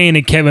Sami Zayn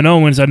and Kevin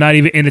Owens are not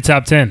even in the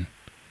top 10?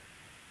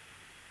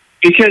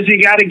 Because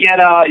you got to get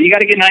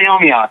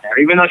Naomi on there,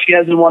 even though she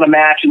hasn't won a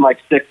match in like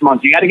 6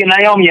 months. You got to get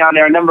Naomi on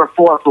there at number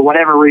 4 for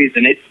whatever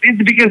reason. It's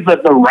because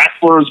the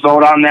wrestlers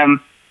vote on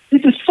them.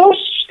 This is so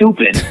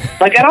stupid.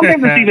 Like, I don't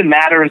think this even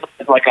matters.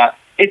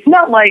 It's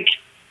not like,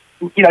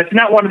 it's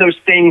not one of those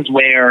things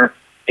where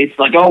it's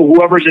like, oh,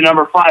 whoever's in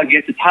number 5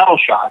 gets a title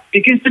shot,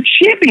 because the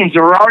champions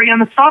are already on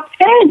the top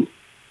 10.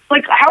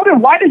 Like,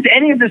 why does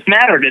any of this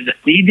matter? Does it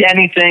lead to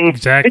anything?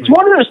 Exactly. It's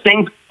one of those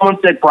things someone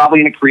said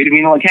probably in a creative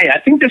meeting, like, hey, I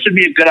think this would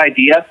be a good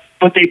idea,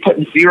 but they put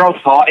zero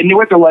thought into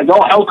it. They're like,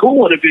 oh, how cool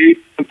would it be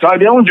if Ty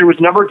Dillinger was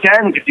number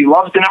 10 because he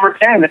loves the number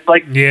 10? It's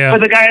like, yeah.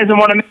 But the guy hasn't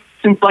won a match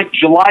since like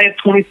July of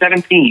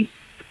 2017.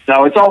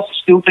 So it's all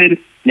stupid,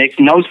 makes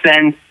no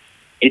sense.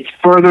 It's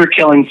further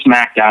killing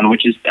SmackDown,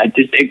 which is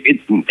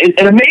it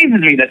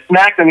amazes me that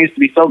SmackDown used to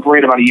be so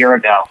great about a year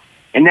ago.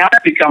 And now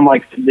it's become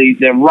like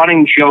the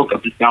running joke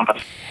of this company.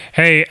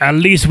 Hey, at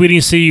least we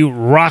didn't see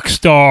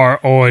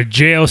Rockstar or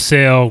Jail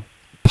Cell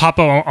pop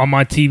up on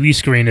my TV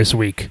screen this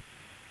week.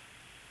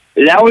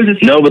 That was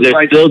no, but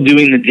they're still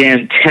doing the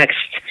damn text.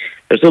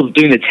 They're still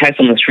doing the text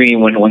on the screen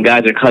when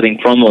guys are cutting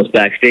promos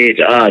backstage.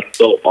 It's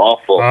so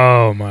awful.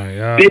 Oh my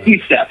God.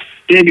 Baby steps.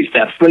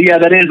 But yeah,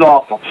 that is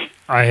awful.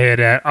 I hear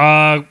that.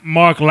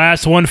 Mark,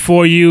 last one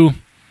for you.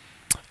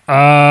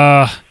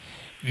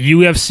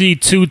 UFC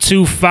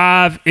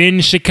 225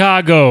 in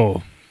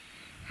Chicago.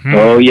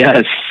 Oh,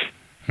 yes.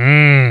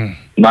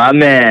 My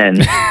man.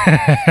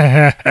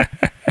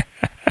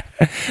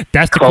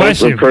 That's the Cult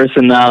question. of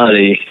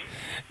personality.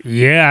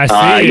 Yeah,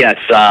 I see. Yes.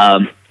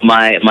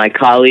 My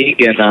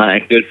colleague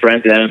and good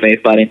friend at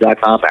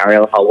MMAfighting.com,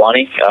 Ariel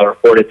Helwani,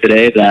 reported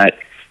today that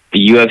the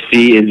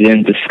UFC is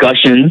in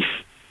discussions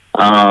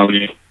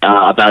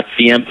about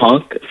CM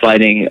Punk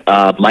fighting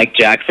Mike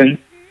Jackson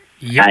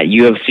at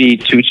UFC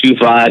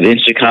 225 in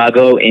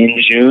Chicago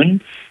in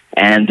June.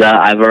 And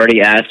I've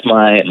already asked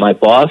my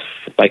boss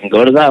if I can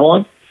go to that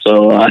one.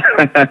 So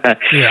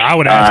yeah, I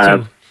would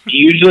ask too.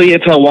 Usually,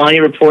 if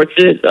Helwani reports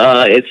it,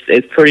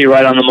 it's pretty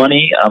right on the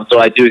money. So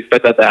I do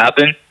expect that to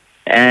happen.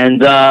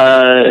 And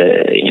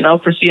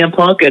for CM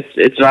Punk,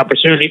 it's an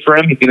opportunity for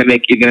him. He's gonna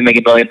make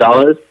 $1 billion.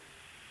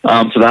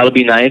 So that'll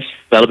be nice.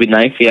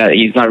 Yeah,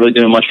 he's not really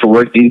doing much for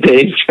work these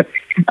days.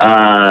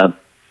 And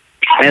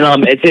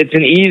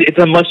it's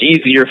a much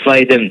easier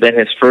fight than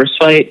his first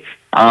fight.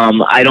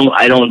 I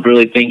don't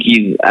think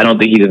he's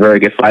a very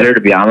good fighter,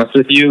 to be honest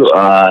with you.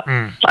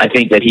 I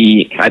think that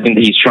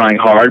he's trying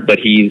hard, but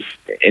he's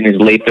in his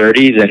late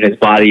 30s and his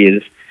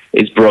body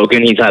is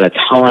broken. He's had a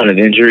ton of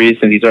injuries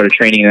since he started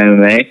training in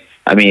MMA.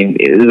 I mean,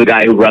 this is a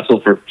guy who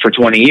wrestled for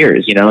 20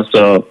 years,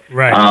 So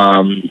right.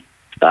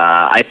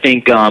 I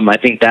think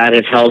that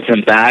has held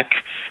him back.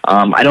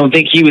 I don't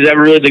think he was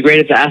ever really the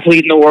greatest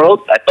athlete in the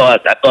world. I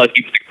thought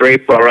he was a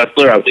great pro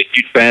wrestler. I was a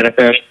huge fan of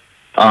him.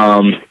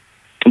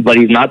 But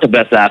he's not the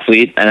best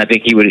athlete, and I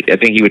think he would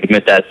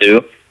admit that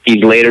too.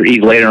 He's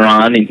later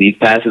on. He's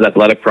past his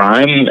athletic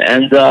prime,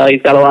 and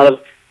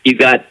he's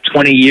got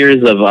 20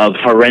 years of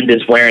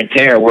horrendous wear and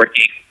tear,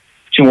 working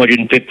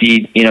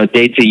 250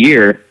 dates a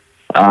year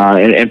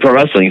in pro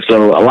wrestling.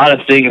 So a lot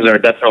of things are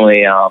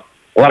definitely a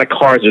lot of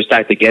cards are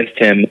stacked against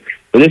him.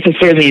 But this is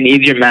certainly an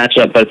easier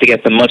matchup, but it's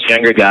against a much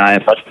younger guy,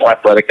 a much more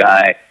athletic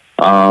guy.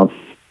 A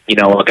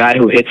guy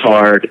who hits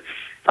hard,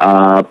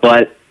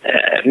 but.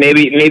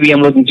 Maybe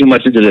I'm looking too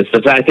much into this.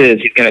 The fact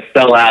is, he's going to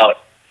sell out.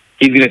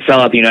 He's going to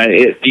sell out the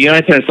United. The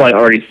United Center slot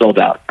already sold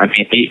out. I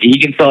mean, he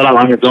can sell it out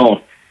on his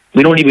own.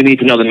 we don't even need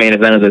to know the main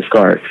event of this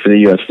card for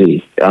the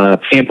UFC.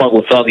 CM Punk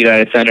will sell the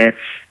United Center,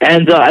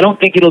 and I don't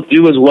think it'll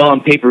do as well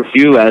on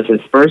pay-per-view as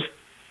his first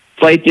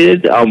fight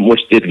did,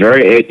 which did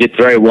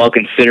very well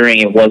considering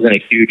it wasn't a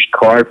huge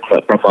card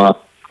from a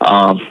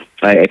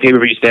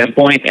pay-per-view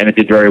standpoint, and it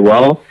did very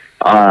well.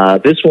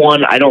 This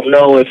one, I don't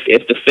know if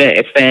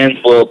fans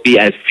will be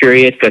as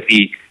curious because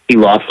he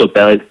lost so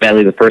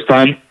badly the first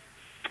time.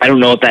 I don't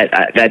know if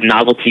that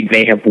novelty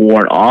may have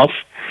worn off,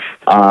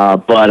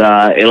 but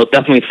it'll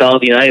definitely sell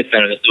at the United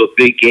Center. This is a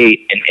big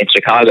gate in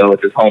Chicago.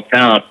 It's his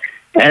hometown,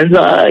 and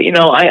I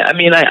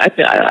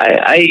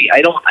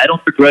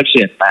don't begrudge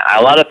him.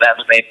 A lot of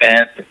MMA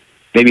fans,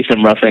 maybe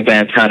some wrestling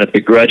fans, kind of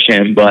begrudge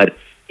him, but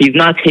he's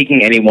not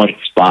taking anyone's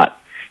spot.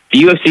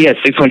 The UFC has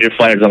 600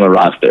 fighters on the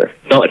roster.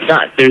 No, it's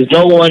not. There's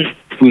no one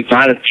who's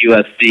not at the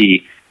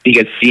UFC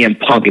because CM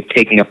Punk is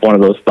taking up one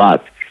of those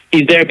spots.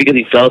 He's there because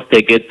he sells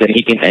tickets and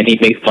he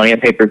makes money on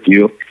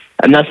pay-per-view,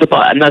 and that's the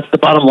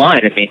bottom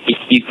line. I mean,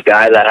 he's a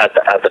guy that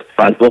has a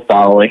sizable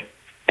following,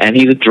 and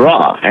he's a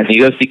draw. And the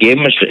UFC gave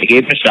him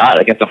a shot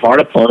against a hard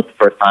opponent the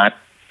first time.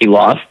 He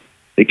lost.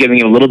 They're giving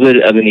him a little bit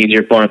of an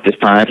easier opponent this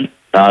time.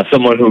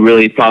 Someone who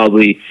really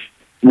probably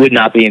would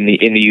not be in the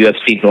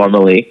UFC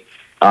normally.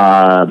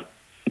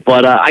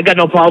 But I got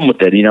no problem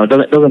with it.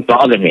 It doesn't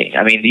bother me.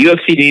 I mean, the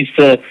UFC needs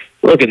to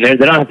look, and they're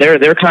not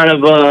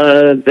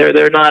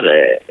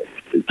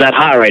that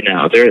hot right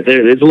now. There's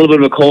a little bit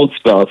of a cold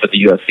spell for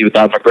the UFC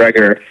without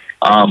McGregor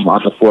on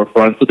the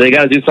forefront, so they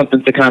got to do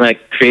something to kind of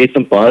create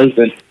some buzz.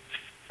 And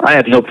I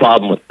have no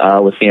problem with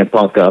CM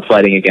Punk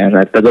fighting again.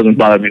 That doesn't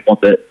bother me one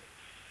bit.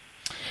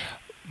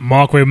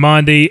 Marc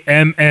Raimondi,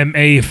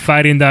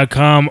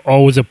 MMAfighting.com.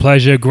 Always a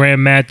pleasure.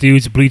 Graham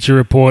Matthews, Bleacher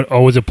Report.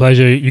 Always a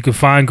pleasure. You can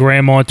find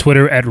Graham on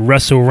Twitter at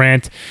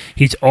WrestleRant.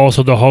 He's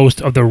also the host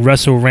of the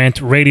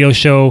WrestleRant radio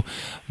show.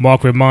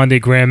 Marc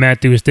Raimondi, Graham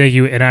Matthews, thank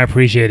you, and I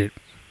appreciate it.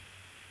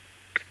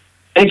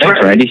 Thanks,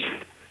 Randy.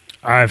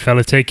 All right,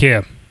 fellas, take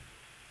care.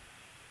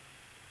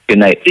 Good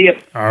night. See ya.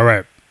 All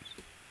right.